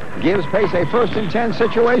 Gives Pace a 1st and 10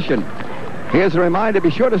 situation. Here's a reminder,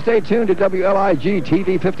 be sure to stay tuned to WLIG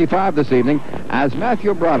TV 55 this evening as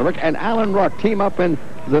Matthew Broderick and Alan Ruck team up in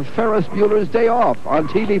the Ferris Bueller's Day Off on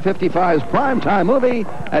TV 55's primetime movie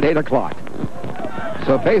at 8 o'clock.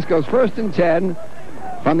 So Pace goes 1st and 10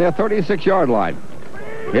 from their 36-yard line.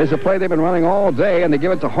 Here's a play they've been running all day, and they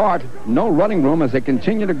give it to Hart. No running room as they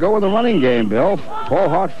continue to go in the running game, Bill. Paul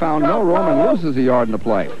Hart found no room and loses a yard in the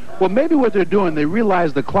play. Well, maybe what they're doing, they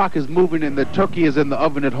realize the clock is moving and the turkey is in the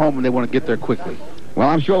oven at home and they want to get there quickly. Well,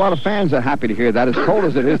 I'm sure a lot of fans are happy to hear that, as cold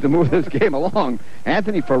as it is to move this game along.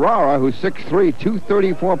 Anthony Ferrara, who's 6'3",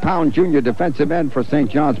 234-pound junior defensive end for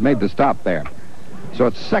St. John's, made the stop there. So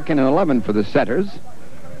it's 2nd and 11 for the Setters.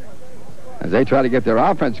 As they try to get their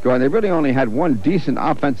offense going, they really only had one decent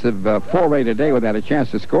offensive foray today where they had a chance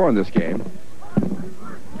to score in this game.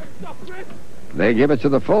 They give it to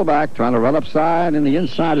the fullback, trying to run upside, and the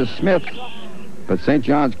inside is Smith. But St.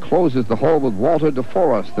 John's closes the hole with Walter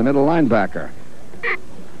DeForest, the middle linebacker.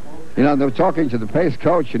 You know, they were talking to the Pace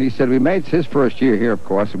coach, and he said, we made his first year here, of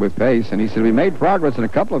course, with Pace, and he said, we made progress in a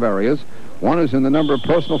couple of areas. One is in the number of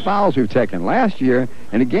personal fouls we've taken. Last year,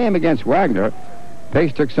 in a game against Wagner,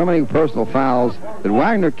 Pace took so many personal fouls that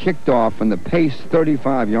Wagner kicked off from the Pace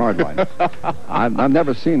 35-yard line. I've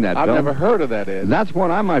never seen that, Bill. I've never heard of that, Ed. That's one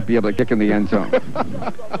I might be able to kick in the end zone.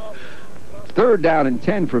 3rd down and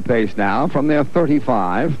 10 for Pace now from their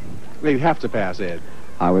 35. They have to pass, Ed.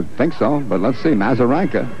 I would think so, but let's see.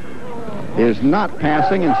 Mazarenka is not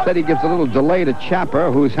passing. Instead, he gives a little delay to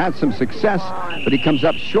Chapper, who's had some success, but he comes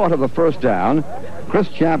up short of the 1st down. Chris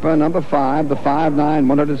Chapper, number 5, the 5'9",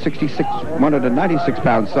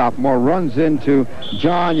 196-pound sophomore, runs into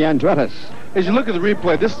John Yandretis. As you look at the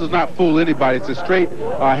replay, this does not fool anybody. It's a straight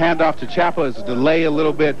handoff to Chapel. It's a delay a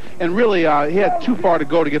little bit. And really, he had too far to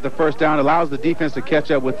go to get the 1st down. It allows the defense to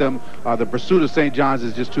catch up with them. The pursuit of St. John's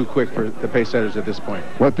is just too quick for the Pace Setters at this point.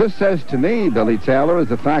 What this says to me, Billy Taylor, is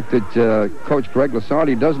the fact that Coach Greg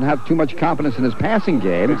Lasardi doesn't have too much confidence in his passing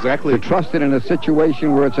game. Exactly. To trust it in a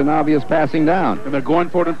situation where it's an obvious passing down. And they're going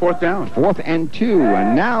for it on 4th down. 4th and 2.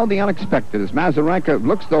 And now the unexpected. As Mazarenka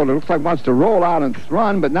looks like wants to roll out and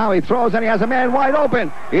run, but now he throws and he has a man wide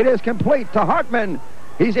open. It is complete to Hartman.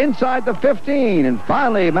 He's inside the 15. And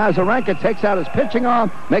finally, Mazarenka takes out his pitching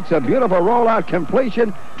arm, makes a beautiful rollout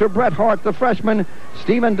completion to Bret Hart, the freshman.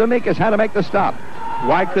 Stephen Dominguez had to make the stop.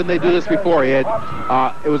 Why couldn't they do this before, Ed?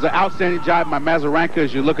 It was an outstanding job by Mazarenka.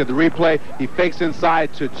 As you look at the replay, he fakes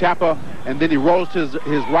inside to Chapa, and then he rolls to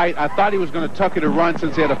his right. I thought he was going to tuck it and run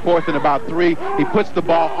since he had a 4th and about 3. He puts the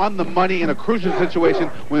ball on the money in a crucial situation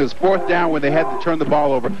when it was 4th down, when they had to turn the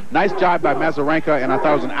ball over. Nice job by Mazarenka, and I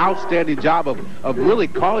thought it was an outstanding job of really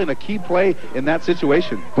calling a key play in that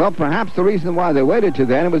situation. Well, perhaps the reason why they waited to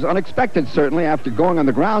then, it was unexpected, certainly, after going on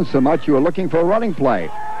the ground so much, you were looking for a running play.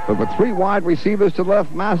 But with 3 wide receivers to the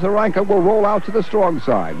left, Mazarenka will roll out to the strong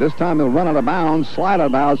side. This time he'll run out of bounds, slide out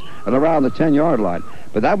of bounds, at around the 10-yard line.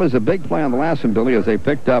 But that was a big play on the last one, Billy, as they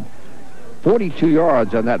picked up 42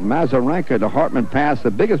 yards on that Mazarenka to Hartman pass, the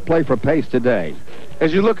biggest play for Pace today.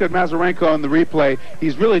 As you look at Mazarenka on the replay,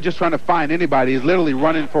 he's really just trying to find anybody. He's literally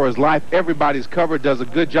running for his life. Everybody's covered, does a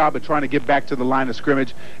good job at trying to get back to the line of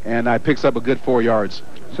scrimmage, and picks up a good 4 yards.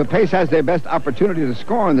 So Pace has their best opportunity to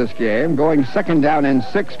score in this game, going 2nd down and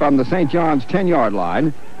 6 from the St. John's 10-yard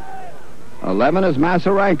line. 11 is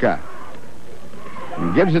Mazarenka.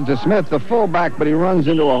 He gives it to Smith, the fullback, but he runs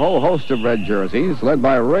into a whole host of red jerseys, led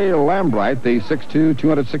by Ray Lambright, the 6'2",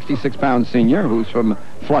 266-pound senior, who's from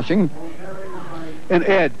Flushing. And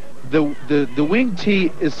Ed, the wing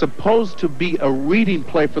tee is supposed to be a reading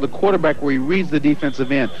play for the quarterback where he reads the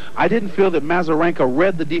defensive end. I didn't feel that Mazarenka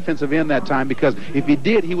read the defensive end that time, because if he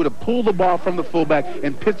did, he would have pulled the ball from the fullback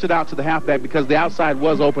and pitched it out to the halfback because the outside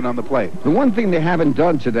was open on the play. The one thing they haven't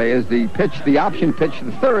done today is the option pitch,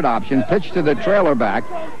 the 3rd option, pitch to the trailer back,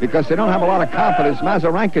 because they don't have a lot of confidence.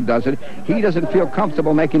 Mazarenka does it. He doesn't feel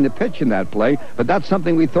comfortable making the pitch in that play, but that's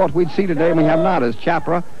something we thought we'd see today, and we have not, as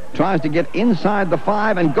Chapra tries to get inside the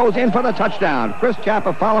 5 and goes in for the touchdown. Chris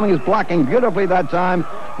Chappa, following his blocking beautifully that time,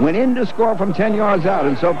 went in to score from 10 yards out.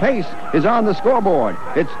 And so Pace is on the scoreboard.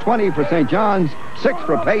 It's 20 for St. John's, 6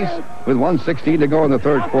 for Pace, with 1:16 to go in the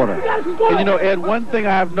 3rd quarter. And you know, Ed, one thing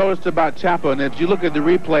I have noticed about Chappa, and if you look at the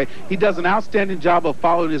replay, he does an outstanding job of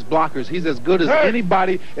following his blockers. He's as good as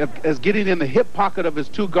anybody as getting in the hip pocket of his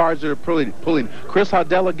 2 guards that are pulling. Chris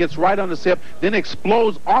Hardella gets right on his hip, then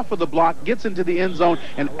explodes off of the block, gets into the end zone,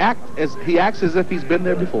 and acts as if he's been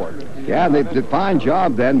there before. Yeah, they did a fine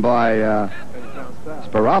job then by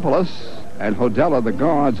Spiropoulos and Hodella, the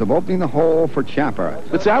guards, of opening the hole for Chappa.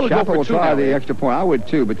 But see, I would Chappa go for will 2 try now. the extra point. I would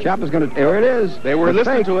too, but Chappa's going to. There it is. They were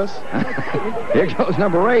listening to us. Here goes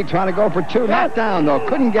number 8, trying to go for 2. Knocked down, though.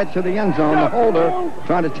 Couldn't get to the end zone. The holder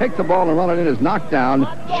trying to take the ball and run it in is knocked down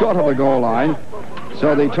short of the goal line.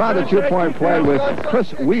 So they tried the 2-point play with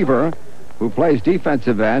Chris Weaver, who plays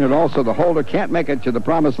defensive end, and also the holder can't make it to the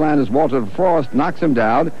promised land as Walter Frost knocks him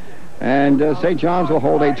down. And St. John's will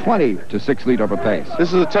hold a 20-6 lead over Pace.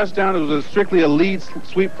 This is a touchdown. It was strictly a lead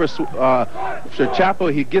sweep for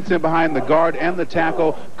Chapo. He gets in behind the guard and the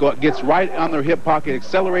tackle, gets right on their hip pocket,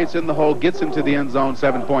 accelerates in the hole, gets into the end zone,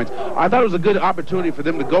 7 points. I thought it was a good opportunity for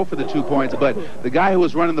them to go for the 2 points, but the guy who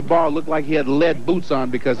was running the ball looked like he had lead boots on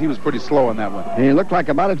because he was pretty slow on that one. And he looked like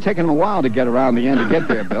it might have taken him a while to get around the end to get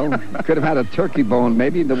there, Bill. Could have had a turkey bone,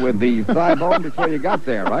 maybe, with the thigh bone before you got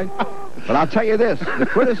there, right? But I'll tell you this, the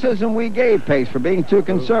criticism we gave Pace for being too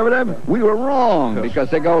conservative, we were wrong because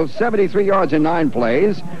they go 73 yards in 9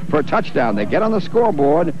 plays for a touchdown. They get on the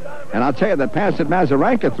scoreboard, and I'll tell you, the pass that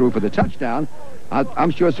Mazarenka threw for the touchdown,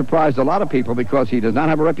 I'm sure surprised a lot of people because he does not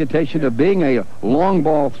have a reputation of being a long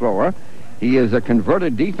ball thrower. He is a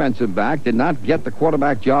converted defensive back, did not get the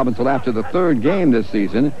quarterback job until after the 3rd game this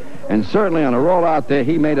season, and certainly on a rollout there,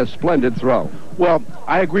 he made a splendid throw. Well,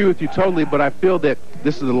 I agree with you totally, but I feel that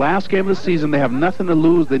this is the last game of the season. They have nothing to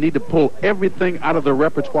lose. They need to pull everything out of their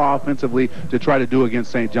repertoire offensively to try to do against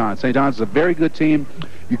St. John's. St. John's is a very good team.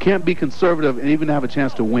 You can't be conservative and even have a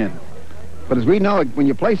chance to win. But as we know, when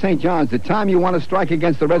you play St. John's, the time you want to strike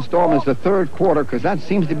against the Red Storm is the 3rd quarter, because that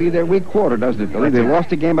seems to be their weak quarter, doesn't it, Billy? They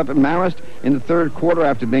lost a game up at Marist in the 3rd quarter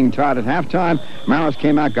after being tied at halftime. Marist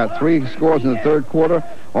came out, got 3 scores in the 3rd quarter.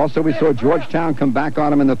 Also, we saw Georgetown come back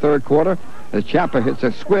on him in the 3rd quarter. As Chapa hits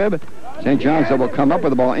a squib, St. John's will come up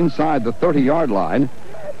with the ball inside the 30-yard line,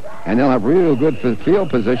 and they'll have real good field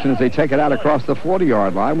position as they take it out across the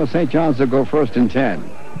 40-yard line. Well, St. John's will go 1st and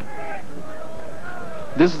 10.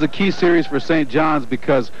 This is a key series for St. John's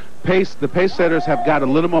because the pace setters have got a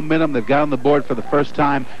little momentum. They've got on the board for the first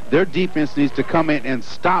time. Their defense needs to come in and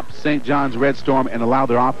stop St. John's Red Storm and allow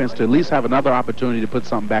their offense to at least have another opportunity to put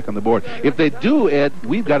something back on the board. If they do, Ed,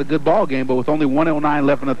 we've got a good ball game, but with only 1:09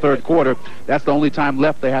 left in the 3rd quarter, that's the only time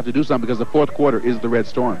left they have to do something because the 4th quarter is the Red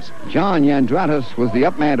Storms. John Yandratis was the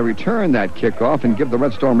up man to return that kickoff and give the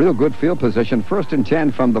Red Storm real good field position. 1st and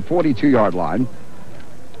 10 from the 42-yard line.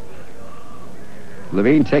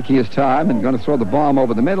 Levine taking his time and going to throw the bomb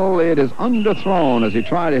over the middle. It is underthrown as he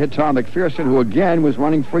tried to hit Tom McPherson, who again was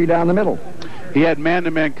running free down the middle. He had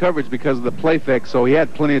man-to-man coverage because of the play fake, so he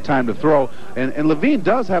had plenty of time to throw. And Levine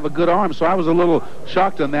does have a good arm, so I was a little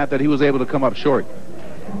shocked on that he was able to come up short.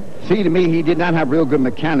 See, to me, he did not have real good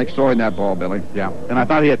mechanics throwing that ball, Billy. Yeah, and I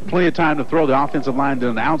thought he had plenty of time to throw. The offensive line did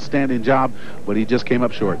an outstanding job, but he just came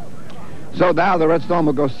up short. So now the Red Storm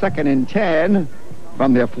will go 2nd and 10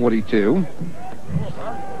 from their 42.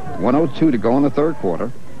 1:02 to go in the 3rd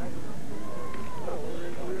quarter.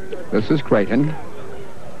 This is Creighton.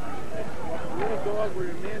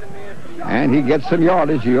 And he gets some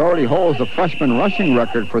yardage. He already holds the freshman rushing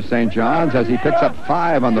record for St. John's as he picks up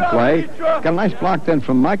 5 on the play. Got a nice block then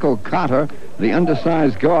from Michael Cotter, the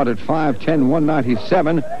undersized guard at 5'10",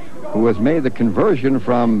 197, who has made the conversion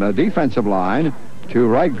from defensive line to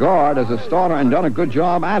right guard as a starter and done a good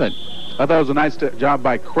job at it. I thought it was a nice job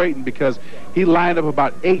by Creighton because he lined up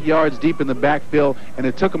about 8 yards deep in the backfield, and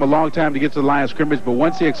it took him a long time to get to the line of scrimmage, but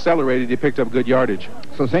once he accelerated, he picked up good yardage.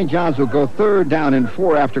 So St. John's will go 3rd down and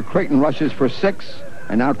 4 after Creighton rushes for 6,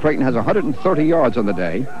 and now Creighton has 130 yards on the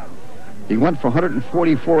day. He went for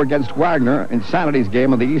 144 against Wagner in Saturday's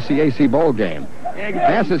game of the ECAC Bowl game.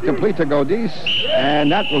 Pass is complete to Godis,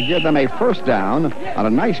 and that will give them a 1st down on a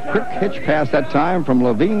nice quick hitch pass that time from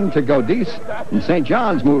Levine to Godis, and St.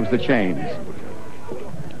 John's moves the chains.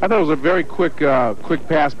 I thought it was a very quick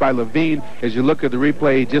pass by Levine. As you look at the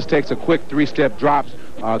replay, he just takes a quick 3-step drops.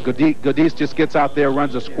 Godis just gets out there,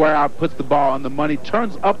 runs a square out, puts the ball on the money,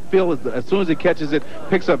 turns upfield as soon as he catches it,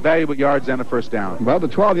 picks up valuable yards and a 1st down. Well, the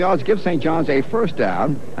 12 yards gives St. John's a 1st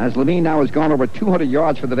down, as Levine now has gone over 200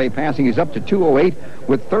 yards for the day passing. He's up to 208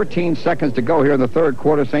 with 13 seconds to go here in the 3rd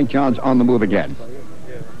quarter. St. John's on the move again.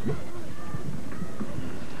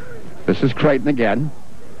 This is Creighton again.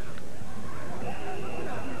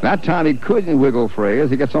 That time he couldn't wiggle free as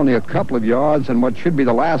he gets only a couple of yards in what should be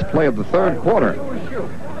the last play of the 3rd quarter.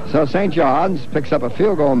 So St. John's picks up a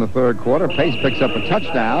field goal in the 3rd quarter. Pace picks up a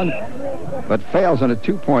touchdown, but fails on a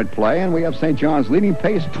 2-point play, and we have St. John's leading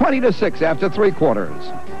Pace 20-6 after 3 quarters.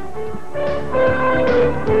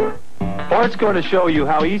 Bart's going to show you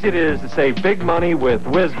how easy it is to save big money with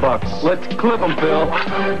WizBucks. Let's clip them, Phil.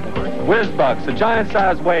 WizBucks, a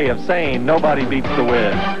giant-sized way of saying nobody beats the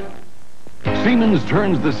Wiz. Siemens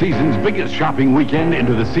turns the season's biggest shopping weekend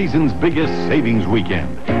into the season's biggest savings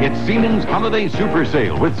weekend. It's Siemens Holiday Super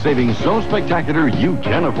Sale with savings so spectacular you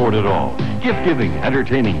can afford it all. gift-giving,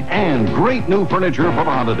 entertaining, and great new furniture for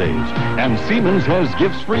the holidays. And Siemens has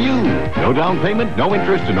gifts for you. No down payment, no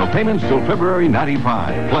interest, and no payments till February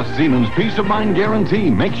 95. Plus, Siemens' peace of mind guarantee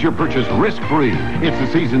makes your purchase risk-free. It's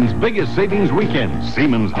the season's biggest savings weekend.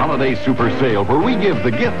 Siemens Holiday Super Sale, where we give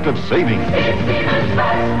the gift of savings.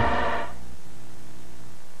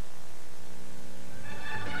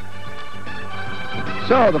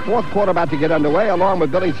 So, the fourth quarter about to get underway. Along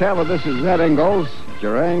with Billy Taylor, this is Ed Ingalls.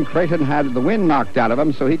 Jermaine Creighton had the wind knocked out of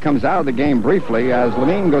him, so he comes out of the game briefly as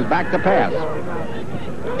Levine goes back to pass.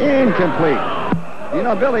 Incomplete. You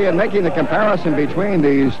know, Billy, in making the comparison between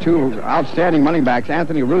these two outstanding running backs,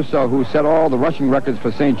 Anthony Russo, who set all the rushing records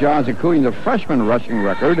for St. John's, including the freshman rushing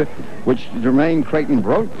record, which Jermaine Creighton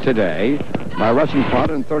broke today by rushing for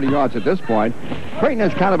 130 yards at this point. Creighton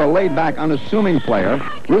is kind of a laid-back, unassuming player.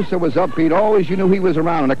 Russo was upbeat. Always you knew he was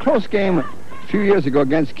around. In a close game a few years ago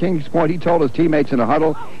against Kings Point, he told his teammates in the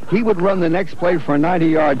huddle he would run the next play for a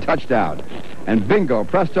 90-yard touchdown. And bingo,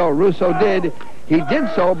 presto, Russo did. He did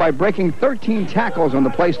so by breaking 13 tackles on the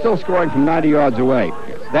play, still scoring from 90 yards away.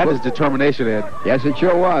 That is determination, Ed. Yes, it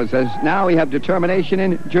sure was. As now we have determination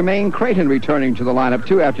in Jermaine Creighton returning to the lineup,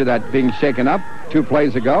 too, after that being shaken up 2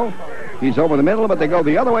 plays ago. He's over the middle, but they go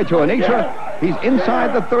the other way to Anitra. He's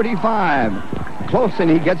inside the 35. Close, and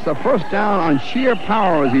he gets the first down on sheer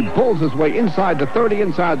power as he pulls his way inside the 30,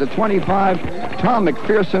 inside the 25. Tom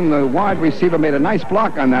McPherson, the wide receiver, made a nice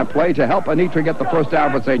block on that play to help Anitra get the first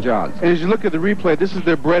down for St. John's. And as you look at the replay, this is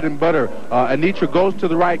their bread and butter. Anitra goes to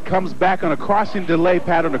the right, comes back on a crossing delay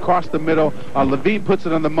pattern across the middle. Levine puts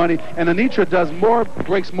it on the money, and Anitra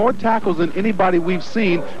breaks more tackles than anybody we've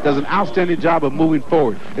seen, does an outstanding job of moving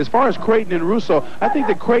forward. As far as Creighton and Russo, I think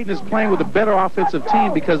that Creighton is playing with a better offensive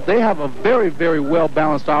team because they have a very, very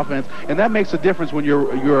well-balanced offense, and that makes a difference when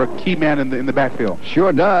you're a key man in the backfield.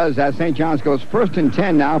 Sure does, as St. John's goes 1st and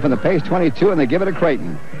 10 now from the pace 22, and they give it to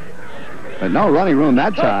Creighton. But no running room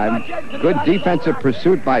that time. Good defensive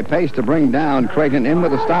pursuit by Pace to bring down Creighton. In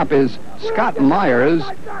with a stop is Scott Myers,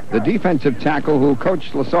 the defensive tackle who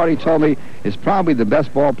Coach Lasardi told me is probably the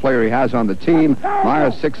best ball player he has on the team.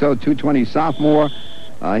 Myers, 6'0", 220 sophomore.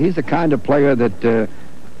 He's the kind of player that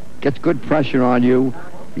gets good pressure on you.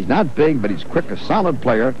 He's not big, but he's quick, a solid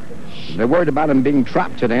player. They're worried about him being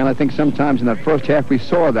trapped today, and I think sometimes in that first half we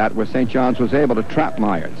saw that where St. John's was able to trap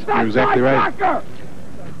Myers. You're exactly right.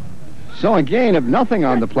 So a gain of nothing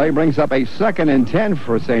on the play brings up a 2nd and 10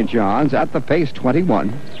 for St. John's at the pace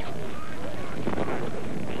 21.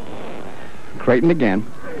 Creighton again.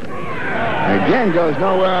 Again goes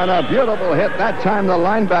nowhere on a beautiful hit. That time the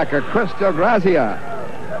linebacker, Chris DelGrazia.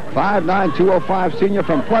 5'9", 205 senior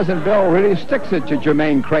from Pleasantville really sticks it to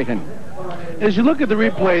Jermaine Creighton. As you look at the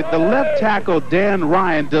replay, the left tackle, Dan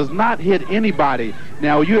Ryan, does not hit anybody.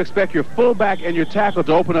 Now, you expect your fullback and your tackle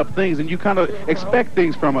to open up things, and you kind of expect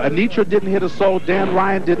things from it. Anitra didn't hit a soul. Dan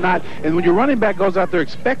Ryan did not. And when your running back goes out there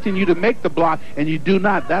expecting you to make the block, and you do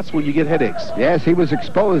not, that's when you get headaches. Yes, he was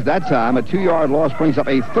exposed that time. A 2-yard loss brings up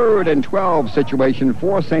a 3rd and 12 situation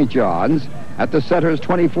for St. John's at the center's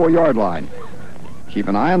 24-yard line. Keep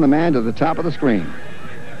an eye on the man to the top of the screen.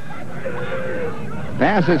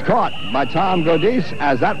 Pass is caught by Tom Godis,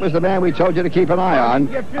 as that was the man we told you to keep an eye on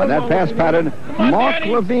that pass pattern. Mark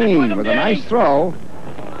Levine with a nice throw.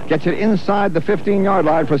 Gets it inside the 15-yard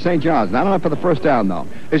line for St. John's. Not enough for the first down, though.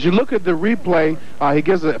 As you look at the replay, he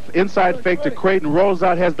gives an inside fake to Creighton. Rolls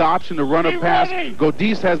out, has the option to run a pass.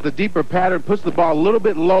 Godis has the deeper pattern, puts the ball a little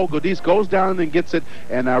bit low. Godis goes down and gets it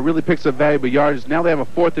and really picks up valuable yardage. Now they have a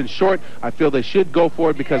 4th and short. I feel they should go for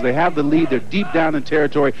it because they have the lead. They're deep down in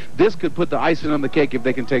territory. This could put the icing on the cake if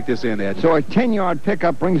they can take this in, Ed. So a 10-yard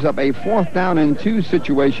pickup brings up a 4th down and 2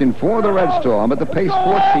 situation for the Red Storm at the pace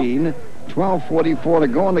 14. 12:44 to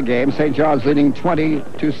go in the game. St. John's leading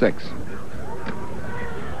 20-6.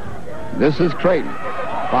 This is Creighton.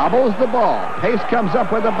 Bobbles the ball. Pace comes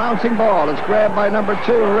up with a bouncing ball. It's grabbed by number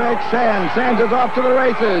 2, Rick Sands. Sands is off to the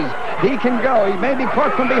races. He can go. He may be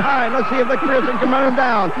caught from behind. Let's see if McPherson can run him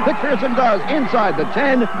down. McPherson does inside the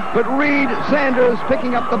 10, but Reed Sanders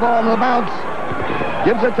picking up the ball on the bounce.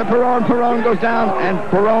 Gives it to Perone. Perone goes down, and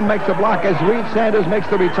Perone makes a block as Reed Sanders makes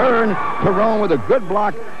the return. Perone with a good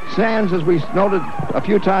block. Sands, as we noted a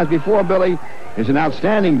few times before, Billy, is an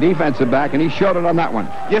outstanding defensive back, and he showed it on that one.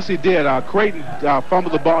 Yes, he did. Creighton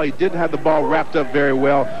fumbled the ball. He didn't have the ball wrapped up very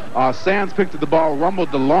well. Sands picked up the ball,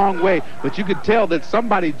 rumbled the long way, but you could tell that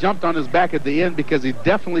somebody jumped on his back at the end because he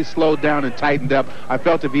definitely slowed down and tightened up. I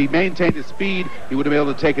felt if he maintained his speed, he would have been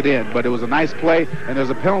able to take it in, but it was a nice play, and there's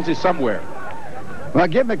a penalty somewhere. Well,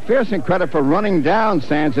 give McPherson credit for running down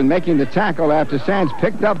Sands and making the tackle after Sands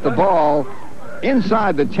picked up the ball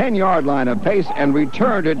inside the 10-yard line of Pace and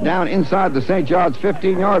returned it down inside the St. John's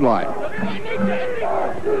 15-yard line.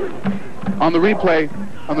 On the replay,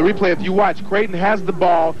 if you watch, Creighton has the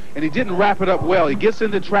ball, and he didn't wrap it up well. He gets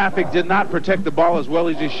into traffic, did not protect the ball as well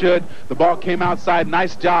as he should. The ball came outside.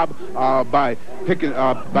 Nice job by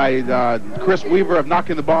Chris Weaver of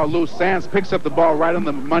knocking the ball loose. Sands picks up the ball right on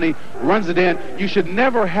the money, runs it in. You should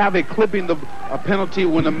never have a clipping a penalty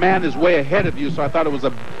when a man is way ahead of you, so I thought it was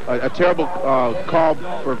a terrible call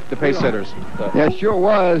for the pace setters. Yeah, it sure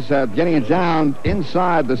was. Getting it down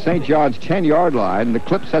inside the St. John's 10-yard line. The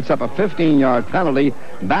clip sets up a 15-yard penalty,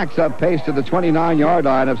 backs up Pace to the 29-yard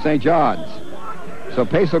line of St. John's. So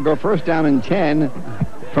Pace will go first down and 10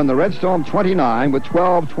 from the Redstone 29 with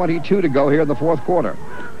 12:22 to go here in the fourth quarter.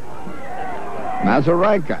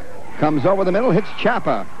 Mazarenka comes over the middle, hits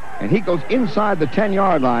Chapa, and he goes inside the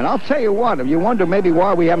 10-yard line. I'll tell you what, if you wonder maybe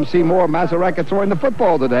why we haven't seen more of Mazarenka throwing the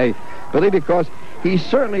football today, Billy, because he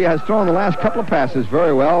certainly has thrown the last couple of passes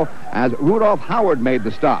very well as Rudolph Howard made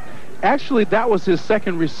the stop. Actually, that was his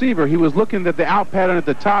second receiver. He was looking at the out pattern at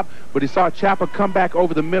the top, but he saw Chapa come back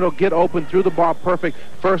over the middle, get open, threw the ball perfect,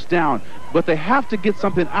 first down. But they have to get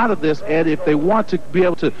something out of this, Ed, if they want to be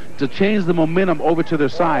able to change the momentum over to their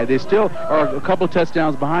side. They still are a couple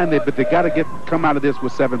touchdowns behind it, but they got to come out of this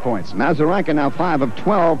with 7 points. Mazarenka now 5 of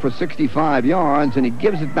 12 for 65 yards, and he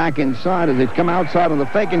gives it back inside as they come outside on the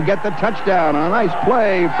fake and get the touchdown. A nice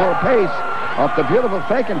play for Pace off the beautiful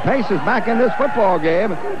fake, and Pace is back in this football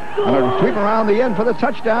game. And a sweep around the end for the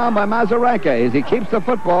touchdown by Mazarenka as he keeps the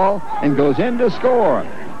football and goes in to score.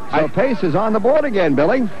 So Pace is on the board again,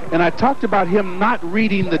 Billy. And I talked about him not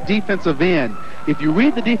reading the defensive end. If you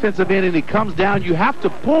read the defensive end and he comes down, you have to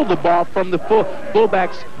pull the ball from the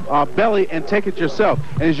fullback's belly and take it yourself.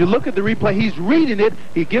 And as you look at the replay, he's reading it.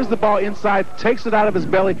 He gives the ball inside, takes it out of his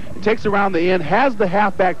belly, takes it around the end, has the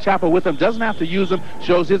halfback Chapa with him, doesn't have to use him,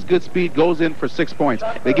 shows his good speed, goes in for 6 points.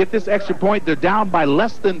 They get this extra point. They're down by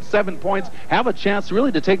less than 7 points, have a chance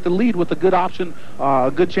really to take the lead with a good option,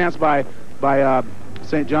 a good chance by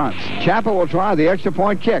St. John's. Chapa will try the extra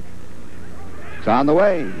point kick. It's on the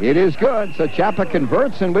way. It is good. So Chapa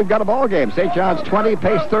converts, and we've got a ball game. St. John's 20,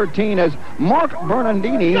 Pace 13, as Mark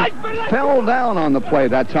Bernardini fell down on the play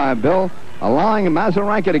that time, Bill, allowing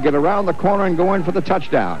Mazarenka to get around the corner and go in for the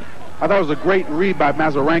touchdown. I thought it was a great read by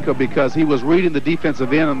Mazarenko because he was reading the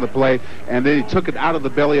defensive end on the play, and then he took it out of the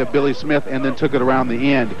belly of Billy Smith and then took it around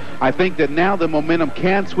the end. I think that now the momentum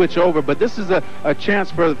can switch over, but this is a chance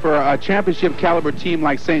for a championship caliber team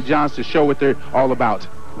like St. John's to show what they're all about.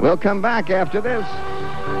 We'll come back after this.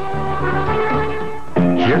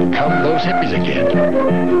 Here come those hippies again.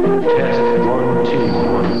 Test 1, 2,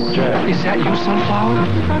 1, check. Is that you, Sunflower?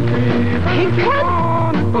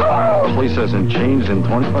 The place hasn't changed in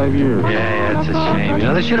 25 years. Yeah, it's a shame. You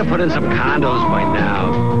know, they should have put in some condos by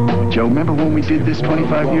now. Joe, remember when we did this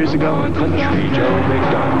 25 years ago? Country Joe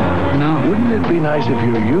McDonald. No. Wouldn't it be nice if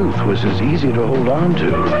your youth was as easy to hold on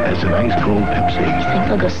to as an ice cold Pepsi? You think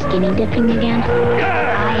they'll go skinny dipping again?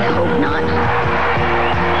 I hope not.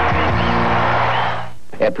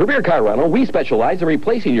 At Premier Car Rental, we specialize in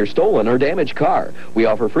replacing your stolen or damaged car. We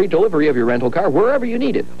offer free delivery of your rental car wherever you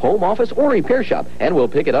need it, home office or repair shop, and we'll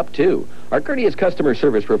pick it up too. Our courteous customer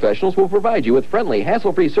service professionals will provide you with friendly,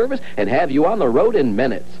 hassle-free service and have you on the road in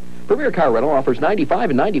minutes. Premier Car Rental offers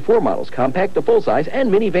 95 and 94 models, compact to full-size,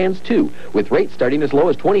 and minivans too, with rates starting as low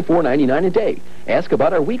as $24.99 a day. Ask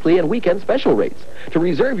about our weekly and weekend special rates. To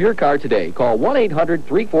reserve your car today, call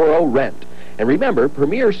 1-800-340-RENT. And remember,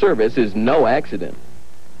 Premier Service is no accident.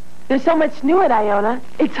 There's so much new at Iona,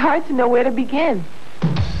 it's hard to know where to begin.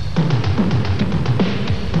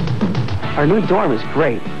 Our new dorm is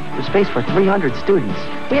great. There's space for 300 students.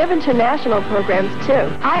 We have international programs, too.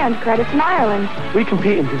 I earned credits in Ireland. We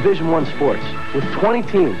compete in Division I sports with 20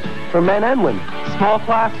 teams for men and women. Small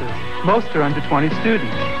classes. Most are under 20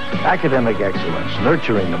 students. Academic excellence,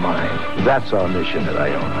 nurturing the mind. That's our mission at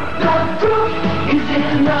Iona. The proof is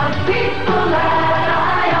in the people at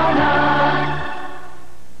Iona.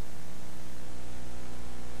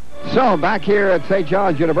 So, back here at St.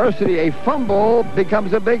 John's University, a fumble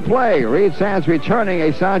becomes a big play. Reed Sands returning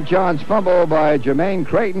a St. John's fumble by Jermaine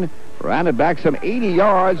Creighton. Ran it back some 80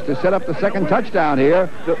 yards to set up the second touchdown here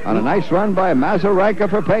on a nice run by Mazarenka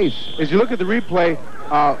for Pace. As you look at the replay,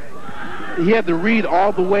 he had the read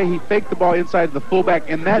all the way. He faked the ball inside the fullback,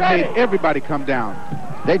 and that made everybody come down.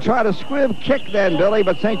 They try to squib kick then, Billy,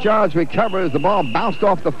 but St. John's recovers. The ball bounced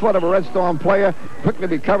off the foot of a Red Storm player, quickly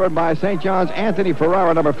recovered by St. John's. Anthony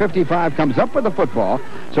Ferrara, number 55, comes up with the football.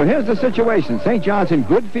 So here's the situation. St. John's in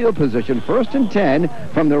good field position, 1st and 10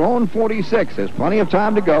 from their own 46. There's plenty of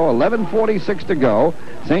time to go, 11:46 to go.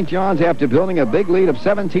 St. John's, after building a big lead of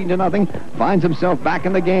 17-0, finds himself back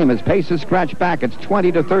in the game as Pace is scratched back. It's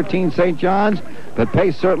 20-13 St. John's, but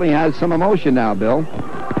Pace certainly has some emotion now, Bill.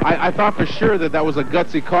 I thought for sure that was a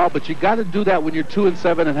gutsy call, but you got to do that when you're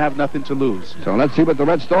 2-7 and have nothing to lose. So let's see what the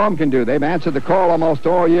Red Storm can do. They've answered the call almost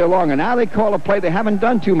all year long, and now they call a play they haven't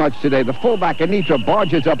done too much today. The fullback, Anitra,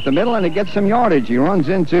 barges up the middle, and he gets some yardage. He runs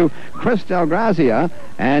into Chris Del Grazia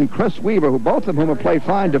and Chris Weaver, who both of whom have played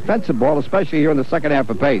fine defensive ball, especially here in the second half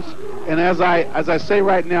of Pace. And as I say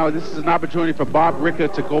right now, this is an opportunity for Bob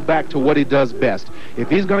Ricka to go back to what he does best. If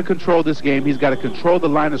he's going to control this game, he's got to control the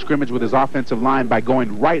line of scrimmage with his offensive line by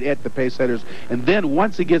going right at the pace setters. And then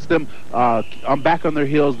once he gets them back on their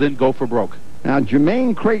heels, then go for broke. Now,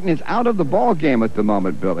 Jermaine Creighton is out of the ball game at the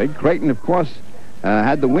moment, Billy. Creighton, of course,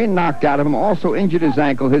 had the wind knocked out of him, also injured his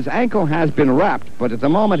ankle. His ankle has been wrapped, but at the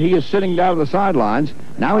moment he is sitting down on the sidelines.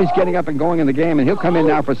 Now he's getting up and going in the game, and he'll come in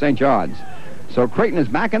now for St. John's. So Creighton is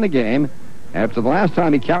back in the game. After the last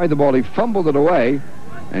time he carried the ball, he fumbled it away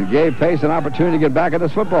and gave Pace an opportunity to get back in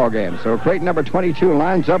this football game. So Creighton, number 22,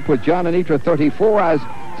 lines up with John Anitra, 34, as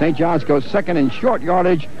St. John's goes second in short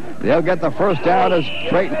yardage. They'll get the first down as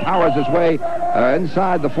Creighton powers his way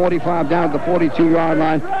inside the 45 down to the 42-yard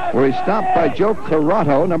line, where he's stopped by Joe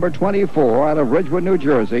Corrado, number 24, out of Ridgewood, New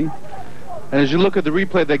Jersey. And as you look at the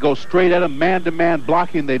replay, they go straight at him, man-to-man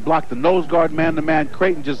blocking. They block the nose guard man-to-man.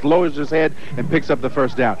 Creighton just lowers his head and picks up the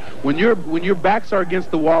first down. When your backs are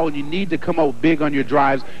against the wall and you need to come out big on your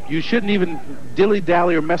drives, you shouldn't even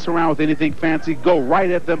dilly-dally or mess around with anything fancy. Go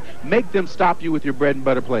right at them. Make them stop you with your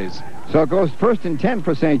bread-and-butter plays. So it goes 1st and 10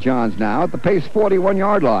 for St. John's now at the Pace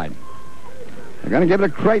 41-yard line. They're going to give it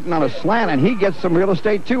to Creighton on a slant, and he gets some real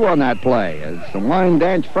estate, too, on that play, as the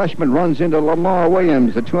line-dance freshman runs into Lamar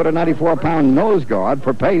Williams, the 294-pound nose guard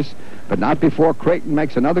for Pace, but not before Creighton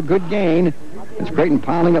makes another good gain. It's Creighton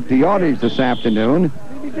piling up the yardage this afternoon.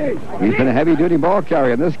 He's been a heavy-duty ball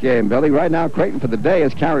carrier in this game, Billy. Right now, Creighton for the day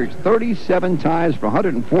has carried 37 times for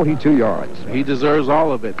 142 yards. He deserves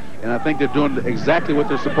all of it, and I think they're doing exactly what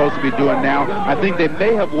they're supposed to be doing now. I think they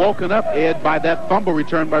may have woken up, Ed, by that fumble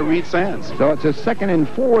return by Reed Sands. So it's a 2nd and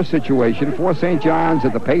 4 situation for St. John's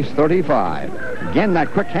at the Pace 35. Again,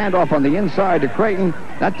 that quick handoff on the inside to Creighton.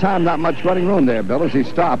 That time, not much running room there, Bill, as he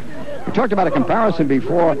stopped. We talked about a comparison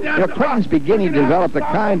before. Creighton's beginning to develop the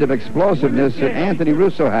kind of explosiveness that Anthony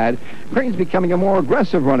Russo had. Creighton's becoming a more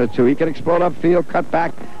aggressive runner, too. He can explode upfield, cut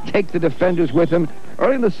back, take the defenders with him.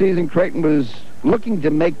 Early in the season, Creighton was looking to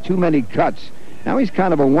make too many cuts. Now he's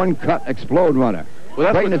kind of a one-cut explode runner.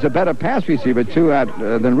 Well, Creighton is a better pass receiver, too,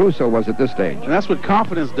 than Russo was at this stage. And that's what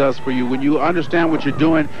confidence does for you. When you understand what you're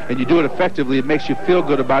doing and you do it effectively, it makes you feel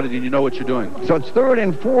good about it and you know what you're doing. So it's 3rd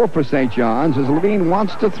and 4 for St. John's as Levine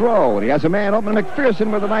wants to throw. And he has a man open,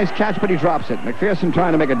 McPherson with a nice catch, but he drops it. McPherson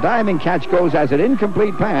trying to make a diving catch goes as an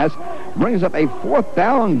incomplete pass, brings up a 4th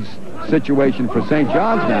downs situation for St.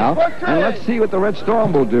 John's now. And let's see what the Red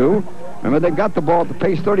Storm will do. Remember, they've got the ball at the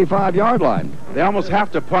Pace 35-yard line. They almost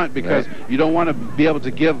have to punt because you don't want to be able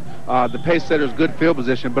to give the pace setters good field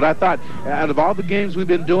position. But I thought, out of all the games we've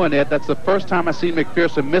been doing it, that's the first time I've seen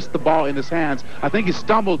McPherson miss the ball in his hands. I think he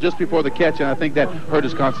stumbled just before the catch, and I think that hurt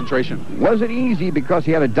his concentration. Was it easy because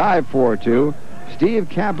he had a dive for it, too? Steve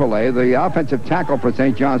Campbell, the offensive tackle for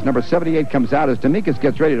St. John's, number 78, comes out as Demekus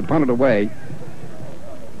gets ready to punt it away.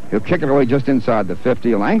 He'll kick it away just inside the 50.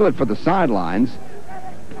 He'll angle it for the sidelines.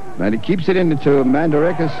 And he keeps it into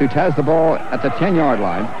Mandaricus, who has the ball at the 10-yard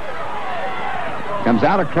line. Comes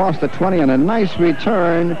out across the 20, and a nice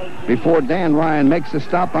return before Dan Ryan makes a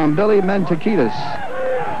stop on Billy Mentakidis.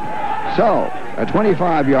 So, a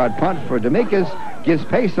 25-yard punt for Demekus gives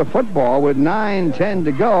Pace the football with 9:10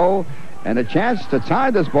 to go, and a chance to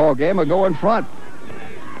tie this ball game or go in front.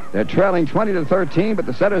 They're trailing 20-13, but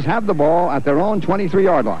the Setters have the ball at their own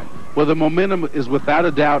 23-yard line. Well, the momentum is without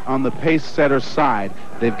a doubt on the pace setter side.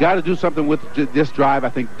 They've got to do something with this drive. I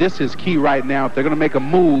think this is key right now. If they're going to make a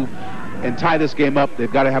move and tie this game up, they've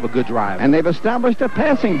got to have a good drive. And they've established a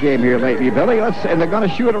passing game here lately, Billy. And they're going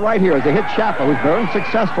to shoot it right here as they hit Chapa, who's very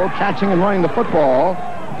successful catching and running the football.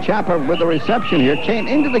 Chapa with the reception here came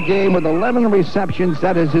into the game with 11 receptions.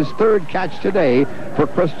 That is his 3rd catch today for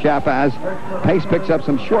Chris Chapa as Pace picks up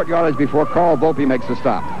some short yardage before Carl Volpe makes the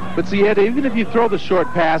stop. But see, Ed, even if you throw the short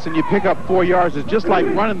pass and you pick up 4 yards, it's just like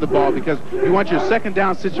running the ball because you want your second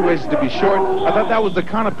down situations to be short. I thought that was the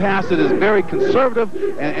kind of pass that is very conservative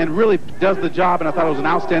and really does the job, and I thought it was an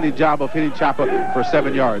outstanding job of hitting Chapa for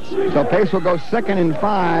 7 yards. So Pace will go 2nd and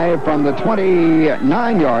 5 from the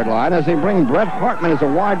 29-yard line as they bring Brett Hartman as a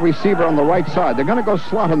wide receiver on the right side. They're going to go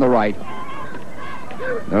slot on the right.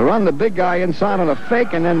 They'll run the big guy inside on a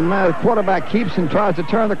fake, and then the quarterback keeps and tries to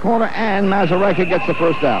turn the corner, and Masaryka gets the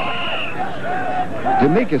first down.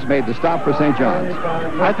 Demekus made the stop for St. John's.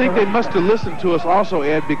 I think they must have listened to us also,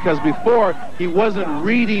 Ed, because before he wasn't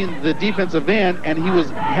reading the defensive end, and he was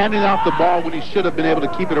handing off the ball when he should have been able to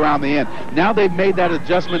keep it around the end. Now they've made that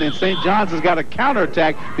adjustment, and St. John's has got a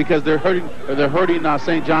counterattack because they're hurting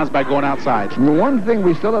St. John's by going outside. The one thing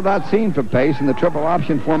we still have not seen for Pace in the triple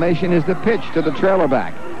option formation is the pitch to the trailer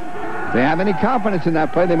back. If they have any confidence in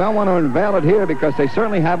that play, they might want to unveil it here because they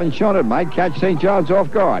certainly haven't shown it. Might catch St. John's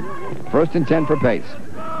off guard. 1st and 10 for Pace.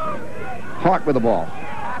 Hart with the ball.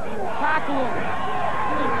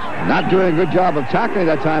 Not doing a good job of tackling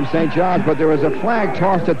that time, St. John's, but there was a flag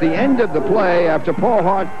tossed at the end of the play after Paul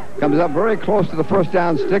Hart comes up very close to the first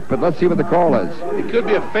down stick, but let's see what the call is. It could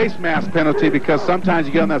be a face mask penalty because sometimes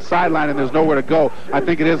you get on that sideline and there's nowhere to go. I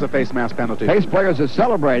think it is a face mask penalty. Pace players are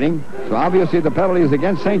celebrating, so obviously the penalty is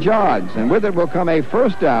against St. John's, and with it will come a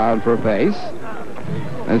first down for Pace.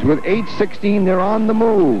 As with 8:16, they're on the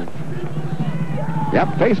move.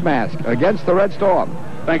 Yep, face mask against the Red Storm.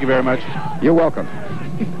 Thank you very much. You're welcome.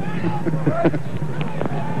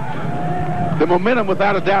 The momentum,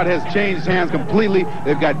 without a doubt, has changed hands completely.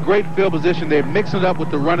 They've got great field position. They've mixed it up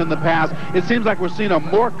with the run and the pass. It seems like we're seeing a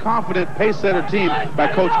more confident pace-setter team by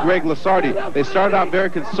Coach Greg Lasardi. They started out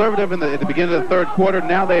very conservative at the beginning of the third quarter.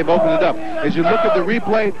 Now they've opened it up. As you look at the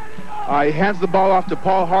replay, he hands the ball off to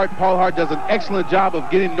Paul Hart. Paul Hart does an excellent job of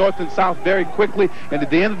getting north and south very quickly. And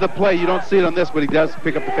at the end of the play, you don't see it on this, but he does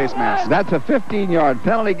pick up the face mask. That's a 15-yard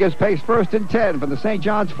penalty. Gives Pace 1st and 10 from the St.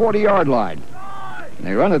 John's 40-yard line. And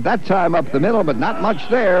they run it that time up the middle, but not much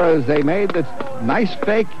there as they made the nice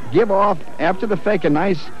fake give off after the fake,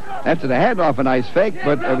 after the handoff, a nice fake,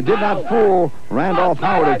 but did not fool Randolph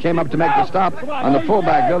Howard, who came up to make the stop on the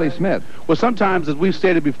fullback, Billy Smith. Well, sometimes, as we've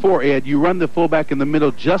stated before, Ed, you run the fullback in the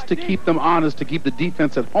middle just to keep them honest, to keep the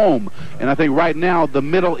defense at home. And I think right now the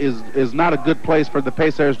middle is not a good place for the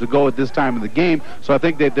Pacers to go at this time of the game. So I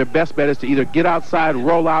think that their best bet is to either get outside,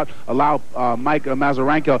 roll out, allow Mike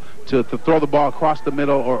Masaryka to throw the ball across the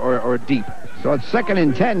middle or deep. So it's 2nd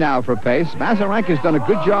and 10 now for Pace. Masaryka's done a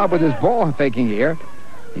good job with his ball faking here.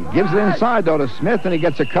 He gives it inside, though, to Smith, and he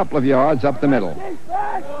gets a couple of yards up the middle.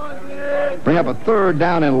 Bring up a 3rd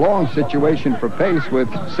down and long situation for Pace with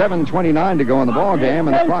 7:29 to go in the ball game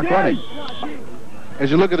and the clock running. As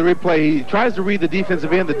you look at the replay, he tries to read the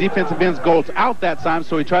defensive end. The defensive end's goes out that time,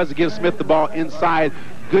 so he tries to give Smith the ball inside.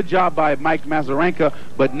 Good job by Mike Masaryka,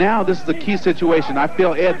 but now this is a key situation. I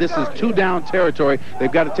feel, Ed, this is 2-down territory. They've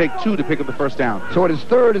got to take 2 to pick up the first down. So it is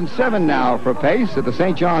 3rd and 7 now for Pace at the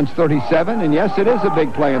St. John's 37, and yes, it is a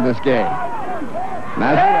big play in this game.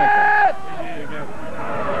 Masaryka.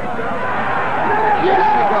 Yes,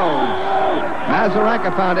 he goes.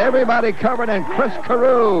 Masaryka found everybody covered, and Chris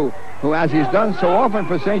Carew, who, as he's done so often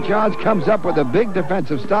for St. John's, comes up with a big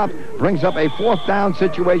defensive stop, brings up a 4th down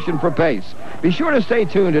situation for Pace. Be sure to stay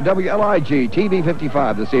tuned to WLIG TV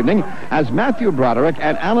 55 this evening as Matthew Broderick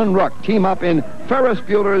and Alan Ruck team up in Ferris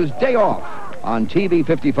Bueller's Day Off on TV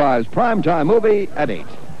 55's primetime movie at 8.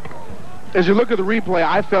 As you look at the replay,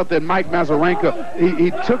 I felt that Mike Masaryka,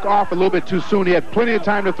 he took off a little bit too soon. He had plenty of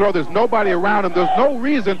time to throw. There's nobody around him. There's no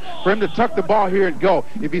reason for him to tuck the ball here and go.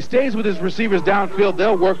 If he stays with his receivers downfield,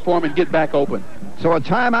 they'll work for him and get back open. So a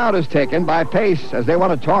timeout is taken by Pace as they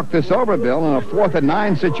want to talk this over, Bill, in a 4th and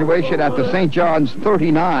 9 situation at the St. John's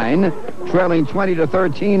 39, trailing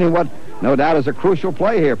 20-13 in what no doubt is a crucial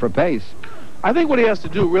play here for Pace. I think what he has to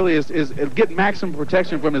do really is get maximum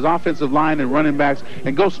protection from his offensive line and running backs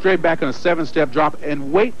and go straight back on a 7-step drop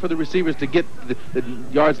and wait for the receivers to get the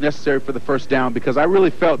yards necessary for the first down, because I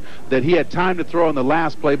really felt that he had time to throw in the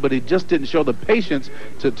last play, but he just didn't show the patience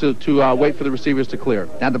to wait for the receivers to clear.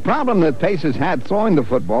 Now, the problem that Pace has had throwing the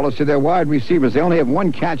football is to their wide receivers. They only have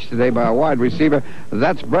 1 catch today by a wide receiver.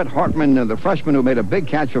 That's Brett Hartman, the freshman, who made a big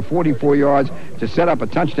catch for 44 yards to set up a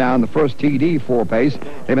touchdown, the first TD for Pace.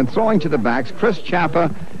 They've been throwing to the backs. Chris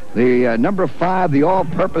Chapa, the number 5, the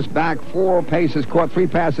all-purpose back for Pace, has caught 3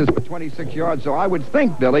 passes for 26 yards. So I would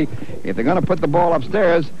think, Billy, if they're going to put the ball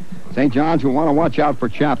upstairs, St. John's will want to watch out for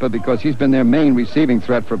Chapa because he's been their main receiving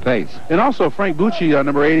threat for Pace. And also, Frank Bucci,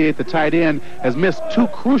 number 88, the tight end, has missed 2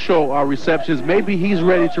 crucial receptions. Maybe he's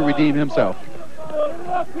ready to redeem himself.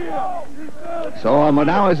 So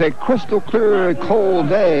now is a crystal clear, cold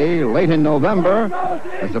day late in November.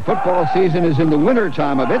 As the football season is in the winter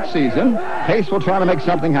time of its season, Pace will try to make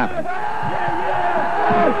something happen.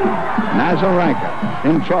 Mazarenka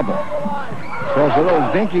in trouble. Throws a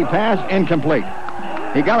little dinky pass, incomplete.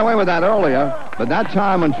 He got away with that earlier, but that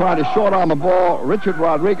time when trying to short arm a ball, Richard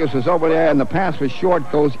Rodriguez was over there and the pass was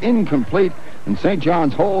short, goes incomplete, and St.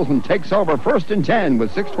 John's holds and takes over 1st and 10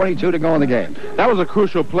 with 6:22 to go in the game. That was a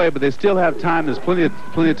crucial play, but they still have time. There's plenty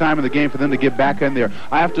of time in the game for them to get back in there.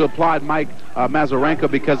 I have to applaud Mike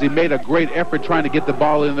Mazarenka because he made a great effort trying to get the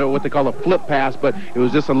ball in there, what they call a flip pass, but it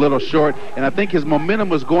was just a little short, and I think his momentum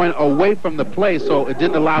was going away from the play, so it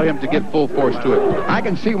didn't allow him to get full force to it. I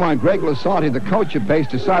can see why Greg Lasardi, the coach at Pace,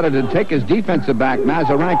 decided to take his defensive back,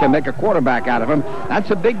 Mazarenka, and make a quarterback out of him.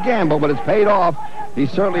 That's a big gamble, but it's paid off. He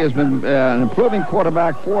certainly has been an improving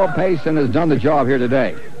quarterback for Pace and has done the job here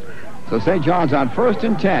today. So St. John's on 1st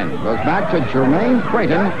and 10. Goes back to Jermaine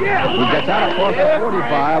Creighton, who gets out across the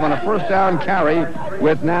 45 on a first down carry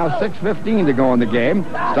with now 6:15 to go in the game.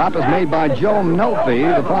 Stop is made by Joe Melfi,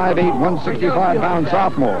 the 5'8", 165-pound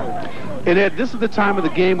sophomore. And Ed, this is the time of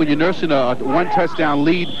the game when you're nursing a one-touchdown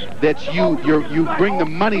lead that you bring the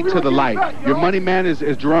money to the light. Your money man is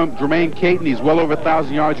Jermaine Caton. He's well over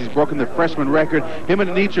 1,000 yards. He's broken the freshman record. Him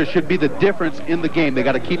and Anitra should be the difference in the game. They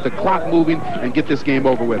got to keep the clock moving and get this game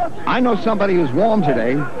over with. I know somebody who's warm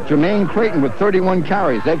today, Jermaine Creighton with 31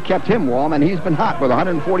 carries. They've kept him warm, and he's been hot with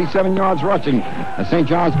 147 yards rushing. As St.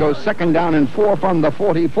 John's goes 2nd down and 4 from the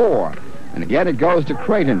 44. And again, it goes to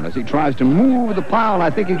Creighton as he tries to move the pile. And I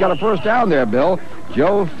think he's got a first down there, Bill.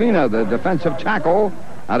 Joe Fina, the defensive tackle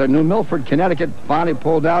out of New Milford, Connecticut, finally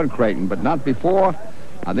pulled down Creighton, but not before.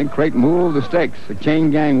 I think Creighton moved the stakes. The chain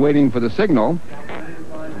gang waiting for the signal.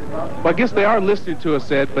 Well, I guess they are listening to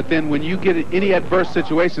us, Ed, but then when you get in any adverse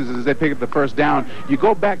situations as they pick up the first down, you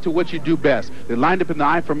go back to what you do best. They lined up in the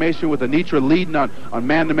I formation with Anitra leading on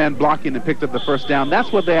man-to-man blocking and picked up the first down.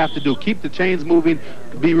 That's what they have to do. Keep the chains moving.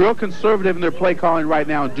 Be real conservative in their play calling right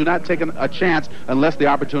now and do not take a chance unless the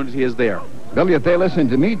opportunity is there. Billy, if they listen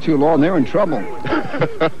to me too long, they're in trouble.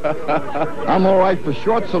 I'm all right for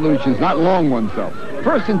short solutions, not long ones, though.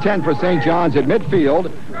 1st and 10 for St. John's at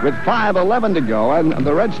midfield with 5:11 to go, and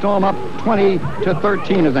the Red Storm up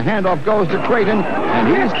 20-13 as the handoff goes to Creighton, and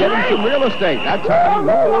he's getting some real estate. That time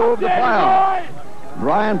he moved the pile.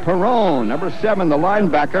 Brian Perrone, number 7, the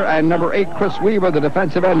linebacker, and number 8, Chris Weaver, the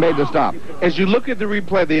defensive end, made the stop. As you look at the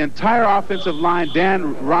replay, the entire offensive line,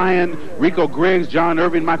 Dan Ryan, Rico Griggs, John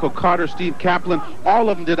Irving, Michael Carter, Steve Kaplan, all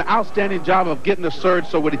of them did an outstanding job of getting the surge.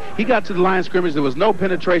 So when he got to the line of scrimmage, there was no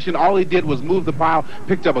penetration. All he did was move the pile,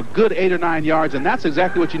 picked up a good 8 or 9 yards, and that's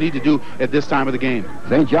exactly what you need to do at this time of the game.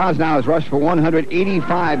 St. John's now has rushed for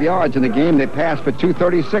 185 yards in the game. They passed for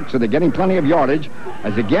 236, so they're getting plenty of yardage.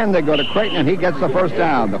 As again, they go to Creighton, and he gets the first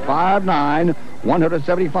down. The 5'9",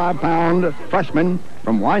 175-pound freshman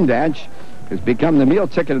from Wyandanch has become the meal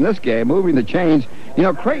ticket in this game, moving the chains. You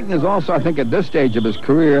know, Creighton is also, I think, at this stage of his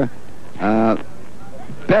career,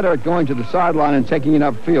 better at going to the sideline and taking it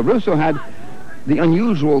upfield. Russo had the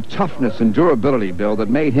unusual toughness and durability, Bill, that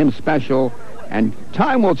made him special, and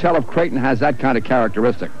time will tell if Creighton has that kind of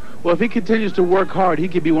characteristic. Well, if he continues to work hard, he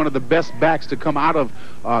could be one of the best backs to come out of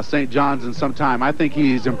St. John's in some time. I think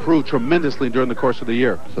he's improved tremendously during the course of the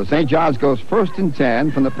year. So St. John's goes 1st and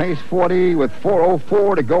 10 from the Pace 40 with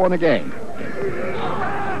 4:04 to go in the game.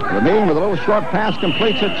 Levine with a little short pass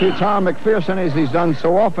completes it to Tom McPherson, as he's done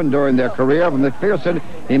so often during their career. From McPherson,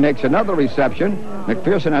 he makes another reception.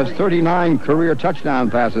 McPherson has 39 career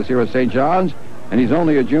touchdown passes here at St. John's, and he's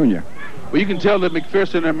only a junior. Well, you can tell that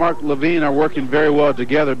McPherson and Mark Levine are working very well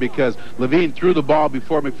together because Levine threw the ball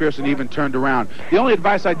before McPherson even turned around. The only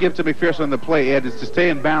advice I'd give to McPherson on the play, Ed, is to stay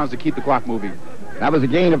in bounds to keep the clock moving. That was a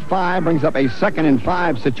gain of 5, brings up a 2nd and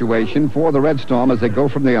 5 situation for the Red Storm as they go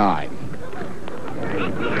from the I.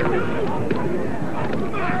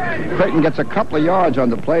 Creighton gets a couple of yards on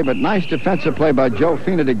the play, but nice defensive play by Joe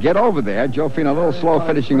Fina to get over there. Joe Fina a little slow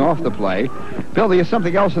finishing off the play. Bill, there's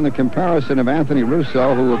something else in the comparison of Anthony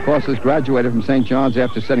Russo, who, of course, has graduated from St. John's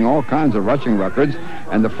after setting all kinds of rushing records,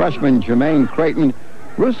 and the freshman Jermaine Creighton.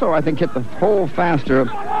 Russo, I think, hit the hole faster,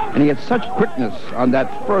 and he had such quickness on that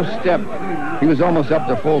first step. He was almost up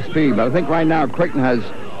to full speed, but I think right now Creighton has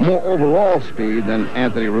more overall speed than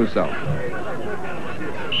Anthony Russo.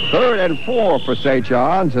 3rd and 4 for St.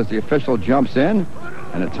 John's as the official jumps in,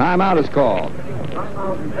 and a timeout is called.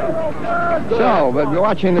 So, but we're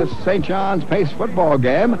watching this St. John's Pace football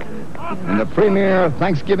game in the Premier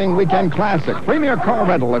Thanksgiving Weekend Classic. Premier Car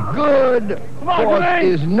Rental, a good force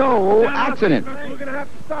is no accident.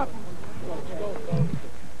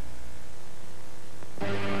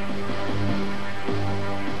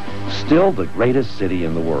 Still the greatest city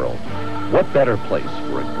in the world. What better place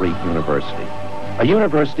for a great university? A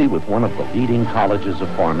university with one of the leading colleges of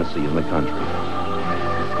pharmacy in the country.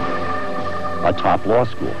 A top law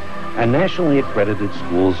school and nationally accredited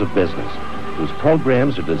schools of business whose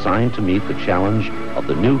programs are designed to meet the challenge of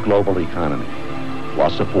the new global economy.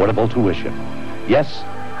 Plus affordable tuition. Yes,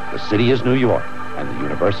 the city is New York and the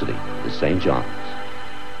university is St. John's.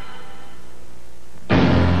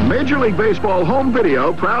 Major League Baseball Home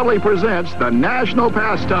Video proudly presents The National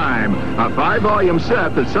Pastime, a 5-volume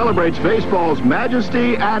set that celebrates baseball's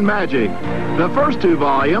majesty and magic. The first 2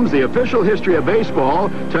 volumes, The Official History of Baseball,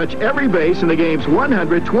 touch every base in the game's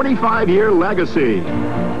 125-year legacy.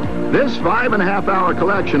 This 5.5-hour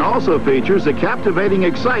collection also features the captivating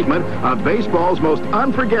excitement of baseball's most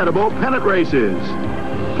unforgettable pennant races.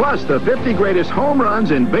 Plus the 50 greatest home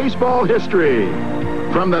runs in baseball history.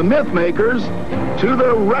 From the myth makers to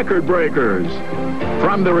the record breakers.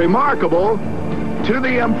 From the remarkable to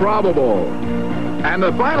the improbable. And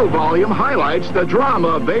the final volume highlights the drama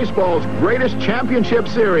of baseball's greatest championship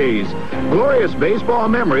series. Glorious baseball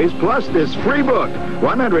memories plus this free book,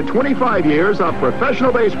 125 years of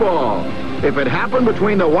professional baseball. If it happened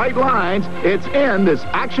between the white lines, it's in this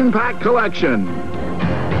action-packed collection.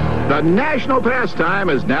 The National Pastime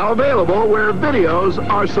is now available where videos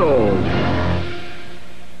are sold.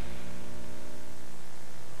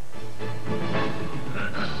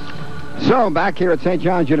 So, back here at St.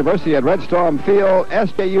 John's University at Red Storm Field,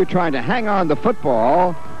 SJU trying to hang on the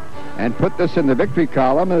football and put this in the victory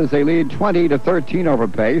column as they lead 20-13 over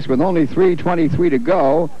Pace with only 3:23 to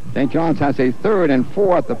go. St. John's has a 3rd and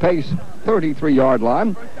 4 at the Pace 33-yard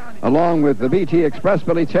line, along with the VT Express,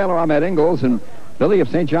 Billy Taylor, Ahmed Ingalls, and Billy, if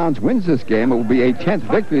St. John's wins this game, it will be a 10th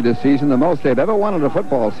victory this season. The most they've ever won in a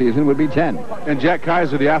football season would be 10. And Jack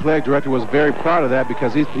Kaiser, the athletic director, was very proud of that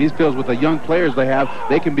because he feels with the young players they have,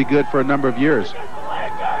 they can be good for a number of years.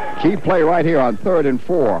 Key play right here on 3rd and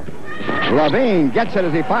 4. Levine gets it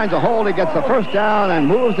as he finds a hole. He gets the first down and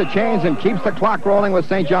moves the chains and keeps the clock rolling with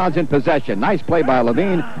St. John's in possession. Nice play by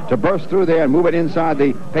Levine to burst through there and move it inside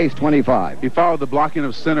the Pace 25. He followed the blocking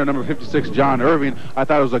of center number 56, John Irving. I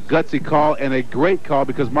thought it was a gutsy call and a great call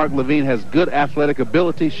because Mark Levine has good athletic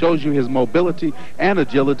ability, shows you his mobility and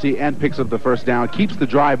agility, and picks up the first down, keeps the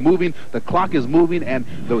drive moving. The clock is moving, and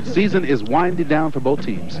the season is winding down for both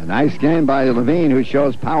teams. A nice game by Levine, who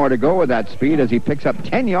shows power to go with that speed as he picks up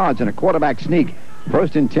 10 yards in a quarterback sneak.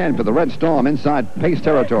 1st and 10 for the Red Storm inside Pace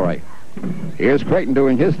territory. Here's Creighton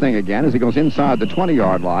doing his thing again as he goes inside the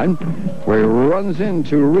 20-yard line, where he runs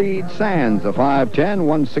into Reed Sands, a 5'10",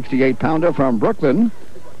 168-pounder from Brooklyn.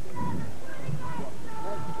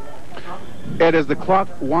 And as the clock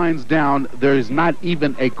winds down, there is not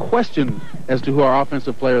even a question as to who our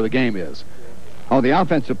offensive player of the game is. Oh, the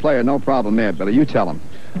offensive player, no problem there, Billy. You tell him.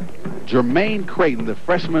 Jermaine Creighton, the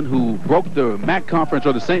freshman who broke the MAC Conference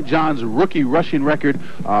or the St. John's rookie rushing record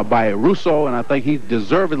by Russo, and I think he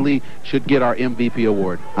deservedly should get our MVP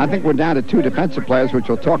award. I think we're down to 2 defensive players, which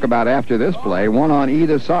we'll talk about after this play, one on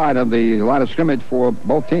either side of the line of scrimmage for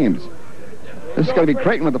both teams. This is going to be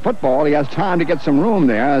Creighton with the football. He has time to get some room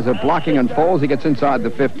there as the blocking unfolds. He gets inside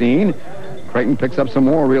the 15. Creighton picks up some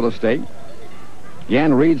more real estate.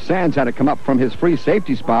 Again, Reed Sands had to come up from his free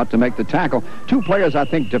safety spot to make the tackle. 2 players, I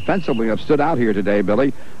think, defensively have stood out here today,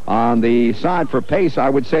 Billy. On the side for Pace, I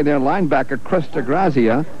would say their linebacker, Chris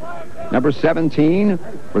DeGrazia, number 17.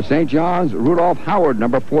 For St. John's, Rudolph Howard,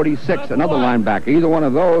 number 46, another linebacker. Either one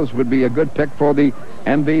of those would be a good pick for the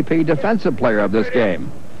MVP defensive player of this game.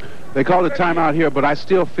 They called a timeout here, but I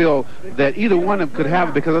still feel that either one of them could have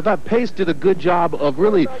it because I thought Pace did a good job of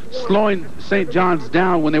really slowing St. John's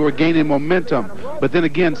down when they were gaining momentum. But then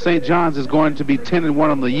again, St. John's is going to be 10-1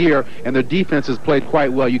 on the year, and their defense has played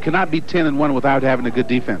quite well. You cannot be 10-1 without having a good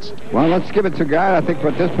defense. Well, let's give it to a guy, I think,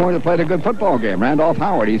 at this point, who played a good football game, Randolph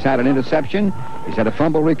Howard. He's had an interception. He's had a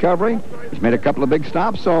fumble recovery. He's made a couple of big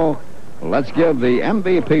stops, so let's give the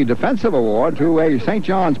MVP defensive award to a St.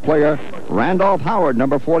 John's player, Randolph Howard,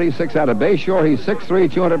 number 46 out of Bayshore. He's 6'3",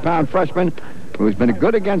 200-pound freshman who's been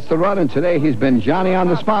good against the run, and today he's been Johnny on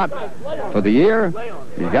the spot for the year.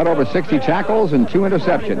 He's got over 60 tackles and 2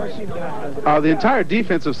 interceptions. The entire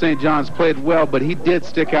defense of St. John's played well, but he did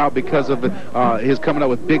stick out because of his coming up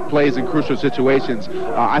with big plays in crucial situations.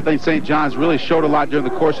 I think St. John's really showed a lot during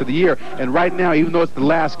the course of the year, and right now, even though it's the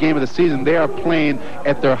last game of the season, they are playing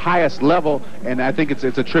at their highest level, and I think it's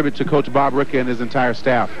a tribute to Coach Bob Ricka and his entire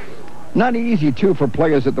staff. Not easy, too, for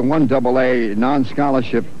players at the 1AA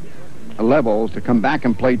non-scholarship levels to come back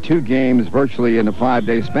and play 2 games virtually in a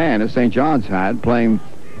 5-day span, as St. John's had, playing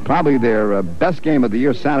probably their best game of the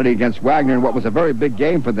year Saturday against Wagner in what was a very big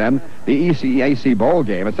game for them, the ECAC bowl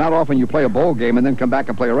game. It's not often you play a bowl game and then come back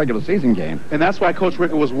and play a regular season game. And that's why Coach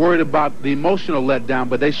Ricker was worried about the emotional letdown,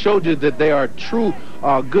 but they showed you that they are true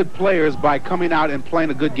good players by coming out and playing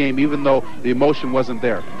a good game, even though the emotion wasn't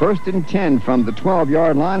there. 1st and 10 from the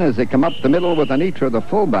 12-yard line as they come up the middle with Anitra, the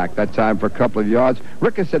fullback, that time for a couple of yards.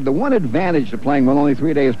 Ricker said the one advantage to playing with only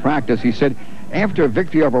 3 days practice, he said, after a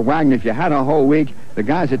victory over Wagner, if you had a whole week, the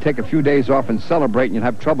guys would take a few days off and celebrate, and you'd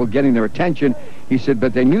have trouble getting their attention. He said,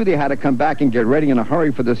 but they knew they had to come back and get ready in a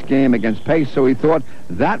hurry for this game against Pace, so he thought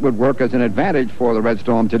that would work as an advantage for the Red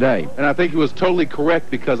Storm today. And I think he was totally correct,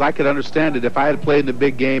 because I could understand it. If I had played in the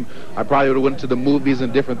big game, I probably would have went to the movies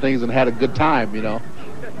and different things and had a good time, you know.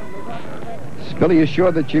 Billy, you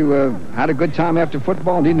sure that you had a good time after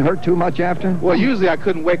football and didn't hurt too much after? Well, usually I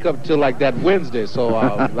couldn't wake up till like that Wednesday, so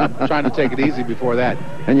I'm trying to take it easy before that.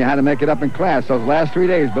 And you had to make it up in class. Those last 3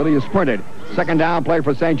 days, Billy, you sprinted. Second down play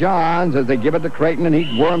for St. John's as they give it to Creighton, and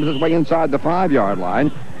he worms his way inside the 5-yard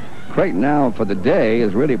line. Creighton now for the day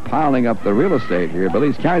is really piling up the real estate here.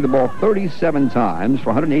 Billy's carried the ball 37 times for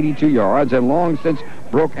 182 yards and long since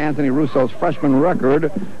broke Anthony Russo's freshman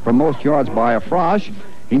record for most yards by a Frosh.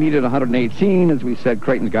 He needed 118. As we said,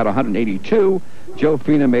 Creighton's got 182. Joe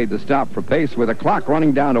Fina made the stop for Pace with a clock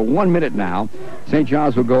running down to 1 minute now. St.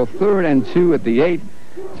 John's will go 3rd and 2 at the 8.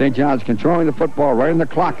 St. John's controlling the football, running the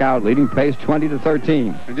clock out, leading Pace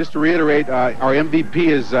 20-13. And just to reiterate, our MVP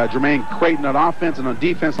is Jermaine Creighton on offense, and on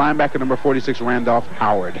defense, linebacker number 46, Randolph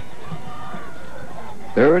Howard.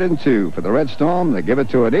 3rd and 2 for the Red Storm. They give it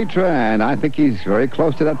to Anitra, and I think he's very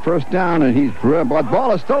close to that first down, and he's the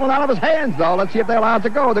ball is stolen out of his hands, though. Let's see if they're allowed to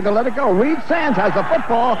go. They're going to let it go. Reed Sands has the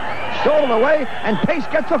football, stolen away, and Pace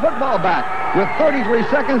gets the football back with 33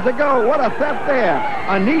 seconds to go. What a theft there.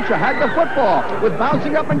 Anitra had the football, was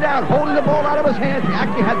bouncing up and down, holding the ball out of his hands. He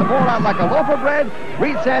actually had the ball out like a loaf of bread.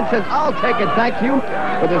 Reed Sands says, I'll take it, thank you.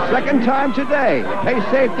 For the second time today, Pace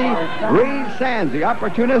safety, Reed Sands, the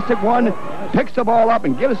opportunistic one, picks the ball up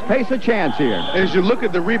and gives Pace a chance here. And as you look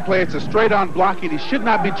at the replay, it's a straight-on blocking. He should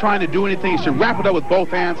not be trying to do anything. He should wrap it up with both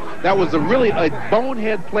hands. That was really a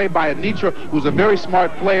bonehead play by Anitra, who's a very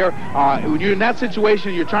smart player. When you're in that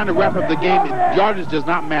situation, you're trying to wrap up the game. Yardage does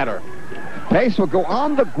not matter. Pace will go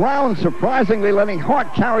on the ground, surprisingly letting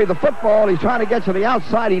Hart carry the football. He's trying to get to the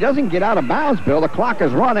outside. He doesn't get out of bounds, Bill. The clock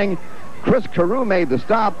is running. Chris Carew made the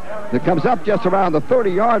stop. It comes up just around the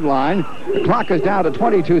 30-yard line. The clock is down to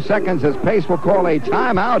 22 seconds as Pace will call a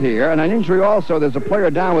timeout here. And an injury also. There's a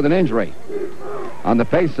player down with an injury on the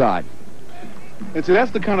Pace side. And so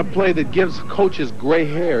that's the kind of play that gives coaches gray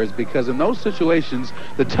hairs, because in those situations,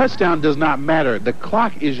 the touchdown does not matter. The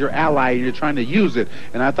clock is your ally, and you're trying to use it.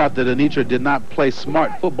 And I thought that Anitra did not play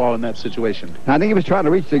smart football in that situation. I think he was trying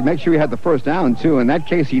to reach to make sure he had the first down, too. In that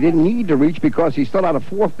case, he didn't need to reach because he still had a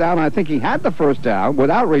 4th down. I think he had the first down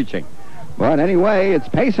without reaching. But anyway, it's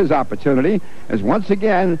Pace's opportunity, as once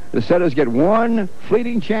again, the Setters get one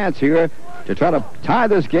fleeting chance here to try to tie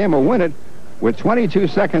this game or win it. With 22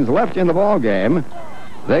 seconds left in the ball game,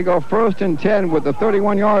 they go 1st and 10 with the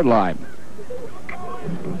 31-yard line.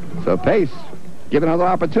 So Pace, give another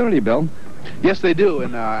opportunity, Bill. Yes, they do,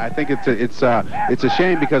 and I think it's a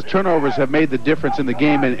shame because turnovers have made the difference in the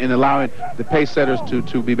game in allowing the Pace Setters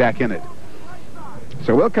to be back in it.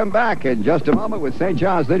 So we'll come back in just a moment with St.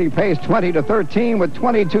 John's leading Pace 20-13 with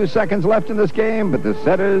 22 seconds left in this game, but the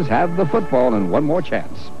Setters have the football and one more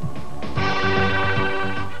chance.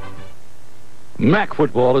 Mac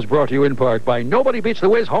Football is brought to you in part by Nobody Beats the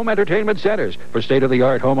Wiz Home Entertainment Centers. For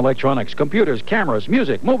state-of-the-art home electronics, computers, cameras,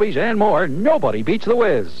 music, movies, and more, nobody beats the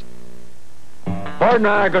Wiz. Bart and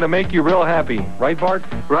I are going to make you real happy. Right, Bart?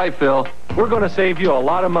 Right, Phil. We're going to save you a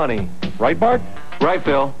lot of money. Right, Bart? Right,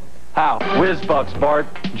 Phil. How? Whiz Bucks, Bart.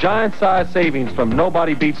 Giant-size savings from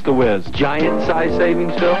Nobody Beats the Wiz. Giant-size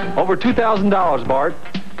savings, Phil? Over $2,000, Bart.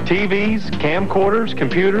 TVs, camcorders,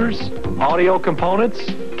 computers, audio components,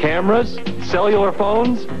 cameras, cellular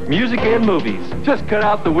phones, music and movies. Just cut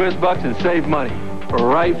out the Whiz Bucks and save money.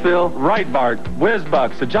 Right, Phil? Right, Bart. Whiz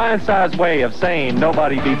Bucks, a giant-sized way of saying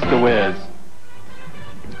nobody beats the Wiz.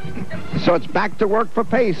 So it's back to work for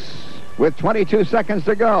Pace with 22 seconds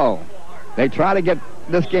to go. They try to get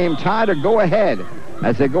this game tied or go ahead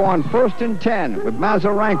as they go on 1st and 10 with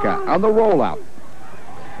Mazaranka on the rollout.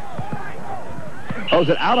 Throws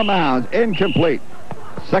it out of bounds, incomplete.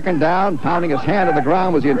 Second down, pounding his hand to the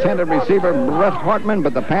ground was the intended receiver, Brett Hartman,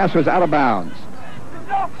 but the pass was out of bounds.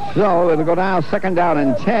 So it'll go now 2nd down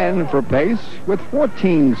and 10 for Pace with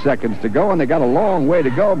 14 seconds to go, and they got a long way to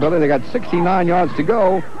go, Billy. They got 69 yards to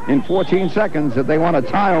go in 14 seconds if they want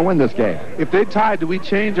to tie or win this game. If they tie, do we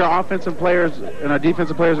change our offensive players and our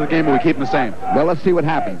defensive players in the game, or we keep them the same? Well, let's see what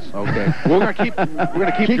happens. Okay. We're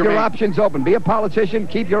going to keep your options open. Be a politician.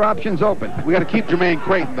 Keep your options open. We got to keep Jermaine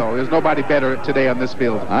Creighton, though. There's nobody better today on this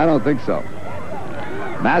field. I don't think so.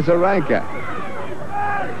 Mazarenka.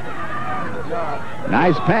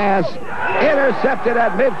 Nice pass. Intercepted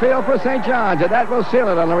at midfield for St. John's, and that will seal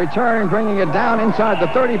it on the return, bringing it down inside the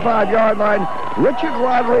 35-yard line. Richard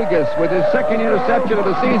Rodriguez, with his 2nd interception of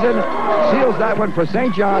the season, seals that one for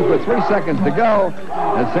St. John's with 3 seconds to go.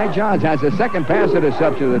 And St. John's has his 2nd pass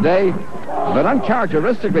interception of the day. But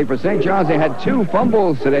uncharacteristically for St. John's, they had 2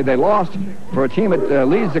 fumbles today. They lost for a team that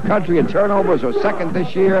leads the country in turnovers, or 2nd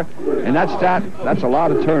this year. And that's a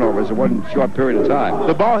lot of turnovers in one short period of time.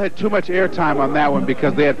 The ball had too much airtime on that one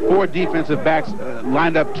because they had 4 defensive backs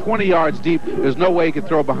lined up 20 yards deep. There's no way he could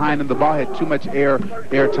throw behind them. The ball had too much air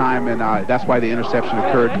time, and that's why the interception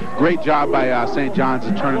occurred. Great job by St. John's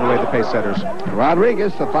in turning away the pace setters.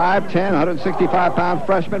 Rodriguez, the 5'10", 165-pound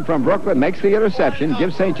freshman from Brooklyn, makes the interception,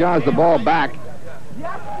 gives St. John's the ball back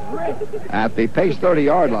at the Pace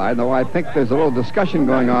 30-yard line, though I think there's a little discussion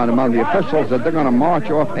going on among the officials that they're going to march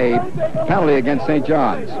off a penalty against St.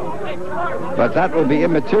 John's. But that will be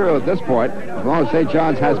immaterial at this point, as long as St.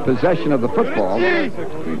 John's has possession of the football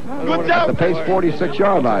at the Pace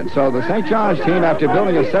 46-yard line. So the St. John's team, after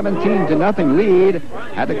building a 17-0 lead,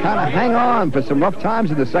 had to kind of hang on for some rough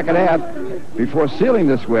times in the second half before sealing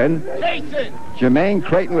this win. Jermaine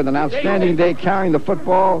Creighton with an outstanding day carrying the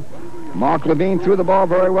football. Mark Levine threw the ball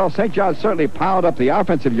very well. St. John's certainly piled up the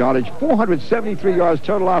offensive yardage, 473 yards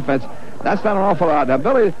total offense. That's not an awful lot. Now,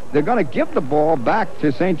 Billy, they're going to give the ball back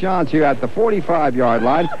to St. John's here at the 45-yard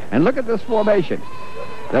line. And look at this formation.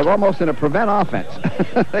 They're almost in a prevent offense.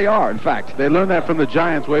 They are, in fact. They learned that from the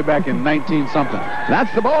Giants way back in 19-something.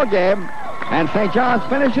 That's the ball game. And St. John's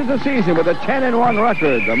finishes the season with a 10-1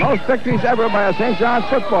 record, the most victories ever by a St. John's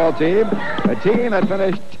football team, a team that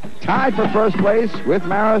finished tied for first place with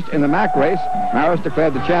Marist in the MAC race. Marist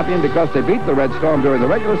declared the champion because they beat the Red Storm during the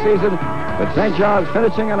regular season, but St. John's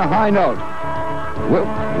finishing on a high note.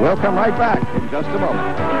 We'll come right back in just a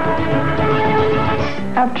moment.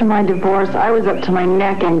 After my divorce, I was up to my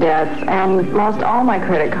neck in debts and lost all my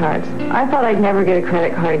credit cards. I thought I'd never get a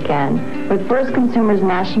credit card again. With First Consumers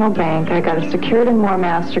National Bank, I got a Secured and More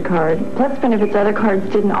MasterCard, plus benefits other cards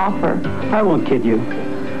didn't offer. I won't kid you.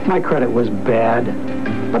 My credit was bad.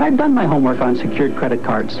 But I've done my homework on secured credit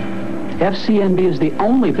cards. FCNB is the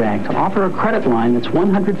only bank to offer a credit line that's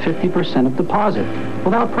 150% of deposit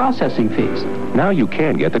without processing fees. Now you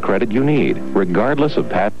can get the credit you need, regardless of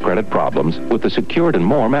past credit problems, with the Secured and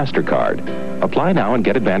More MasterCard. Apply now and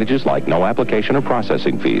get advantages like no application or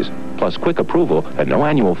processing fees, plus quick approval and no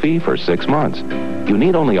annual fee for 6 months. You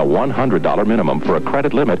need only a $100 minimum for a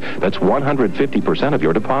credit limit that's 150% of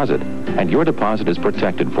your deposit. And your deposit is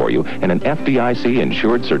protected for you in an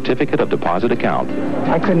FDIC-insured certificate of deposit account.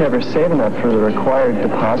 I could never save enough for the required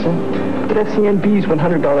deposit, but FCNB's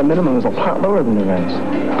 $100 minimum is a lot lower than the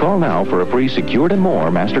rest. Call now for a free Secured and More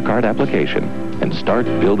MasterCard application and start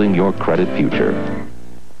building your credit future.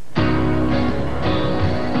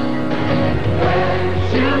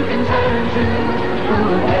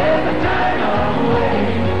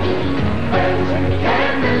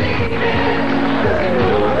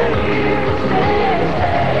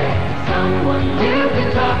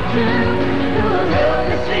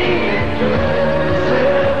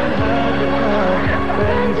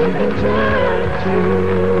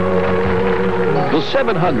 The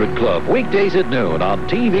 700 Club, weekdays at noon on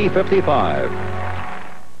TV 55.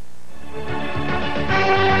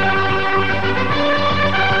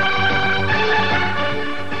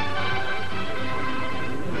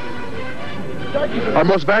 Our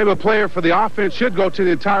most valuable player for the offense should go to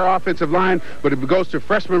the entire offensive line, but if it goes to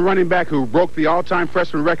freshman running back who broke the all-time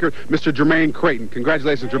freshman record, Mr. Jermaine Creighton.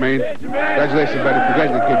 Congratulations, Jermaine. Congratulations, buddy.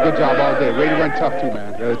 Congratulations. Good job all day. Way to run tough, too,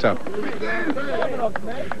 man. Very tough.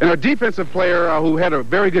 And our defensive player who had a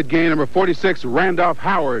very good game, number 46, Randolph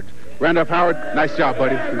Howard. Randolph Howard, nice job,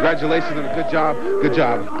 buddy. Congratulations and a good job. Good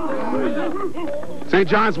job. St.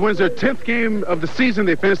 John's wins their 10th game of the season.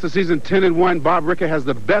 They finished the season 10-1. Bob Ricka has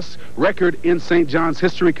the best record in St. John's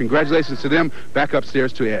history. Congratulations to them. Back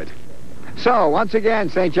upstairs to Ed. So, once again,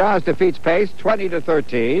 St. John's defeats Pace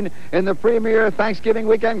 20-13 in the premier Thanksgiving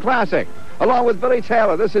Weekend Classic. Along with Billy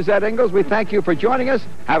Taylor, this is Ed Ingles. We thank you for joining us.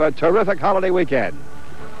 Have a terrific holiday weekend.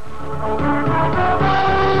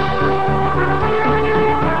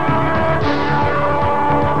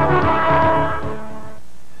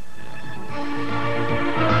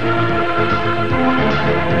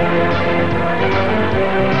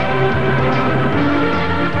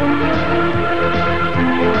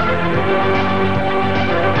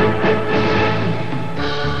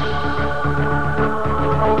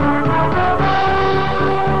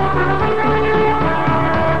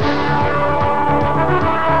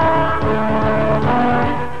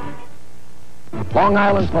 Long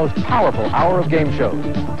Island's most powerful hour of game shows.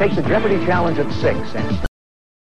 Take the Jeopardy Challenge at 6 and